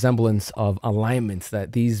shows resemblance of alignments,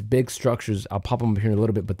 that these big structures, I'll pop them up here in a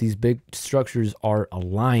little bit, but these big structures are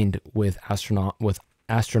aligned with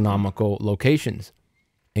astronomical locations,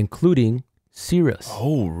 including Sirius.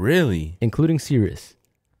 Oh, really? Including Sirius.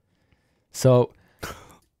 So,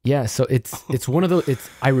 yeah, so it's one of those,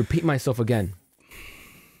 I repeat myself again.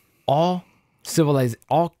 All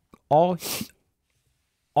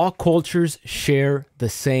cultures share the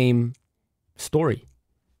same story,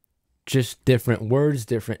 just different words,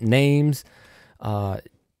 different names. But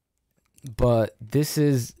this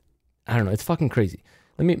is, I don't know, it's fucking crazy.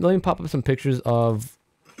 Let me pop up some pictures of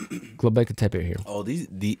Göbekli Tepe here. Oh,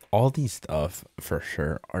 all these stuff for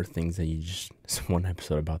sure are things that you just, it's one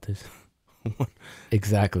episode about this.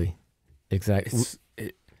 Exactly.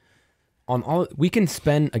 On all, we can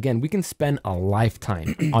spend a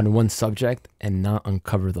lifetime on one subject and not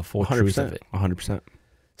uncover the full truth of it. 100%.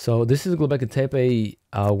 So this is Göbekli Tepe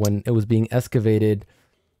when it was being excavated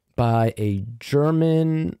by a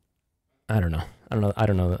German. I don't know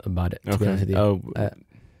about it. To be honest with you.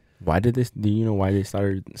 Why did this? Do you know why they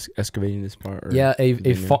started excavating this part? Yeah,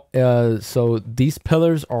 so these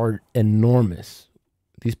pillars are enormous.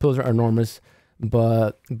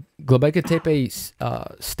 But Göbekli Tepe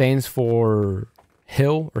stands for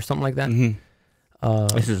hill or something like that.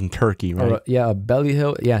 Mm-hmm. This is in Turkey, right? A belly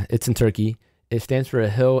hill. Yeah, it's in Turkey. It stands for a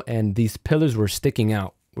hill, and these pillars were sticking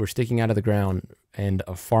out of the ground, and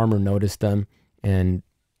a farmer noticed them, and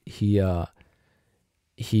he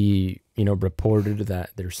reported that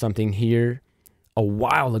there's something here a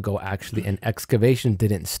while ago, actually, and excavation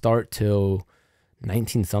didn't start till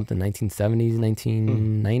 1970s,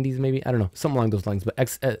 1990s, maybe. I don't know, something along those lines. But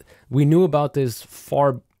we knew about this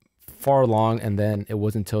far along, and then it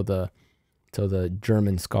wasn't till the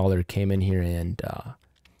German scholar came in here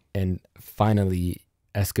and finally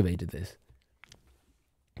excavated this.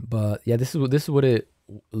 But yeah, this is what it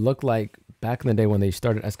looked like back in the day when they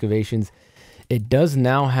started excavations. It does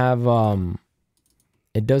now have a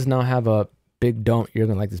big dome. You're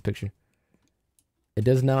gonna like this picture. It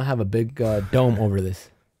does now have a big dome over this.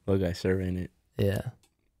 Look, guy surveying it. Yeah.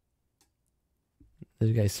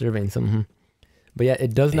 This guy's surveying something. But yeah,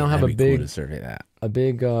 it does now have a big cool to survey that. A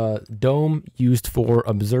big dome used for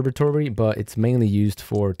observatory, but it's mainly used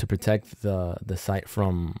to protect the site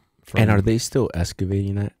from. And are they still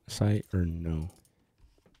excavating that site or no?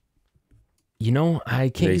 You know, I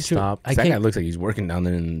can't. They stop. That guy looks like he's working down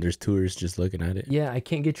there, and there's tourists just looking at it. Yeah, I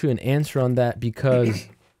can't get you an answer on that because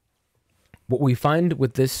what we find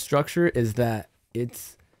with this structure is that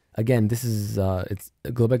it's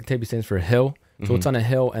Göbekli Tepe stands for a hill, so it's on a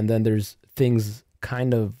hill, and then there's things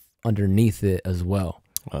kind of underneath it as well.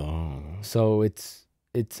 Oh, so it's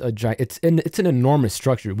an enormous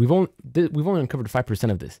structure. We've only uncovered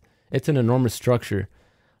 5% of this. It's an enormous structure.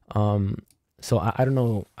 So I don't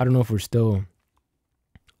know if we're still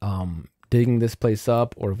digging this place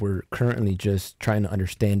up or if we're currently just trying to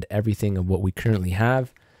understand everything of what we currently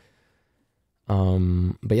have.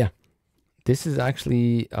 But yeah, This is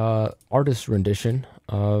actually artist rendition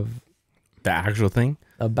of The actual thing?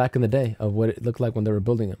 back in the day of what it looked like when they were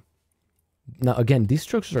building them. Now, again, these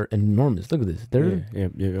structures are enormous. Look at this. They're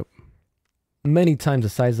Yeah. many times the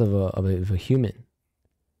size of a human.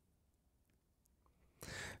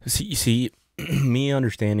 See, me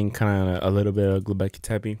understanding kind of a little bit of Göbekli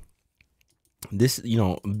Tepe. This,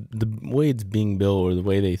 the way it's being built or the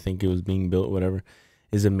way they think it was being built, whatever,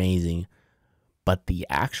 is amazing. But the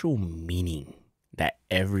actual meaning that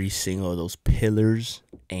every single of those pillars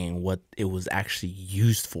and what it was actually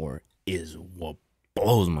used for is what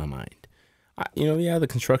blows my mind. The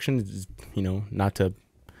construction is, not to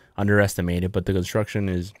underestimate it, but the construction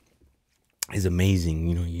is amazing.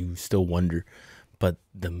 You still wonder, but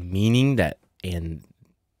the meaning that and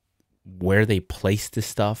where they place this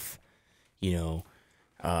stuff, that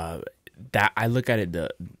I look at it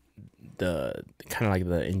the kind of like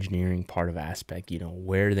the engineering part of aspect,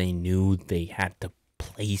 where they knew they had to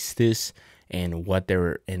place this and what they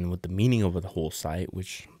were and what the meaning of the whole site,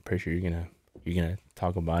 which I'm pretty sure you're gonna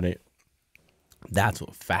talk about it. That's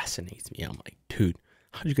what fascinates me. I'm like, dude,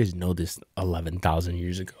 how did you guys know this 11,000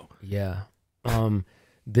 years ago? Yeah.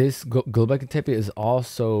 This Göbekli Tepe is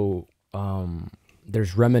also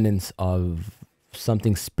there's remnants of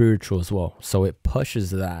something spiritual as well. So it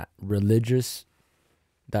pushes that religious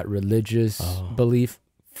belief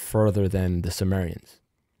further than the Sumerians.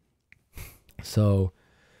 So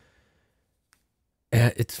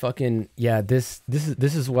it's fucking This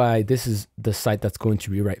is why this is the site that's going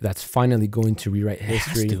to rewrite. That's finally going to rewrite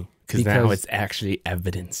history. Because now it's actually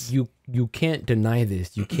evidence. You can't deny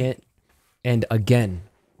this. You can't. And again,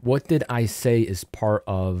 what did I say is part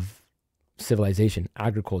of civilization?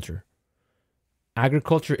 Agriculture.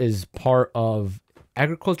 Agriculture is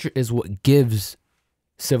what gives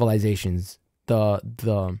civilizations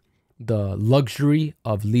the luxury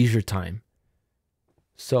of leisure time.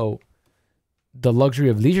 So the luxury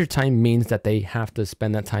of leisure time means that they have to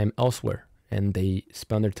spend that time elsewhere, and they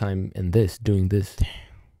spend their time in doing this.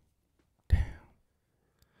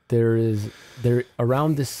 There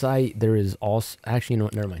around this site there is also actually,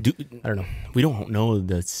 never mind. I don't know. We don't know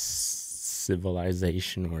the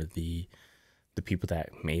civilization or the people that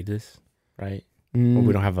made this, right? Or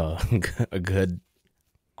we don't have a good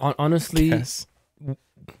honestly guess.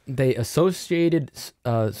 They associated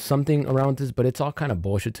something around this, but it's all kind of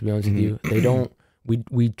bullshit, to be honest with you. They don't.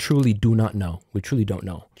 We truly do not know. We truly don't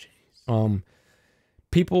know. Jeez.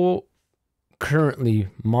 People currently,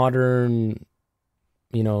 modern,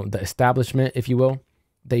 the establishment, if you will,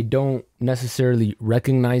 they don't necessarily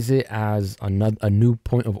recognize it as a new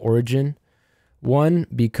point of origin. One,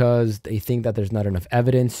 because they think that there's not enough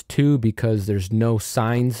evidence. Two, because there's no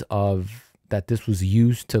signs of that this was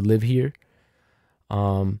used to live here.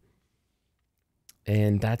 And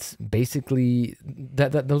that's basically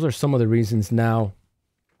that those are some of the reasons. Now,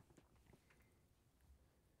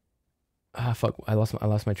 fuck, I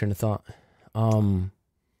lost my train of thought.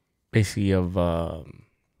 Basically of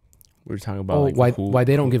we were talking about why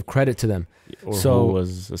they don't give credit to them, or who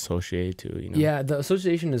was associated to, Yeah, the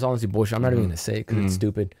association is honestly bullshit. I'm not even gonna say it because it's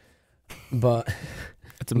stupid, but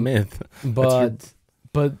it's a myth. But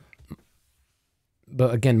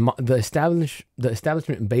again, the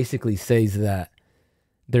establishment basically says that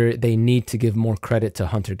they need to give more credit to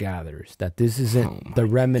hunter-gatherers, that this isn't the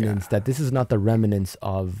remnants, that this is not the remnants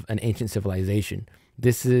of an ancient civilization.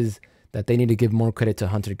 This is that they need to give more credit to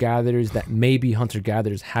hunter-gatherers, that maybe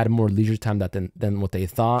hunter-gatherers had more leisure time than what they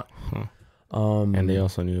thought. And they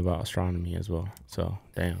also knew about astronomy as well. So,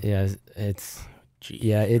 damn. Yeah, it's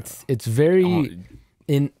very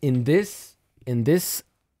in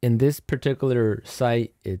this particular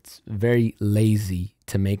site, it's very lazy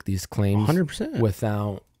to make these claims 100%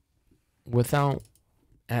 without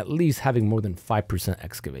at least having more than 5%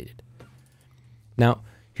 excavated. Now,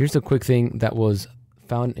 here's a quick thing that was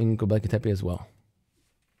found in Göbekli Tepe as well.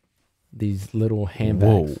 These little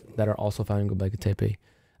handbags that are also found in Göbekli Tepe.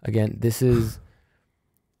 Again, this is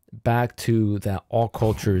back to that all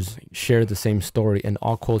cultures share the same story and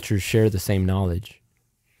all cultures share the same knowledge.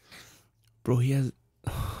 Bro, he has...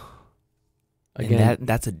 Again, and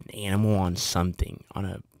that's an animal on something. On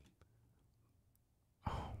a...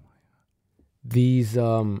 These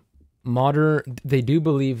they do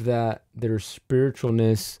believe that their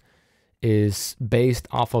spiritualness is based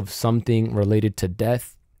off of something related to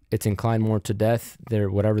death. It's inclined more to death,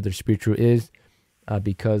 whatever their spiritual is,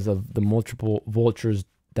 because of the multiple vultures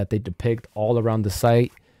that they depict all around the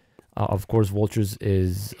site. Of course, vultures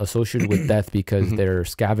is associated with death because they're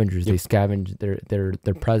scavengers. They scavenge.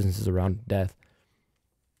 Their presence is around death.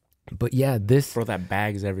 But yeah, this Bro, that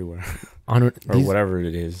bag's everywhere. or Whatever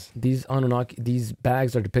it is. These Anunnaki, these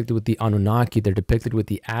bags are depicted with the Anunnaki. They're depicted with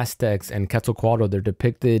the Aztecs and Quetzalcoatl. They're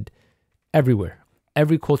depicted everywhere.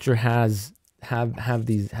 Every culture has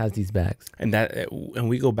these bags. And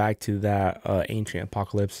we go back to that ancient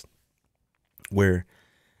apocalypse where,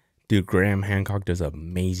 dude, Graham Hancock does an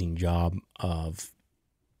amazing job of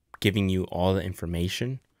giving you all the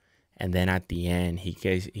information, and then at the end he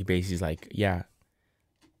basically is like, yeah,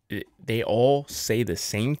 they all say the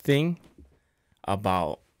same thing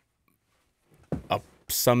about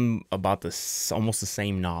almost the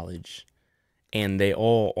same knowledge, and they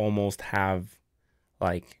all almost have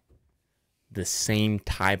like the same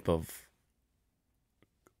type of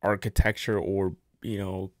architecture or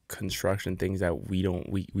construction things that we don't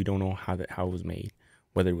know how it was made,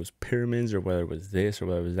 whether it was pyramids or whether it was this or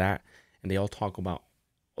whether it was that, and they all talk about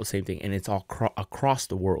the same thing, and it's all across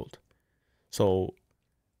the world. So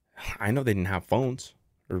I know they didn't have phones,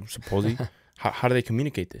 or supposedly. How do they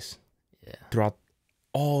communicate this? Yeah. Throughout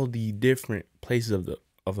all the different places of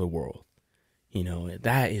the world.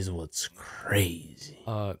 That is what's crazy.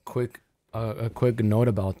 A quick note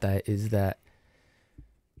about that is that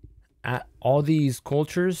all these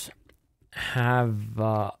cultures have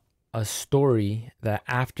a story that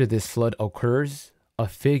after this flood occurs, a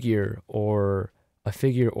figure or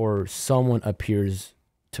someone appears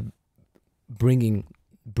to bringing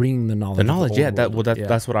the knowledge. The knowledge, yeah.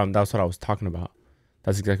 That's what I was talking about.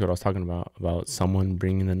 That's exactly what I was talking about someone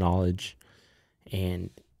bringing the knowledge, and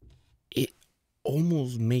it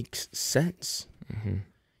almost makes sense.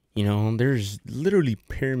 Mm-hmm. There's literally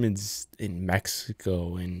pyramids in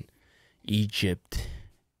Mexico and Egypt,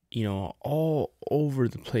 all over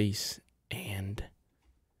the place, and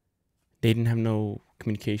they didn't have no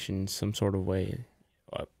communication some sort of way,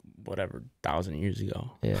 whatever, 1,000 years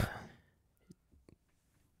ago. Yeah.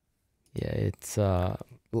 Yeah, it's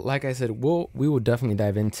like I said, we will definitely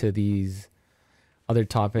dive into these other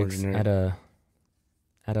topics at a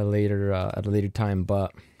later time,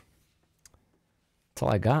 but that's all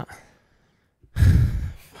I got.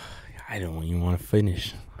 I don't even want to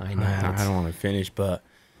finish. I know. I don't want to finish, but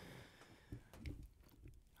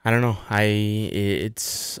I don't know.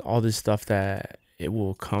 It's all this stuff that it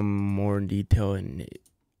will come more in detail, and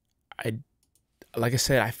like I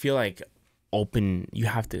said, I feel like you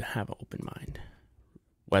have to have an open mind,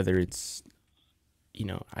 whether it's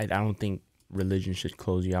I don't think religion should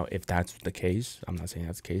close you out. If that's the case, I'm not saying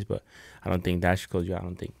that's the case, but I don't think that should close you out. I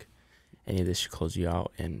don't think any of this should close you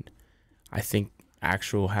out, and I think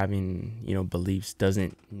actual having beliefs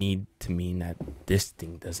doesn't need to mean that this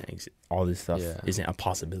thing doesn't exist. All this stuff isn't a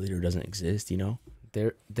possibility or doesn't exist.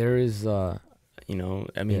 There is I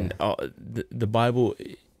mean, the Bible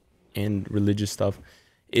and religious stuff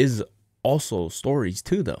is also stories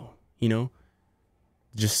too, though.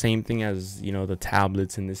 Just same thing as the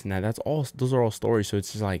tablets and this and that. Those are all stories. So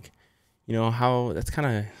it's just like, how that's kind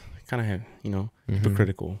of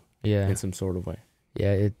hypocritical, in some sort of way.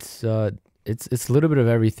 Yeah, it's a little bit of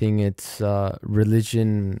everything. It's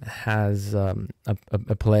religion has a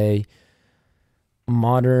play,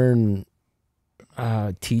 modern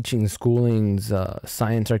teaching, schoolings,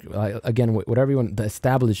 science. Again, whatever you want. The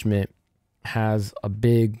establishment has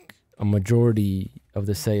a majority of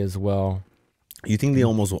the say as well. You think they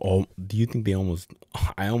almost? Do you think they almost?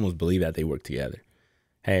 I almost believe that they work together.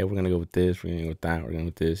 Hey, we're gonna go with this. We're gonna go with that. We're gonna go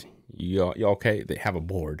with this. You okay? They have a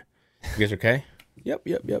board. You guys okay? Yep.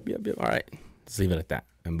 All right. Let's leave it at that,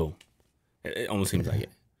 and boom. It almost seems like it.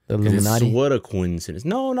 The Illuminati. What a coincidence.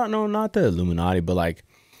 No, not the Illuminati, but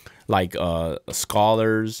like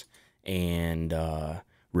scholars and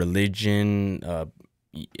religion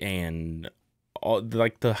and all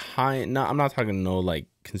like the high. No, I'm not talking like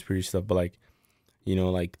conspiracy stuff, but like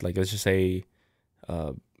let's just say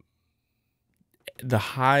the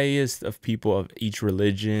highest of people of each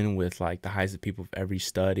religion with like the highest of people of every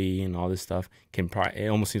study and all this stuff can probably, it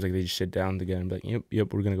almost seems like they just sit down together and be like,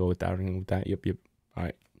 yep, we're gonna go with that, we're gonna go with that, yep, all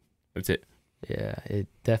right, that's it. Yeah, it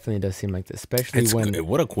definitely does seem like this, especially when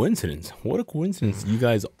what a coincidence you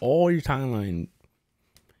guys, all your timeline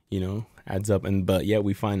adds up, but yet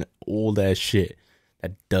we find old ass shit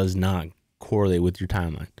that does not correlate with your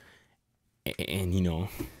timeline. And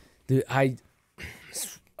dude, I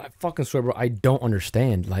fucking swear, bro, I don't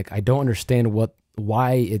understand. Like, I don't understand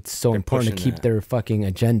why it's so important to keep their fucking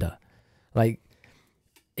agenda. Like,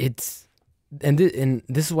 it's and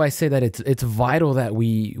this is why I say that it's vital that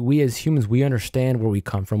we as humans, we understand where we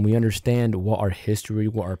come from. We understand what our history,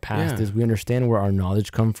 what our past is. We understand where our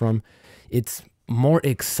knowledge come from. It's more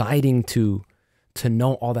exciting to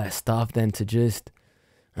know all that stuff than to just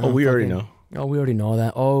we already know. Oh, we already know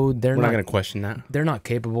that. Oh, We're not gonna question that. They're not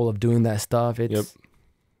capable of doing that stuff. It's Yep.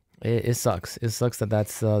 it sucks. It sucks that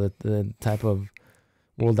that's the type of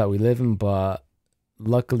world that we live in. But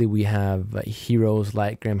luckily, we have heroes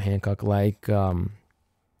like Graham Hancock, like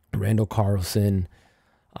Randall Carlson.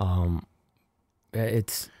 And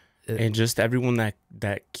just everyone that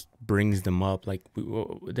brings them up, like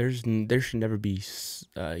there should never be,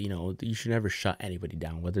 you should never shut anybody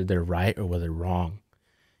down, whether they're right or whether they're wrong.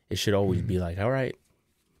 It should always be like, all right,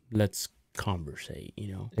 let's conversate,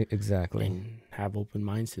 Exactly, and have open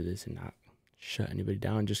minds to this and not shut anybody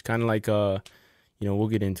down. Just kind of like, we'll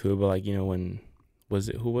get into it, but like, when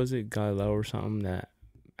who was it, Galileo or something that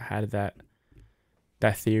had that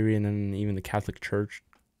theory, and then even the Catholic Church,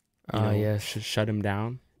 yes, shut him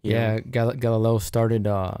down. Galileo started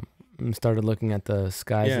looking at the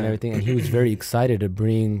skies and everything, and he was very excited to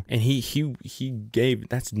bring. And he gave,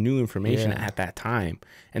 that's new information at that time,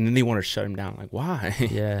 and then they want to shut him down. Like, why?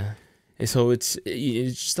 Yeah. And so it's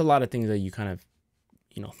just a lot of things that you kind of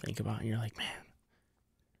think about, and you're like, man,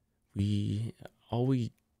 all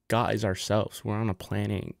we got is ourselves. We're on a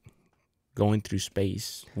planet going through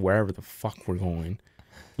space, wherever the fuck we're going,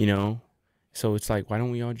 So it's like, why don't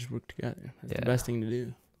we all just work together? That's the best thing to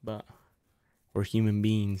do. But we're human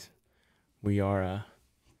beings. We are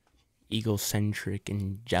egocentric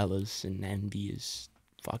and jealous and envious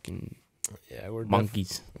fucking we're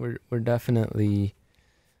monkeys. We're definitely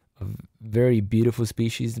a very beautiful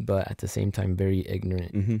species, but at the same time very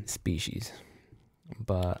ignorant species.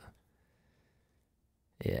 But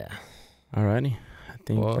yeah. Alrighty. I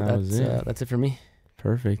think that was it. That's it for me.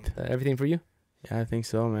 Perfect. Everything for you? Yeah, I think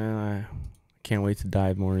so, man. I can't wait to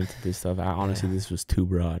dive more into this stuff. Honestly, this was too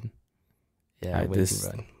broad. Yeah, way too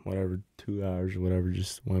broad. Whatever, 2 hours or whatever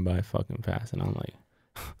just went by fucking fast, and I'm like,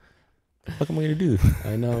 what am I gonna do?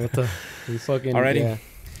 I know, what the fucking. Alrighty. Yeah.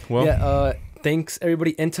 Well, thanks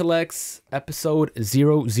everybody. IntellX episode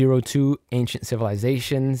 002, Ancient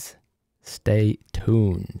Civilizations. Stay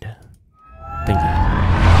tuned. Thank you.